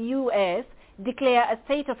in the U.S. declare a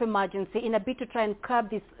state of emergency in a bid to try and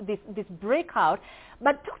curb this breakout.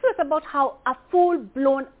 But talk to us about how a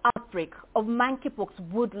full-blown outbreak of monkeypox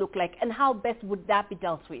would look like and how best would that be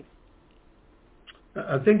dealt with?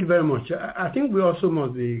 Thank you very much. I think we also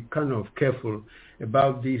must be kind of careful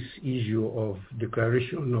about this issue of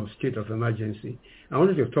declaration of state of emergency. I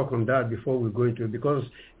wanted to talk on that before we go into it because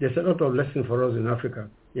there's a lot of lesson for us in Africa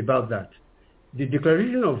about that. The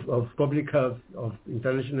declaration of public health of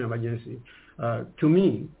international emergency, to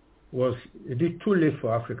me, was a bit too late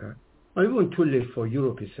for Africa, or even too late for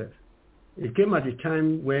Europe itself. It came at a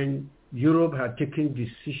time when Europe had taken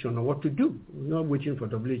decision on what to do, not waiting for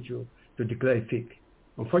WHO to declare it fake.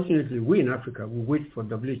 Unfortunately, we in Africa, we wait for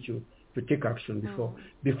WHO to take action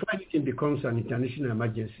before anything becomes an international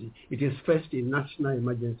emergency. It is first a national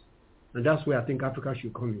emergency. And that's where I think Africa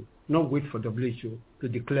should come in, not wait for WHO to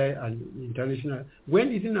declare an international, when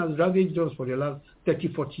it has ravaged us for the last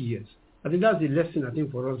 30, 40 years. I think that's the lesson, I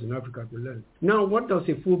think, for us in Africa to learn. Now, what does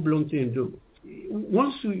a full-blown thing do?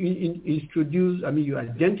 Once you introduce, you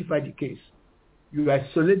identify the case, you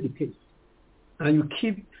isolate the case, and you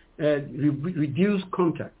keep reduce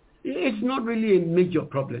contact, it's not really a major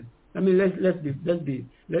problem.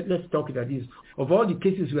 Let's talk it at this. Of all the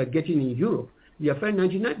cases we are getting in Europe, we are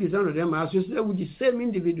finding 99% of them are associated with the same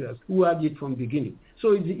individuals who had it from the beginning.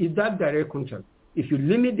 So it's that direct contact. If you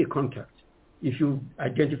limit the contact, if you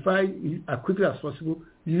identify as quickly as possible,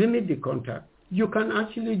 limit the contact, you can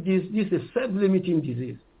actually, this is a self-limiting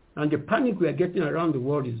disease. And the panic we are getting around the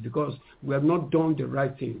world is because we have not done the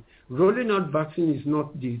right thing. Rolling out vaccine is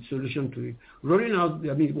not the solution to it. Rolling out,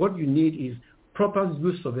 what you need is proper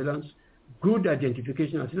good surveillance, good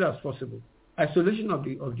identification as soon as possible, isolation of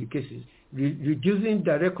the cases, reducing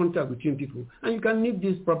direct contact between people, and you can nip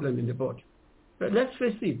this problem in the bud. But let's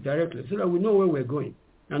face it directly so that we know where we're going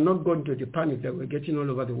and not go into the panic that we're getting all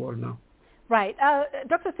over the world now. Right.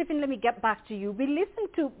 Dr. Stephen, let me get back to you. We listened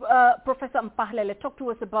to Professor Mpahlele talk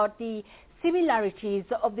to us about the similarities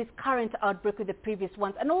of this current outbreak with the previous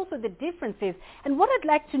ones and also the differences. And what I'd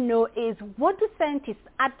like to know is, what do scientists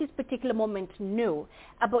at this particular moment know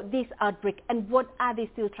about this outbreak and what are they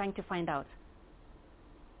still trying to find out?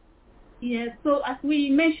 Yes, so as we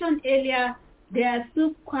mentioned earlier, there are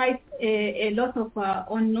still quite a lot of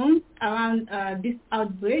unknowns around this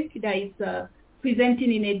outbreak that is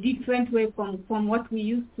presenting in a different way from what we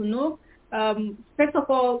used to know. First of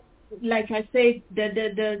all, like I said,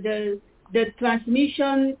 the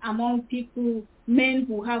transmission among people, men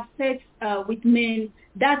who have sex with men,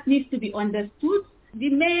 that needs to be understood. The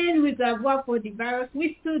main reservoir for the virus,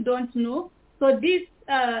 we still don't know. So this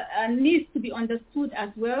needs to be understood as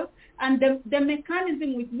well. And the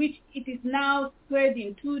mechanism with which it is now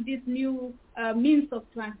spreading through this new means of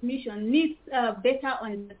transmission needs better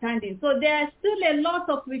understanding. So there is still a lot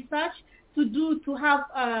of research to do to have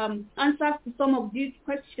answers to some of these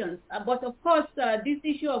questions. But of course, this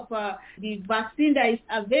issue of the vaccine that is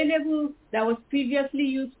available, that was previously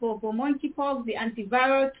used for monkeypox, the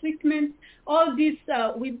antiviral treatment, all this,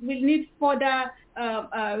 we will need further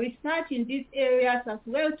research in these areas as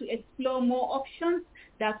well to explore more options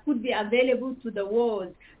that could be available to the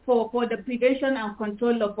world for the prevention and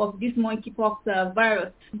control of this monkeypox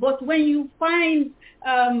virus. But when you find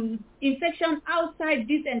infection outside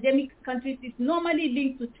these endemic countries, it's normally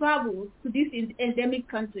linked to travel to these endemic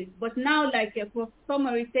countries. But now, like Professor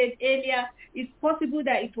Murray said earlier, it's possible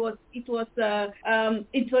that it was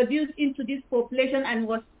introduced into this population and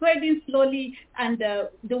was spreading slowly, and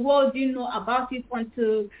the world didn't know about it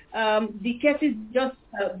until the cases just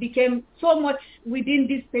became so much within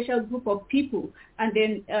this special group of people, and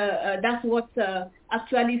then that's what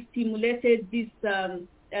actually stimulated this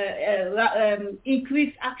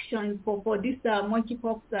increased action for this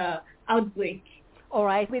monkeypox outbreak. All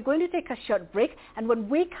right, we're going to take a short break, and when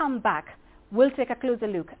we come back, we'll take a closer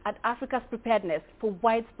look at Africa's preparedness for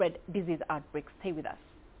widespread disease outbreaks. Stay with us.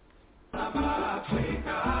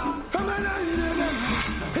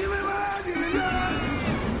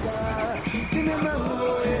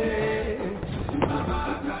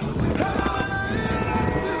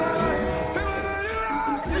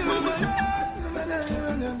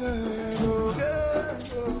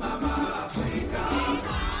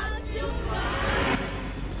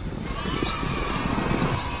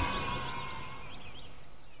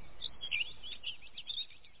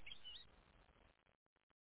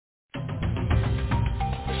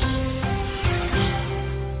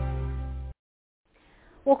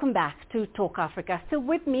 Welcome back to Talk Africa. So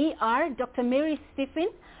with me are Dr. Mary Stephen,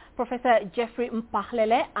 Professor Jeffrey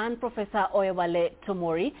Mpahlele, and Professor Oyewale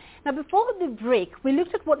Tomori. Now, before the break, we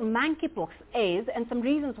looked at what monkeypox is and some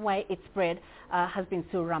reasons why its spread has been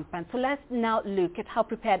so rampant. So let's now look at how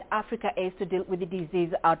prepared Africa is to deal with the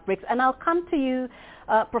disease outbreaks. And I'll come to you,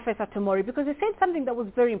 Professor Tomori, because you said something that was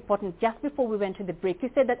very important just before we went to the break. You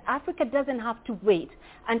said that Africa doesn't have to wait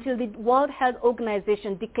until the World Health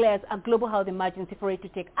Organization declares a global health emergency for it to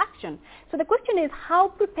take action. So the question is, how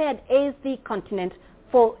prepared is the continent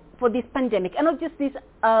for this pandemic, and not just this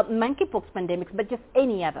monkeypox pandemic, but just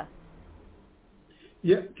any other?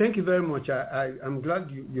 Yeah, thank you very much. I'm glad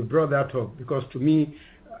you brought that up, because to me,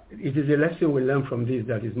 it is a lesson we learn from this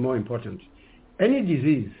that is more important. Any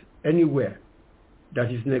disease, anywhere,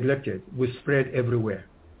 that is neglected will spread everywhere.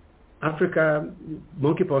 Africa,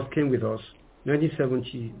 monkeypox came with us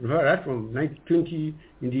 1970, right from 1920,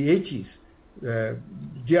 in the 80s.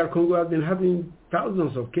 DR Congo has been having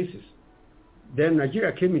thousands of cases. Then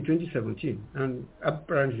Nigeria came in 2017, and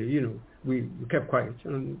apparently, we kept quiet,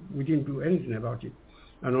 and we didn't do anything about it.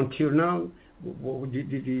 And until now,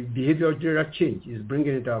 the behavioral change is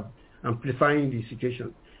bringing it up, amplifying the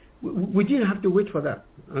situation. We didn't have to wait for that.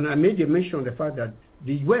 And I made a mention of the fact that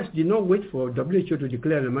the West did not wait for WHO to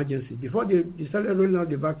declare an emergency before they started rolling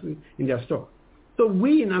out the vaccine in their stock. So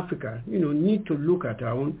we in Africa, need to look at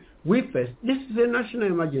our own. We first, this is a national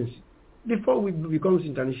emergency before it becomes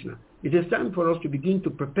international. It is time for us to begin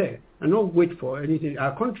to prepare and not wait for anything.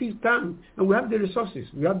 Our country is done, and we have the resources,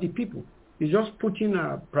 we have the people. It's just putting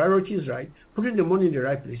our priorities right, putting the money in the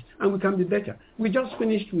right place, and we can be better. We just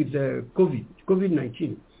finished with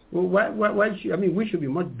COVID-19. Well, we should be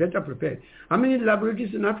much better prepared. How many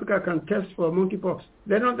laboratories in Africa can test for monkeypox?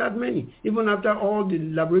 There are not that many, even after all the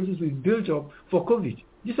laboratories we've built up for COVID.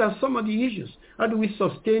 These are some of the issues. How do we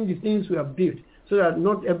sustain the things we have built so that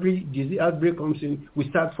not every disease outbreak comes in, we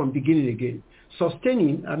start from beginning again?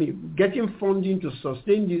 Sustaining, getting funding to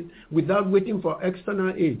sustain this without waiting for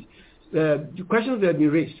external aid. The questions that have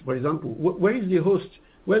been raised, for example, where is the host?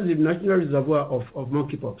 Where is the national reservoir of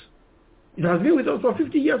monkeypox? It has been with us for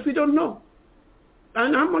 50 years, we don't know.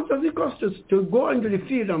 And how much does it cost us to go into the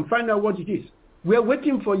field and find out what it is? We are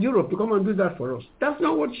waiting for Europe to come and do that for us. That's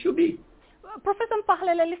not what it should be. Professor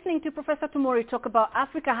Mpahlele, listening to Professor Tomori talk about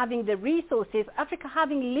Africa having the resources, Africa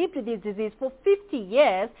having lived with this disease for 50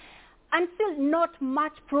 years, and still not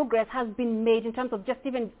much progress has been made in terms of just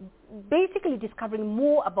even basically discovering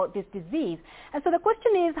more about this disease. And so the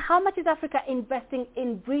question is, how much is Africa investing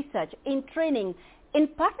in research, in training, in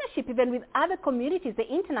partnership even with other communities, the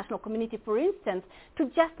international community, for instance, to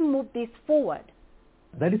just move this forward?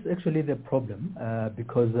 That is actually the problem,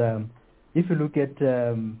 because if you look at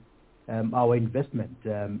our investment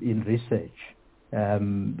in research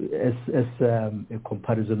as a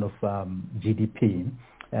comparison of GDP,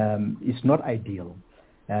 it's not ideal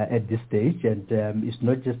at this stage, and it's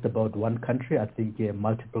not just about one country. I think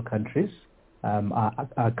multiple countries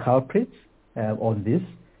are culprits on this.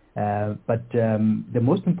 But the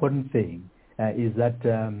most important thing is that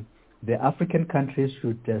the African countries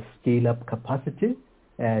should scale up capacity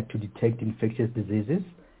to detect infectious diseases,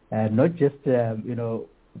 not just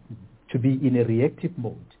to be in a reactive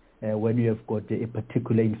mode when you have got a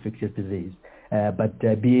particular infectious disease, but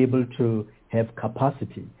be able to have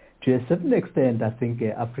capacity. To a certain extent, I think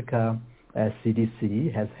Africa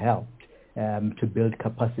CDC has helped to build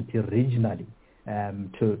capacity regionally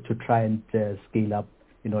to try and scale up,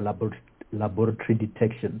 laboratory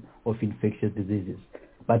detection of infectious diseases.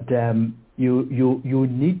 But you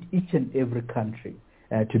need each and every country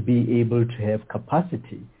to be able to have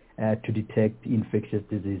capacity to detect infectious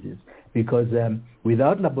diseases, because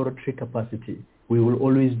without laboratory capacity, we will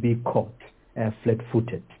always be caught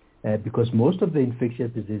flat-footed, because most of the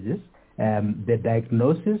infectious diseases, the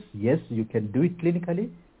diagnosis, yes, you can do it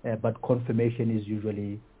clinically, but confirmation is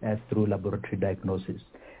usually through laboratory diagnosis.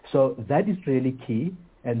 So that is really key.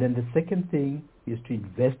 And then the second thing is to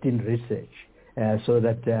invest in research so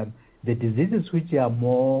that the diseases which are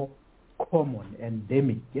more common,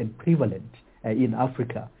 endemic, and prevalent in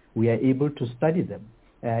Africa, we are able to study them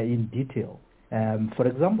in detail. For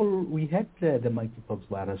example, we had the monkeypox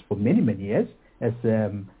virus for many, many years, as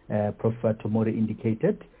Professor Tomori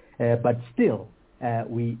indicated, but still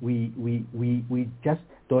we just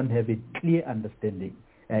don't have a clear understanding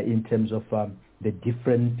in terms of the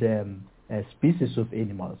different species of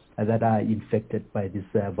animals that are infected by this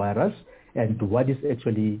virus, and what is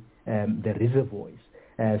actually the reservoirs.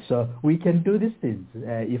 So we can do these things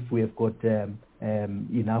if we have got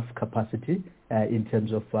enough capacity in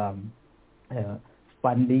terms of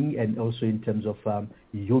funding, and also in terms of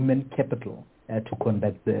human capital to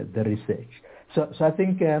conduct the research. So I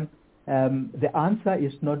think the answer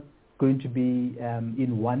is not going to be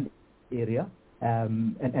in one area,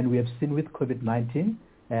 and we have seen with COVID-19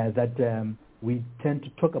 that we tend to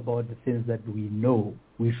talk about the things that we know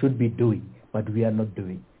we should be doing, but we are not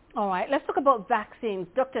doing. All right, let's talk about vaccines.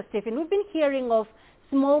 Dr. Stephen, we've been hearing of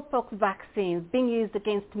smallpox vaccines being used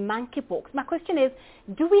against monkeypox. My question is,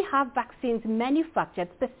 do we have vaccines manufactured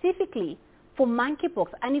specifically for monkeypox?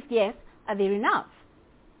 And if yes, are there enough?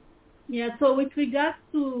 Yeah, so with regards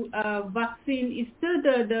to vaccine, it's still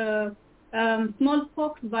the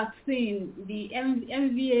smallpox vaccine, the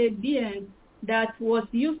MVA-BN, that was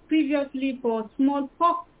used previously for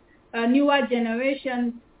smallpox, newer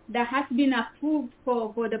generation that has been approved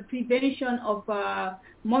for the prevention of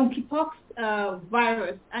monkeypox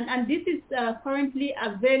virus. And this is currently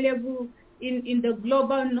available in the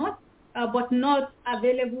global north, but not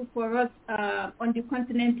available for us on the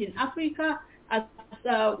continent in Africa. As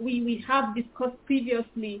we have discussed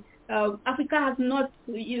previously, Africa has not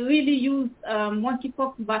really used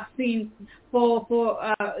monkeypox vaccine for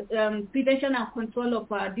prevention and control of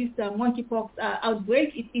this monkeypox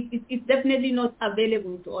outbreak. It's definitely not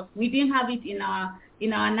available to us. We didn't have it in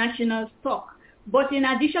our national stock. But in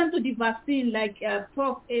addition to the vaccine, like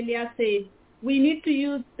Prof. earlier said, we need to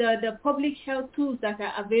use the public health tools that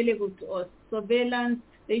are available to us: surveillance,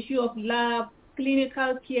 the issue of lab,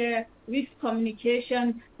 clinical care, risk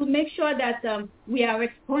communication, to make sure that we are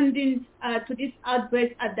responding to this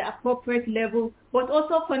outbreak at the appropriate level, but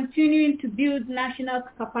also continuing to build national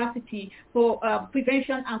capacity for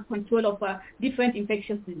prevention and control of different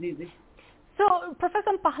infectious diseases. So,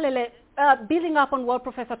 Professor Mpahlele, building up on what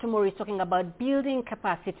Professor Tomori is talking about, building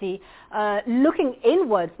capacity, looking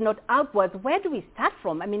inwards, not outwards, where do we start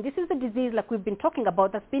from? I mean, this is a disease, like we've been talking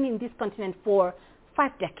about, that's been in this continent for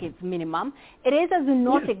 5 decades minimum. It is a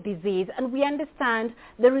zoonotic disease, and we understand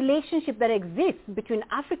the relationship that exists between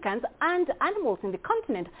Africans and animals in the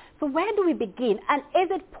continent. So where do we begin, and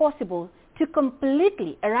is it possible to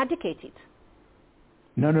completely eradicate it?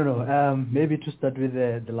 No. Maybe to start with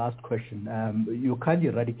the last question, you can't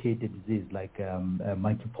eradicate a disease like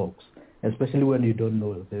monkeypox, especially when you don't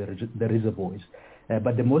know the reservoirs.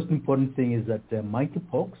 But the most important thing is that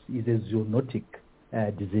monkeypox is a zoonotic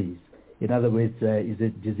disease. In other words, is a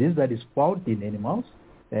disease that is found in animals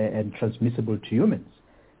and transmissible to humans.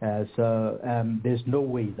 So there's no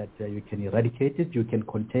way that you can eradicate it. You can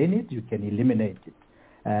contain it. You can eliminate it.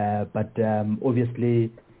 But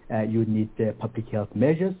obviously, you need public health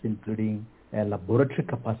measures, including laboratory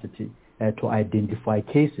capacity, to identify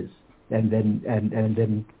cases and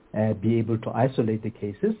then be able to isolate the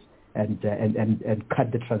cases and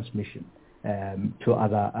cut the transmission to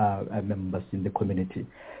other members in the community.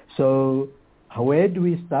 So where do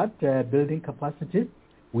we start building capacity?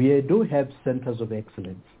 We do have centers of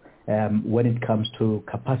excellence when it comes to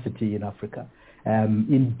capacity in Africa,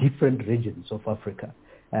 in different regions of Africa.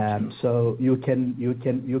 So you can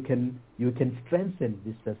strengthen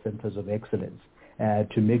these centers of excellence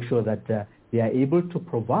to make sure that they are able to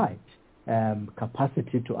provide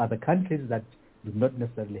capacity to other countries that do not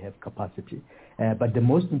necessarily have capacity. But the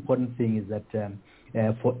most important thing is that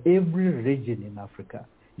for every region in Africa,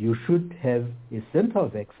 you should have a center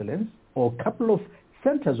of excellence or a couple of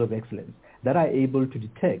centers of excellence that are able to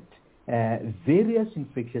detect various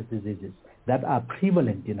infectious diseases that are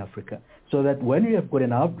prevalent in Africa, so that when you have got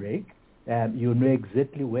an outbreak, you know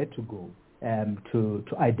exactly where to go to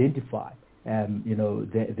identify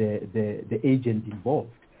the agent involved,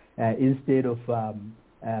 instead of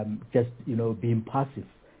just being passive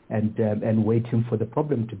and waiting for the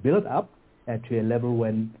problem to build up to a level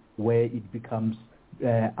where it becomes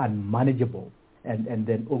unmanageable, and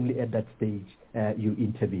then only at that stage you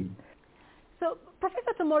intervene. So,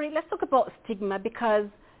 Professor Tomori, let's talk about stigma, because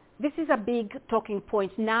this is a big talking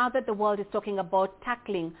point now that the world is talking about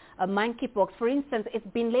tackling monkeypox. For instance, it's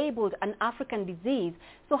been labeled an African disease.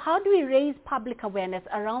 So how do we raise public awareness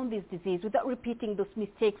around this disease without repeating those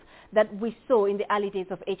mistakes that we saw in the early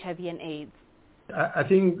days of HIV and AIDS? I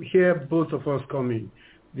think here both of us come in,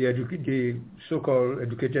 the so-called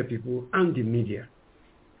educated people and the media.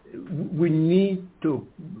 We need to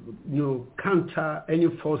counter any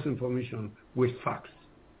false information with facts.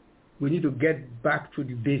 We need to get back to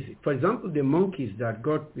the basics. For example, the monkeys that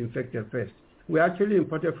got infected first were actually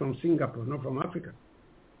imported from Singapore, not from Africa.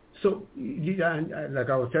 So, like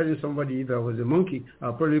I was telling somebody, if I was a monkey,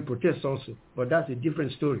 I'll probably protest also. But that's a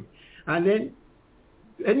different story. And then,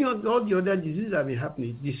 all the other diseases that have been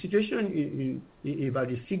happening, the situation about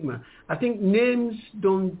the stigma, I think names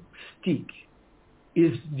don't stick.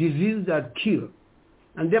 It's disease that kill.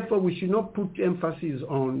 And therefore, we should not put emphasis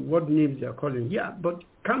on what names they are calling. Yeah, but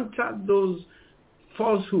counter those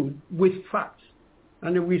falsehoods with facts.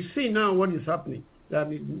 And we see now what is happening.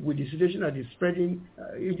 With the situation that is spreading,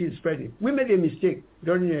 it is spreading. We made a mistake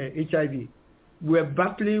during HIV. We were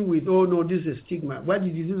battling with, oh no, this is a stigma. Why the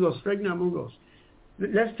disease was spreading among us?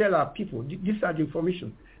 Let's tell our people, this is the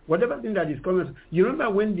information. Whatever thing that is coming. You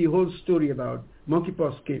remember when the whole story about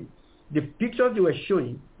monkeypox came? The pictures they were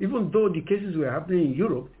showing, even though the cases were happening in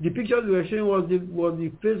Europe, the pictures they were showing was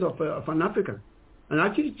the face of an African. And I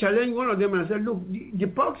actually challenged one of them and I said, look, the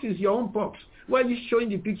pox is your own pox. Why are you showing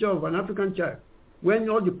the picture of an African child when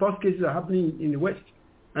all the pox cases are happening in the West?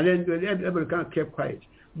 And then everybody kind of kept quiet.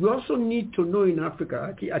 We also need to know in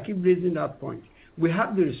Africa, I keep raising that point, we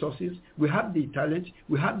have the resources, we have the talent,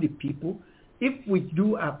 we have the people. If we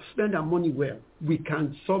do spend our money well, we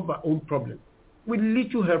can solve our own problem with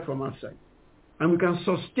little help from outside. And we can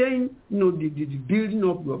sustain the building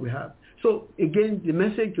up what we have. So again, the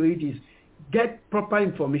message to it is get proper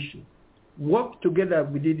information, work together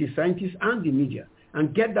with the scientists and the media,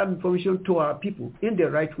 and get that information to our people in the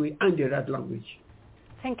right way and the right language.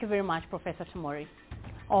 Thank you very much, Professor Tomori.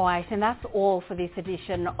 All right, and that's all for this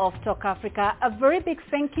edition of Talk Africa. A very big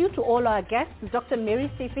thank you to all our guests, Dr. Mary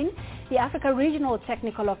Stephen, the Africa Regional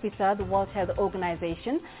Technical Officer, the World Health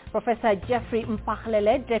Organization, Professor Jeffrey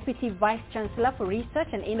Mpachlele, Deputy Vice Chancellor for Research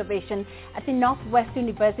and Innovation at the Northwest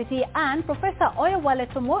University, and Professor Oyewale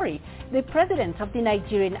Tomori, the President of the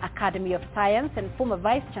Nigerian Academy of Science and former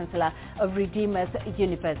Vice Chancellor of Redeemers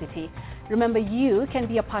University. Remember, you can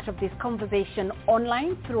be a part of this conversation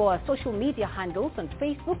online through our social media handles on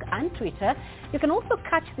Facebook and Twitter. You can also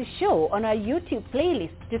catch the show on our YouTube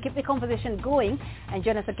playlist to keep the conversation going, and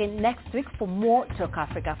join us again next week for more Talk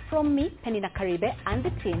Africa. From me, Penina Karibe, and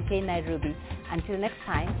the team in Nairobi. Until next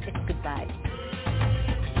time, it's goodbye.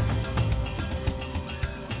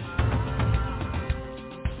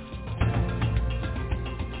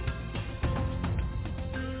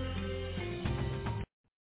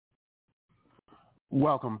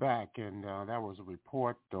 Welcome back, and that was a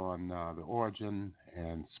report on the origin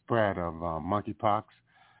and spread of monkeypox.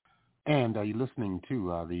 And you're listening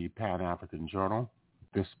to the Pan-African Journal,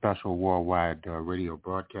 this special worldwide radio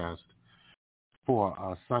broadcast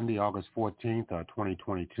for Sunday, August 14th,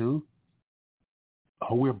 2022.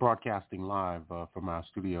 We're broadcasting live from our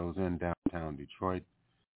studios in downtown Detroit.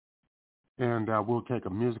 And we'll take a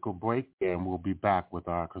musical break, and we'll be back with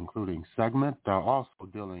our concluding segment, also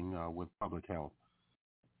dealing with public health.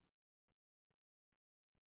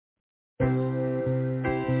 Thank you.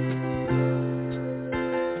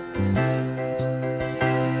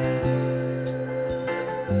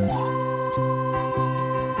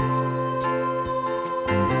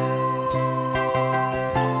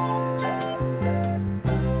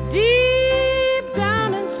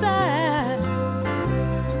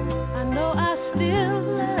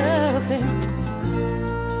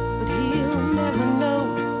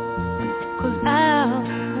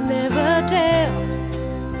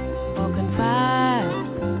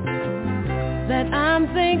 I'm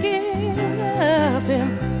thinking of him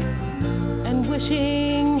and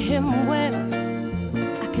wishing him well.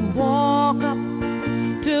 I can walk up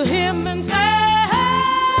to him and say,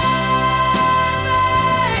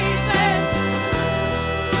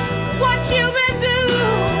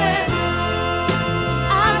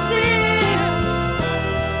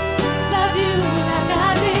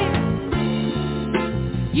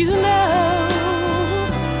 you know,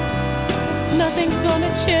 nothing's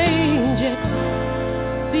gonna change it,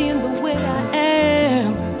 being the way I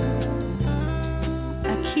am. I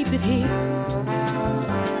keep it here.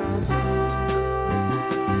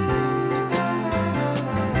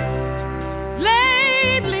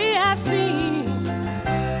 Lately I've seen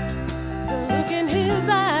the look in his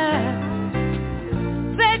eyes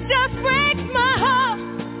that just breaks my heart.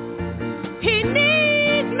 He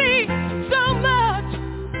needs me so much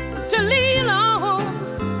to lean on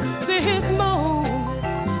to his moan.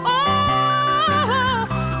 Oh,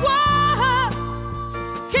 why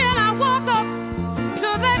can I walk up to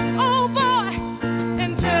that old boy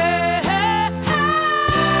and say, hey, baby,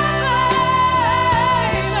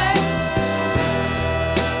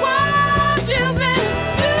 what you been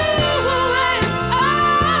doing?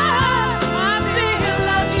 I still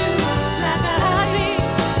love you like I did.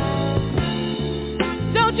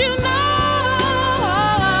 Don't you know?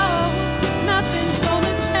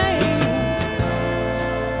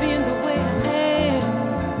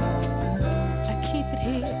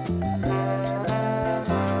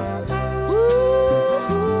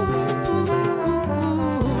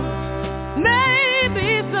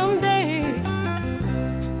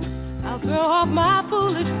 My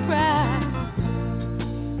foolish pride.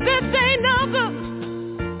 This ain't no good.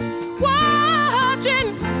 Watching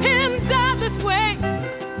him die this way,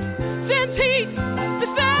 since he's the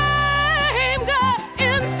same guy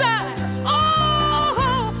inside.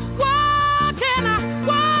 Oh, why can I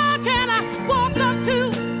walk up to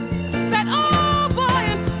that old boy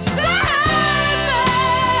and say,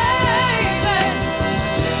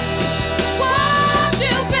 what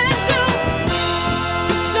you been doing?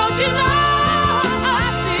 Don't you know?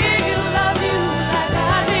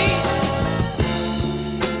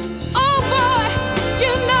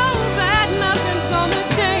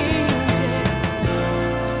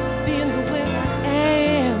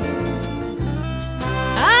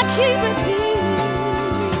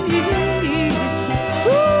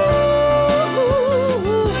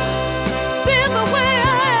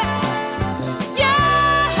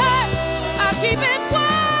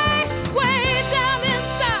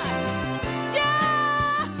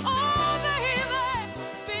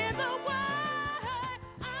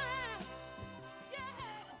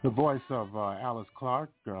 The voice of Alice Clark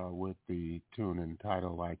with the tune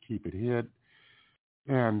entitled I Keep It Hid.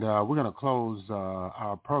 And we're going to close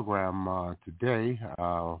our program today.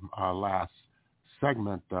 Our last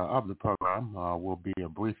segment of the program will be a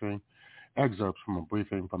briefing, excerpts from a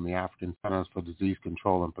briefing from the African Centers for Disease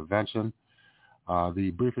Control and Prevention.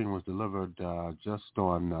 The briefing was delivered just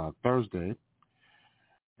on Thursday.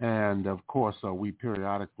 And, of course, we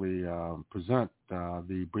periodically present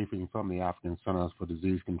the briefing from the African Centers for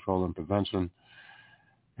Disease Control and Prevention.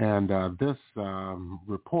 And this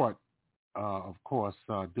report, of course,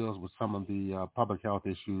 deals with some of the public health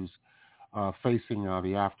issues facing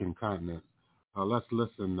the African continent. Let's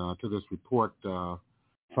listen to this report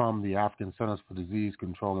from the African Centers for Disease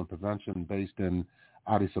Control and Prevention based in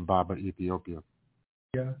Addis Ababa, Ethiopia.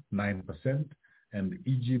 9%, and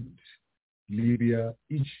Egypt, Libya,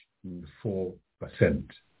 each 4%.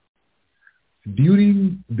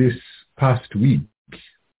 During this past week,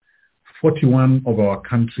 41 of our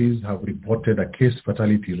countries have reported a case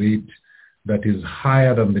fatality rate that is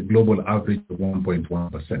higher than the global average of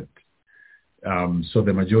 1.1%. So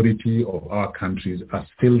the majority of our countries are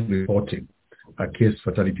still reporting a case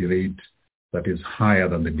fatality rate that is higher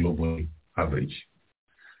than the global average.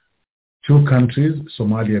 Two countries,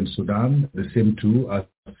 Somalia and Sudan, the same two, are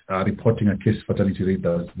reporting a case fatality rate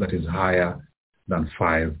that is higher than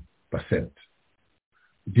 5%.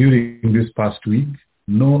 During this past week,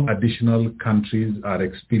 no additional countries are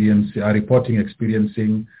reporting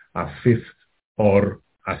experiencing a fifth or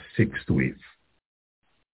a sixth wave.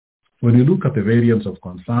 When you look at the variants of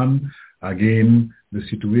concern, again, the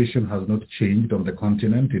situation has not changed on the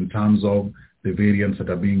continent in terms of the variants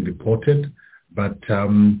that are being reported, but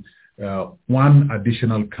one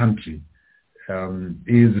additional country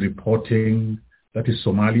is reporting, that is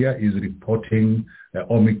Somalia, is reporting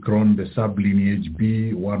Omicron, the sublineage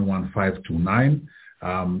B11529.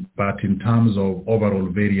 But in terms of overall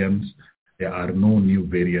variants, there are no new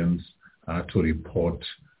variants to report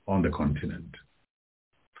on the continent.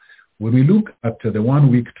 When we look at the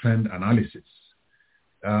one-week trend analysis,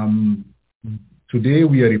 today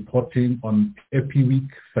we are reporting on EPI week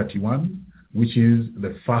 31, which is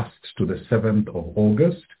the 1st to the 7th of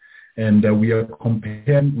August, and we are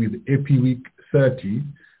comparing with EPI week 30,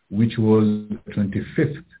 which was the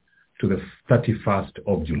 25th to the 31st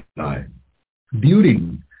of July.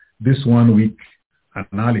 During this one-week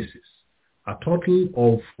analysis, a total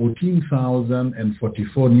of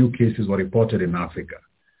 14,044 new cases were reported in Africa.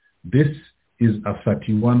 This is a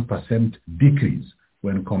 31% decrease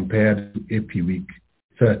when compared to EPI week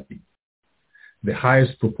 30. The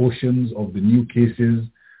highest proportions of the new cases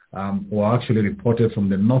were actually reported from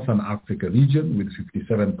the Northern Africa region with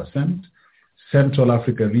 57%, Central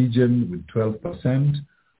Africa region with 12%,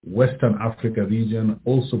 Western Africa region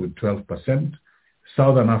also with 12%,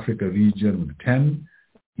 Southern Africa region with 10%,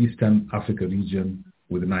 Eastern Africa region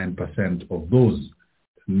with 9% of those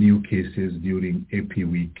new cases during EPI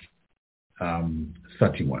week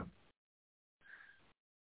 31.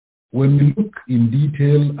 When we look in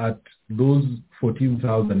detail at those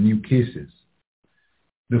 14,000 new cases,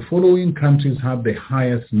 the following countries have the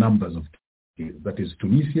highest numbers of cases. That is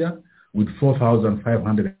Tunisia with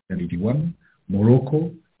 4,581,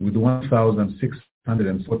 Morocco with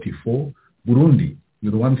 1,644, Burundi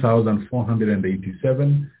with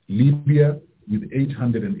 1,487, Libya with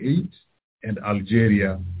 808, and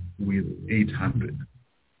Algeria with 800.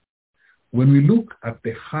 When we look at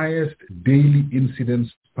the highest daily incidence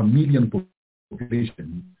per million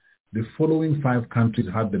population, the following 5 countries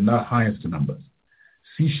had the highest numbers.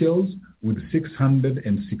 Seychelles with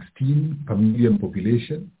 616 per million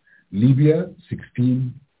population, Libya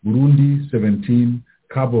 16, Burundi 17,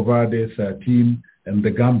 Cabo Verde 13, and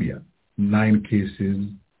the Gambia 9 cases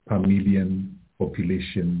per million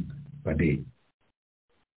population per day.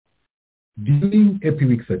 During EPI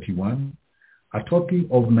week 31, a total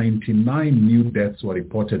of 99 new deaths were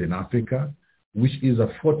reported in Africa, which is a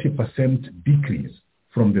 40% decrease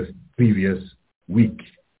from the previous week.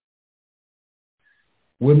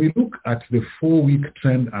 When we look at the 4-week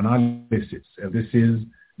trend analysis, and this is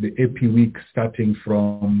the EPI week starting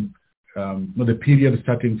from, the period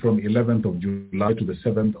starting from 11th of July to the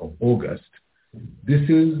 7th of August, this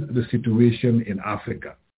is the situation in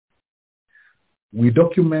Africa. We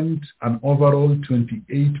document an overall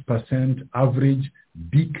 28% average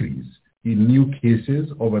decrease in new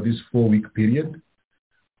cases over this 4-week period.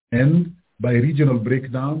 And by regional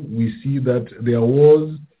breakdown, we see that there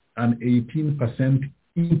was an 18%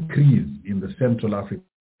 increase in the Central Africa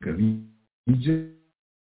region,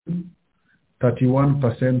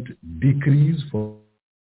 31% decrease for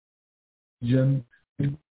region,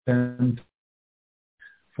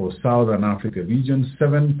 for Southern Africa region,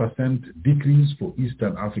 7% decrease for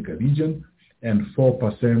Eastern Africa region, and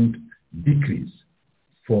 4% decrease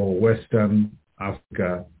for Western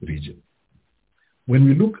Africa region. When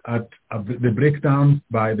we look at the breakdown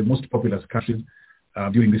by the most populous countries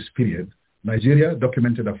during this period, Nigeria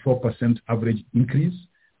documented a 4% average increase,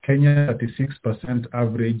 Kenya 36%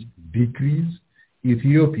 average decrease,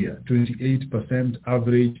 Ethiopia 28%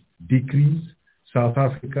 average decrease, South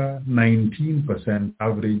Africa 19%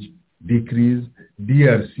 average decrease,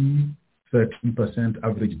 DRC 13%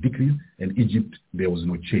 average decrease, and Egypt there was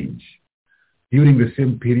no change. During the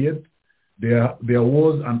same period, there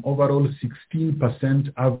was an overall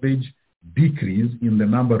 16% average decrease in the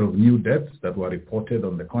number of new deaths that were reported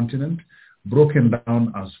on the continent, broken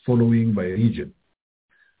down as following by region.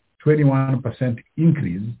 21%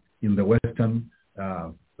 increase in the Western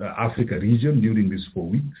Africa region during these 4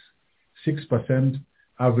 weeks, 6%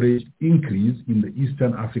 average increase in the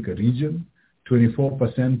Eastern Africa region,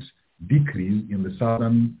 24% decrease in the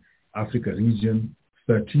Southern Africa region,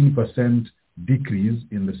 13% decrease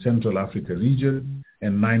in the Central Africa region,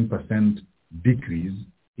 and 9% decrease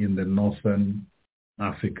in the Northern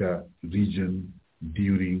Africa region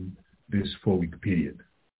during this 4-week period.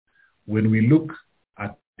 When we look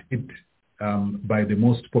at it by the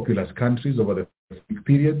most populous countries over the 4-week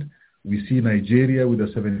period, we see Nigeria with a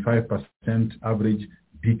 75% average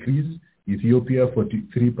decrease, Ethiopia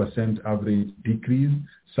 43% average decrease,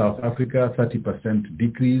 South Africa 30%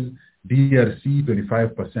 decrease, DRC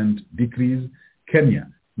 25% decrease, Kenya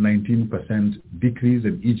 19% decrease,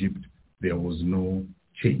 and Egypt there was no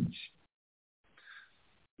change.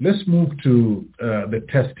 Let's move to the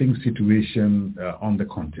testing situation on the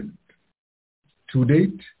continent. To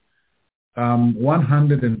date,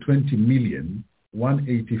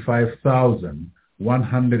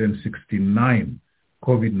 120,185,169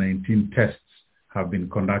 COVID-19 tests have been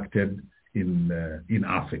conducted in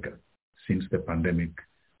Africa since the pandemic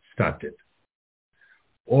started.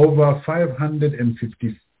 Over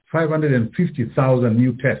 550,000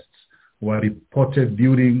 new tests were reported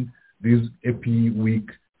during this EPI week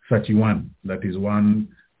 31, that is 1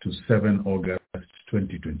 to 7 August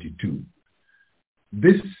 2022.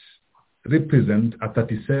 This represents a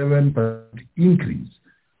 37% increase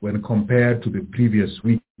when compared to the previous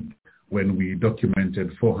week when we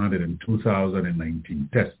documented 402,019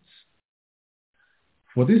 tests.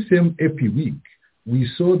 For this same EPI week, we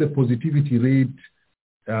saw the positivity rate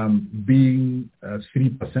being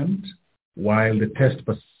 3%, while the test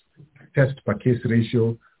per case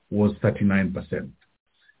ratio was 39%.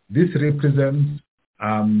 This represents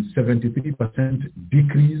 73%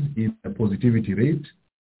 decrease in the positivity rate,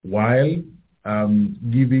 while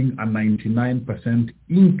giving a 99%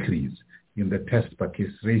 increase in the test per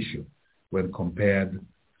case ratio when compared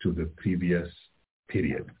to the previous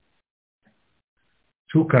period.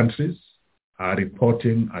 2 countries are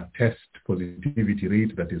reporting a test positivity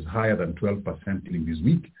rate that is higher than 12% in this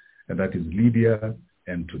week, and that is Libya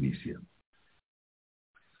and Tunisia.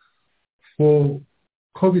 For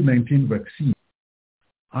COVID-19 vaccine,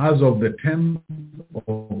 as of the 10th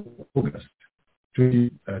of August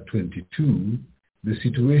 2022, the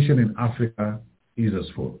situation in Africa is as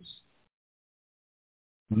follows.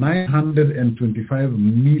 925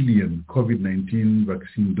 million COVID-19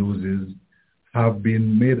 vaccine doses have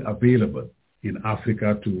been made available in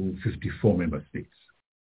Africa to 54 member states.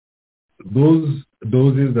 Those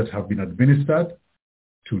doses that have been administered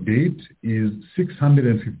to date is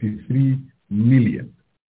 653 million,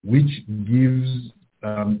 which gives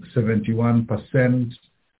 71%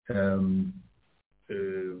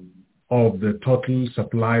 of the total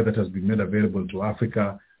supply that has been made available to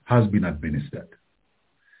Africa has been administered.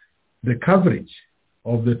 The coverage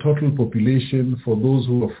of the total population for those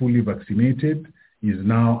who are fully vaccinated is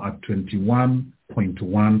now at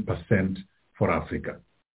 21.1% for Africa.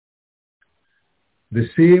 The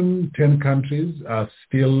same 10 countries are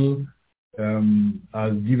still,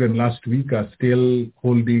 as given last week, are still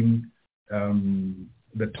holding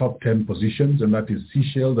the top 10 positions, and that is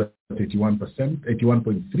Seychelles at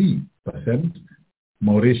 81.3%,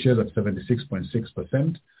 Mauritius at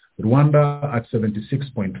 76.6%, Rwanda at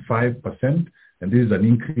 76.5%, and this is an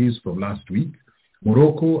increase from last week.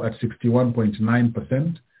 Morocco at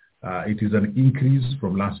 61.9%, it is an increase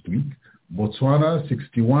from last week. Botswana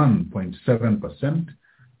 61.7%,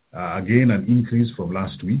 again an increase from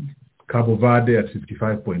last week. Cabo Verde at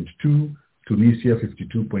 55.2%, Tunisia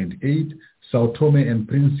 52.8%, Sao Tome and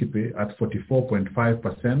Principe at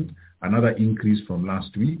 44.5%, another increase from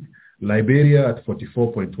last week. Liberia at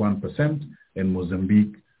 44.1%, and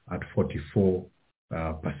Mozambique at 44%.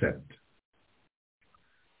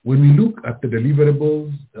 When we look at the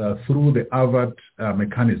deliverables through the AVAT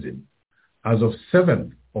mechanism, as of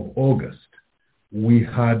 7th of August, we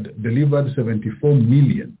had delivered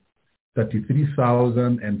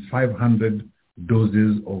 74,033,500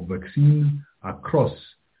 doses of vaccine across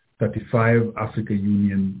 35 African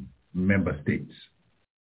Union member states.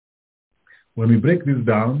 When we break this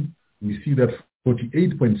down, we see that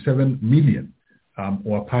 48.7 million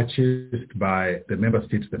were purchased by the member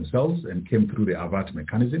states themselves and came through the AVAT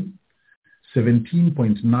mechanism.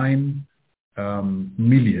 17.9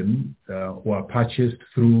 million were purchased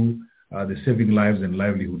through the Saving Lives and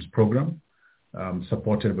Livelihoods program,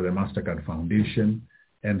 supported by the MasterCard Foundation,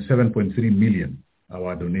 and 7.3 million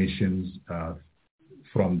were donations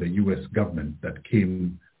from the U.S. government that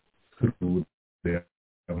came through the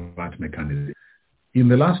AVAT mechanism. In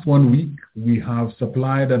the last 1 week, we have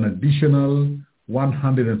supplied an additional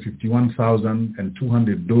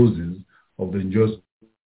 151,200 doses of the Johnson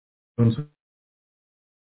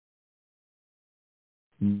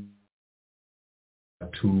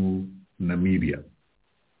to Namibia.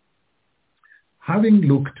 Having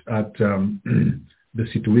looked at the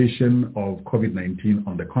situation of COVID-19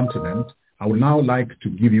 on the continent, I would now like to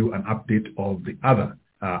give you an update of the other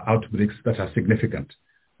outbreaks that are significant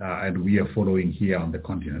and we are following here on the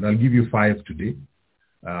continent. I'll give you 5 today.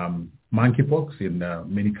 Monkeypox in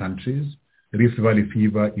many countries, Rift Valley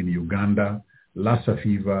fever in Uganda, Lassa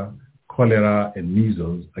fever, cholera, and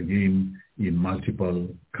measles, again, in multiple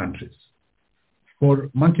countries. For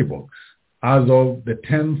monkeypox, as of the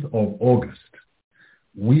 10th of August,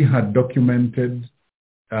 we had documented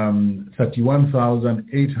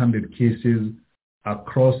 31,800 cases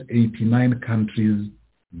across 89 countries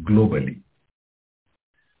globally.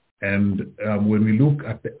 And when we look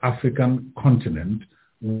at the African continent,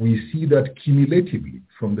 we see that cumulatively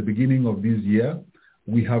from the beginning of this year,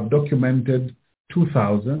 we have documented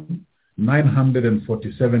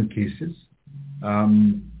 2,947 cases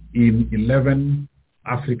in 11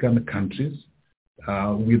 African countries,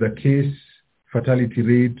 with a case fatality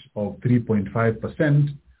rate of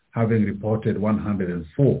 3.5%, having reported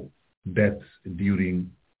 104 deaths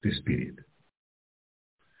during this period.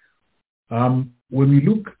 When we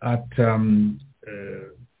look at the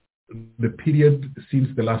period since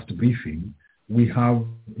the last briefing, we have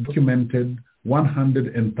documented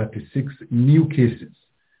 136 new cases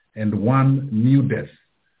and 1 new death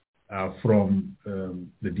from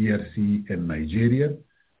the DRC and Nigeria.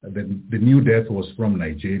 The new death was from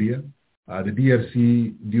Nigeria. The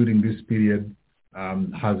DRC during this period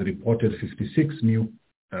has reported 56 new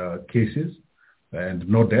cases and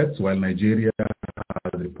no deaths, while Nigeria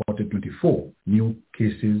has reported 24 new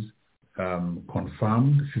cases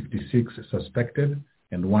confirmed, 56 suspected,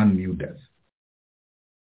 and 1 new death.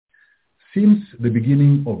 Since the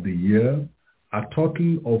beginning of the year, a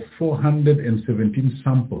total of 417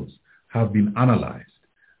 samples have been analyzed,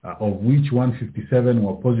 of which 157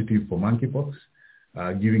 were positive for monkeypox,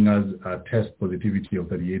 giving us a test positivity of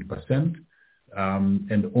 38%,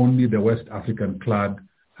 and only the West African clade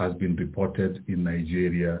has been reported in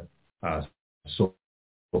Nigeria so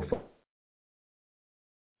far.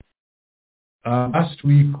 Last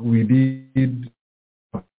week we did,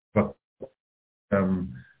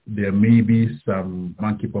 there may be some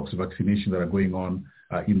monkeypox vaccination that are going on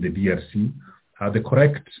in the DRC. The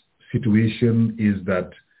correct situation is that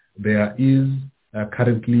there is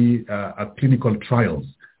currently clinical trials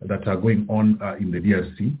that are going on in the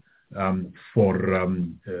DRC for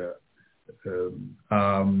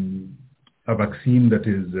a vaccine that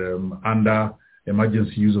is under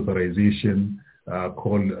emergency use authorization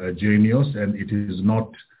called Genius, and it is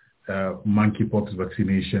not monkeypox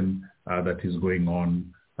vaccination that is going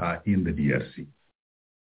on in the DRC.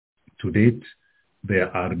 To date, there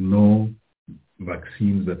are no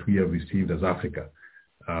vaccines that we have received as Africa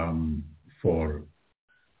for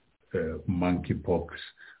monkeypox,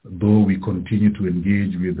 though we continue to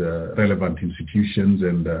engage with relevant institutions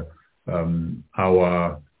and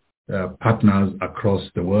our partners across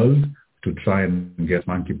the world to try and get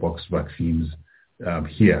monkeypox vaccines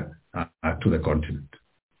here to the continent.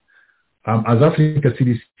 As Africa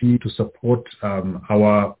CDC, to support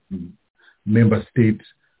our member states,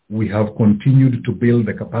 we have continued to build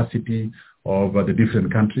the capacity of the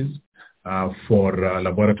different countries for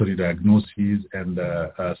laboratory diagnoses and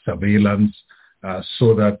surveillance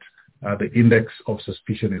so that the index of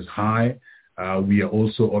suspicion is high. We are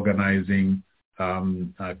also organizing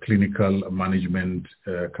clinical management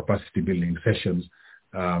capacity building sessions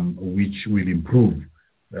which will improve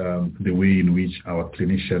the way in which our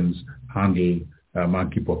clinicians handle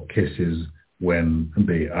monkeypox cases when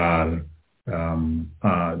they are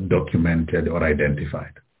documented or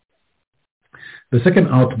identified. The second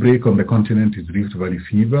outbreak on the continent is Rift Valley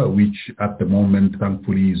fever, which at the moment,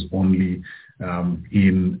 thankfully, is only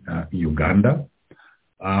in Uganda.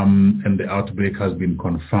 And the outbreak has been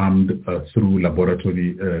confirmed through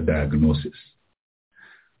laboratory diagnosis.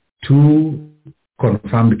 2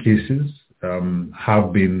 confirmed cases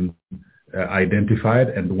have been identified,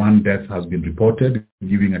 and 1 death has been reported,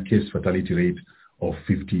 giving a case fatality rate of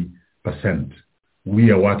 50%.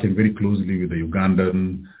 We are working very closely with the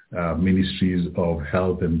Ugandan ministries of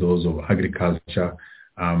health and those of agriculture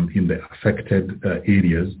in the affected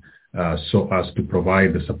areas so as to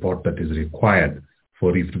provide the support that is required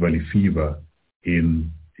for Rift Valley fever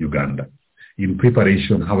in Uganda. In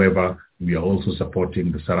preparation, however, we are also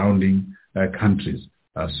supporting the surrounding countries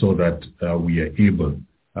so that we are able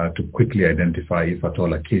to quickly identify if at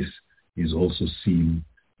all a case is also seen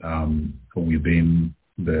within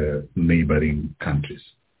the neighboring countries.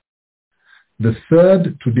 The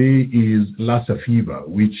third today is Lassa fever,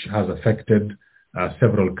 which has affected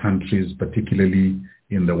several countries, particularly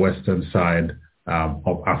in the western side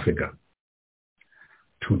of Africa.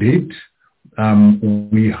 To date,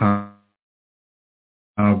 we have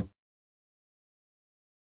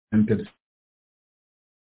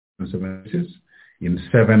in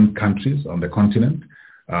 7 countries on the continent,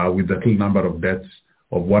 with the total number of deaths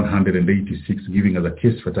of 186, giving us a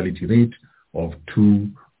case fatality rate of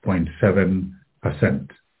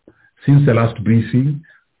 2.7%. Since the last briefing,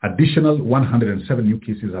 additional 107 new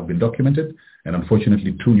cases have been documented, and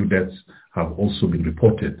unfortunately 2 new deaths have also been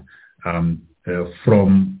reported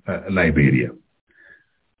from Liberia.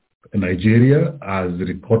 Nigeria has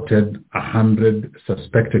reported 100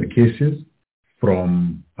 suspected cases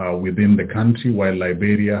from within the country, while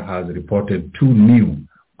Liberia has reported 2 new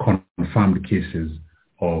confirmed cases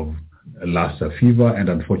of Lassa fever, and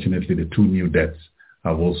unfortunately the 2 new deaths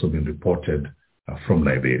have also been reported from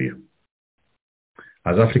Liberia.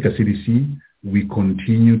 As Africa CDC, we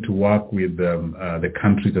continue to work with the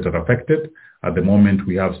countries that are affected. At the moment,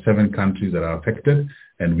 we have 7 countries that are affected,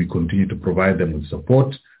 and we continue to provide them with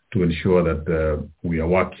support to ensure that we are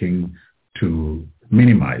working to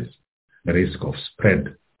minimize the risk of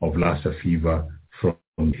spread of Lassa fever from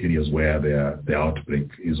areas where the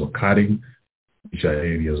outbreak is occurring, which are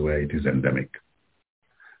areas where it is endemic.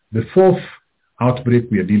 The 4th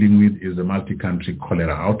outbreak we are dealing with is the multi-country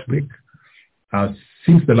cholera outbreak.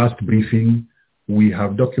 Since the last briefing, we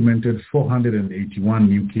have documented 481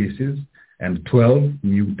 new cases and 12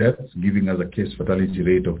 new deaths, giving us a case fatality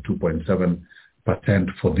rate of 2.7%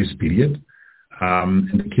 for this period. And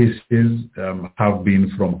the cases have been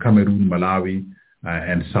from Cameroon, Malawi,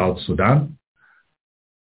 and South Sudan.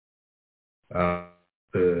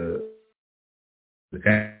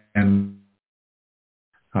 And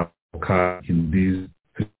have occurred in these.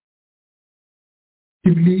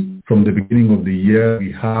 From the beginning of the year,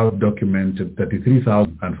 we have documented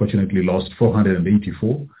 33,000, unfortunately lost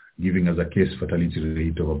 484, giving us a case fatality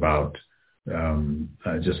rate of about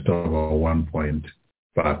just over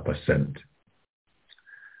 1.5%.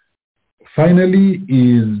 Finally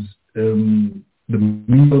is the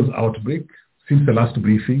measles outbreak. Since the last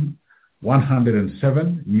briefing,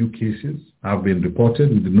 107 new cases have been reported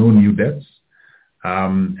with no new deaths.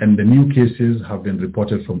 And the new cases have been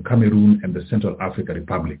reported from Cameroon and the Central African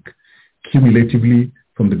Republic. Cumulatively,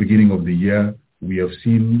 from the beginning of the year, we have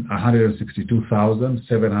seen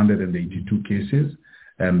 162,782 cases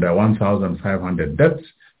and 1,500 deaths,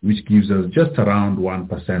 which gives us just around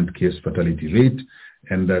 1% case fatality rate,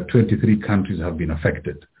 and 23 countries have been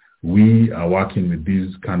affected. We are working with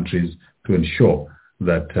these countries to ensure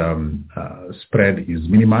that spread is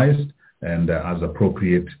minimized and as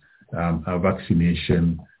appropriate,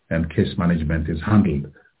 vaccination and case management is handled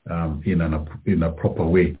in a proper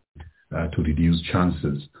way to reduce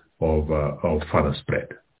chances of further spread.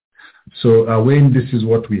 So Wayne, this is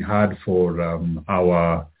what we had for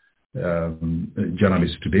our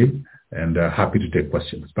journalists today, and happy to take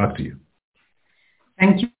questions. Back to you.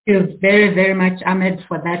 Thank you very, very much, Ahmed,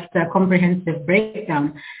 for that comprehensive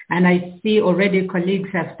breakdown. And I see already colleagues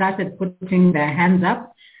have started putting their hands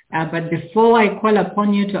up. But before I call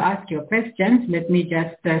upon you to ask your questions, let me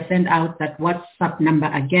just send out that WhatsApp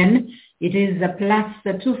number again. It is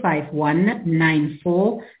 +251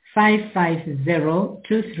 94 550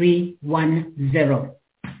 2310.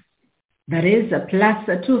 That is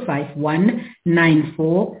 +251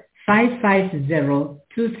 94 550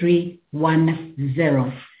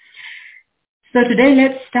 2310. So today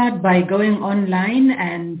let's start by going online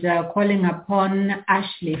and calling upon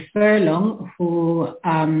Ashley Furlong, who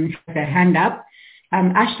has a hand up.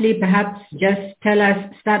 Ashley, perhaps just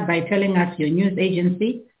start by telling us your news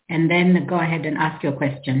agency and then go ahead and ask your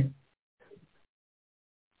question.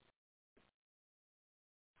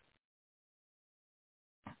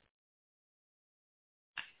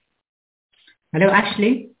 Hello,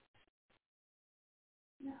 Ashley?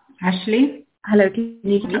 Ashley? Hello, can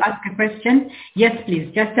you ask a question? Yes,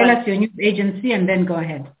 please. Just tell us your news agency and then go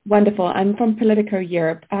ahead. Wonderful. I'm from Politico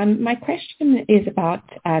Europe. My question is about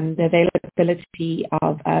the availability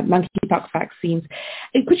of monkeypox vaccines.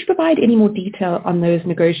 Could you provide any more detail on those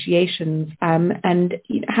negotiations? And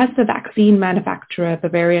has the vaccine manufacturer,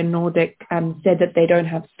 Bavarian Nordic, said that they don't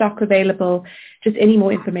have stock available? Just any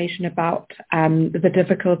more information about the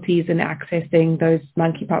difficulties in accessing those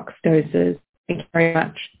monkeypox doses. Thank you very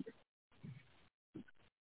much.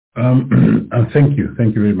 Thank you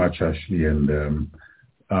very much, Ashley. And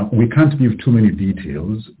we can't give too many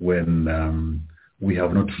details when we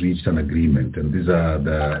have not reached an agreement, and these are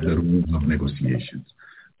the rules of negotiations.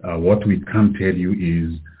 What we can tell you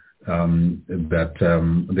is that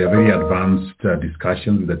there are very advanced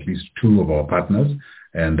discussions with at least 2 of our partners,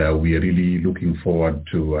 and we are really looking forward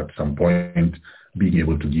to, at some point, being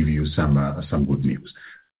able to give you some good news.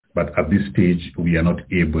 But at this stage, we are not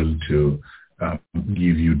able to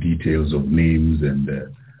give you details of names, and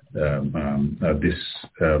this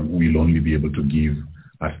we'll only be able to give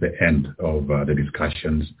at the end of the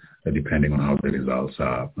discussions, depending on how the results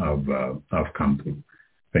have come through.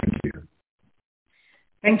 Thank you.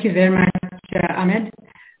 Thank you very much, Ahmed.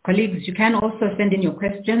 Colleagues, you can also send in your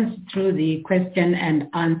questions through the question and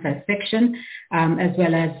answer section, as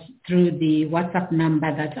well as through the WhatsApp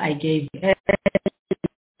number that I gave earlier.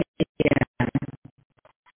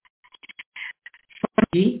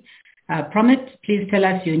 Promit, please tell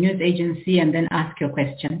us your news agency and then ask your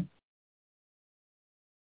question.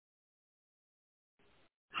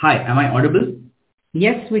 Hi, am I audible?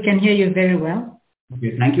 Yes, we can hear you very well.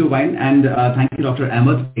 Okay, thank you, Wayne, and thank you, Dr.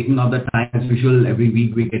 Ahmed, for taking out the time. As usual, every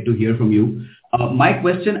week we get to hear from you. My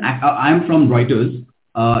question, I'm from Reuters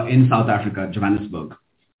in South Africa, Johannesburg.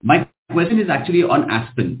 My question is actually on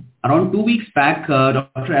Aspen. Around 2 weeks back,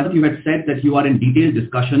 Dr. Abbott, you had said that you are in detailed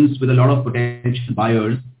discussions with a lot of potential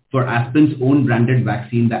buyers for Aspen's own branded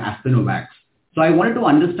vaccine, the Aspenovax. So I wanted to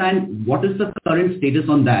understand what is the current status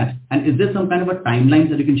on that, and is there some kind of a timeline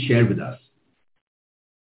that you can share with us?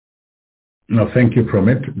 No, thank you,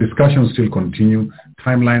 Promit. Discussions still continue.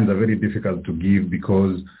 Timelines are very difficult to give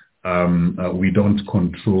because we don't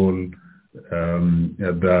control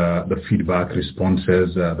the feedback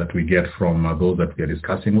responses that we get from those that we are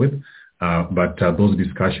discussing with, but those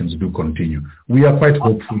discussions do continue. We are quite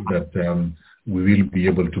hopeful that we will be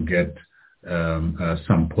able to get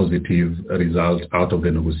some positive results out of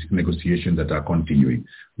the negotiations that are continuing.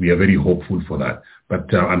 We are very hopeful for that,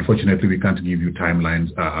 but unfortunately we can't give you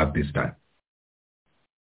timelines at this time.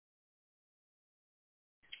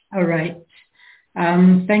 All right.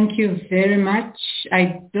 Thank you very much.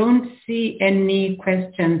 I don't see any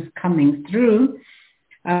questions coming through.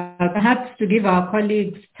 Perhaps to give our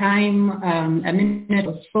colleagues time, a minute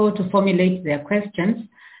or so to formulate their questions.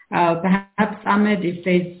 Perhaps Ahmed, if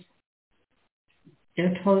there's,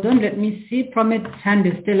 just hold on, let me see. Promit's hand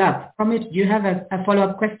is still up. Promit, do you have a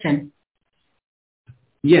follow-up question?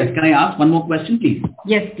 Yes, can I ask one more question, please?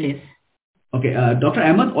 Yes, please. Okay, Dr.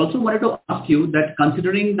 Ahmed, also wanted to ask you that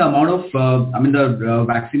considering the amount of, the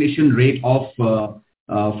vaccination rate of for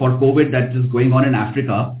COVID that is going on in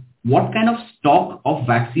Africa, what kind of stock of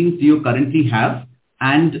vaccines do you currently have?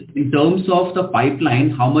 And in terms of the pipeline,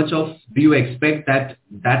 how much of do you expect that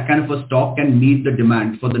kind of a stock can meet the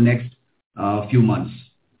demand for the next few months?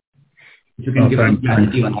 If you can give some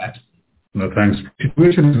clarity on that. No, thanks. The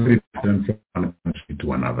situation is very different from one country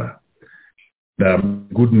to another. The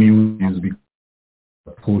good news is we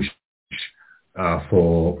push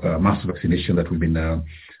for mass vaccination that we've been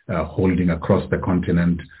holding across the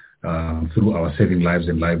continent through our Saving Lives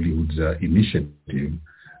and Livelihoods initiative.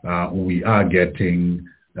 We are getting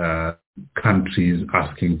countries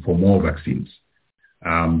asking for more vaccines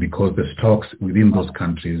because the stocks within those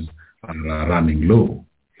countries are running low.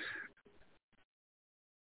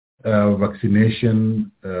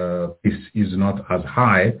 Vaccination is not as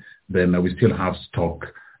high, then we still have stock,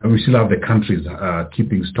 and we still have the countries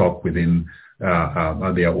keeping stock within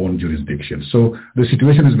their own jurisdiction. So the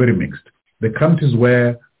situation is very mixed. The countries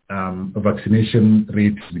where vaccination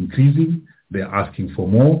rate is increasing, they're asking for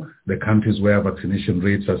more. The countries where vaccination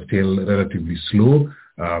rates are still relatively slow,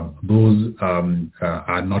 those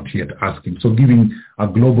are not yet asking. So giving a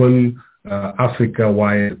global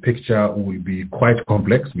Africa-wide picture will be quite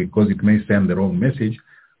complex because it may send the wrong message.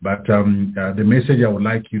 But the message I would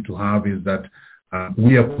like you to have is that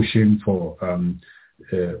we are pushing for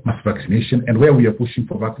mass vaccination. And where we are pushing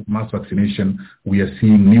for mass vaccination, we are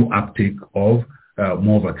seeing new uptake of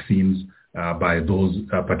more vaccines by those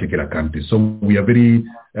particular countries. So we are very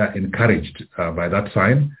encouraged by that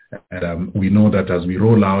sign. And we know that as we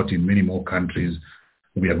roll out in many more countries,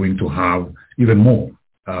 we are going to have even more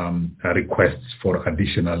requests for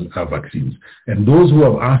additional vaccines. And those who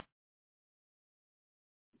have asked.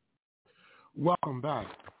 Welcome back.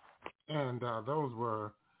 And those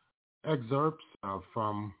were excerpts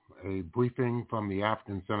from a briefing from the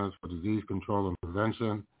African Centers for Disease Control and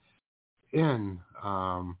Prevention in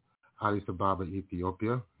Addis Ababa,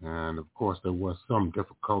 Ethiopia. And of course, there was some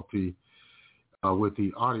difficulty with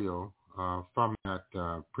the audio from that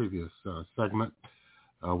previous segment.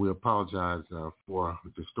 We apologize for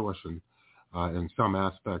distortion in some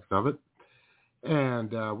aspects of it.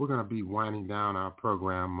 And we're going to be winding down our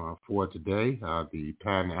program for today, the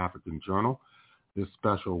Pan-African Journal, this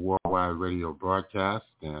special worldwide radio broadcast.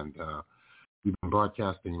 And we've been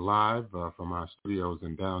broadcasting live from our studios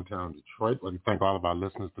in downtown Detroit. I'd like to thank all of our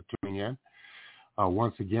listeners for tuning in.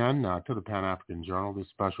 Once again, to the Pan-African Journal, this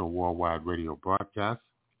special worldwide radio broadcast.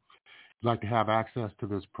 If you'd like to have access to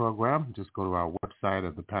this program, just go to our website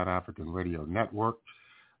at the Pan-African Radio Network.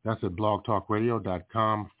 That's at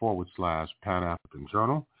blogtalkradio.com/Pan-African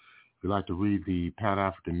Journal. If you'd like to read the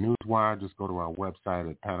Pan-African Newswire, just go to our website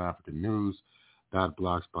at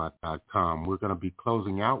panafricannews.blogspot.com. We're going to be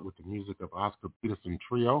closing out with the music of Oscar Peterson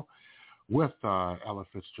Trio with Ella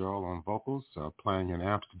Fitzgerald on vocals, playing in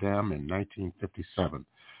Amsterdam in 1957.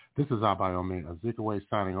 This is Abayomi Azikiwe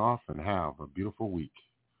signing off, and have a beautiful week.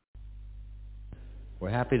 We're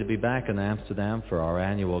happy to be back in Amsterdam for our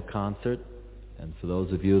annual concert. And for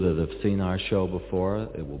those of you that have seen our show before,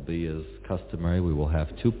 it will be as customary. We will have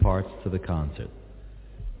two parts to the concert.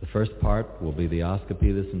 The first part will be the Oscar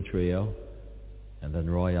Peterson Trio, and then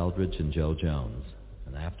Roy Eldridge and Joe Jones.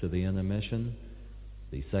 And after the intermission,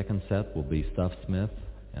 the second set will be Stuff Smith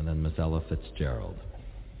and then Ms. Ella Fitzgerald.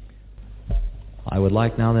 I would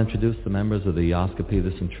like now to introduce the members of the Oscar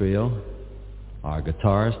Peterson Trio. Our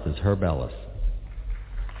guitarist is Herb Ellis.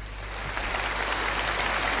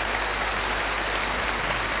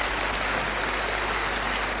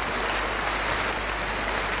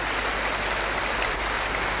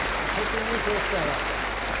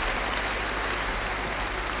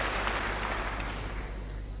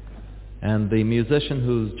 And the musician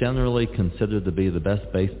who's generally considered to be the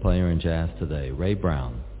best bass player in jazz today, Ray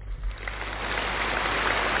Brown.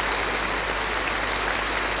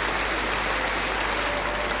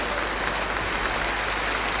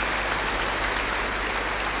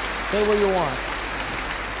 Say what you want.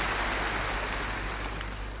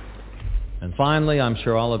 And finally, I'm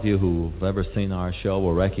sure all of you who've ever seen our show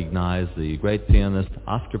will recognize the great pianist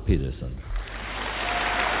Oscar Peterson.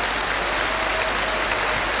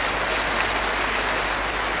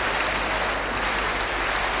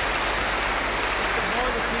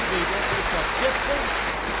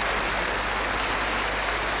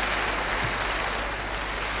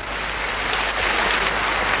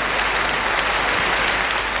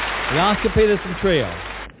 The Oscar Peterson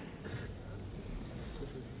Trio.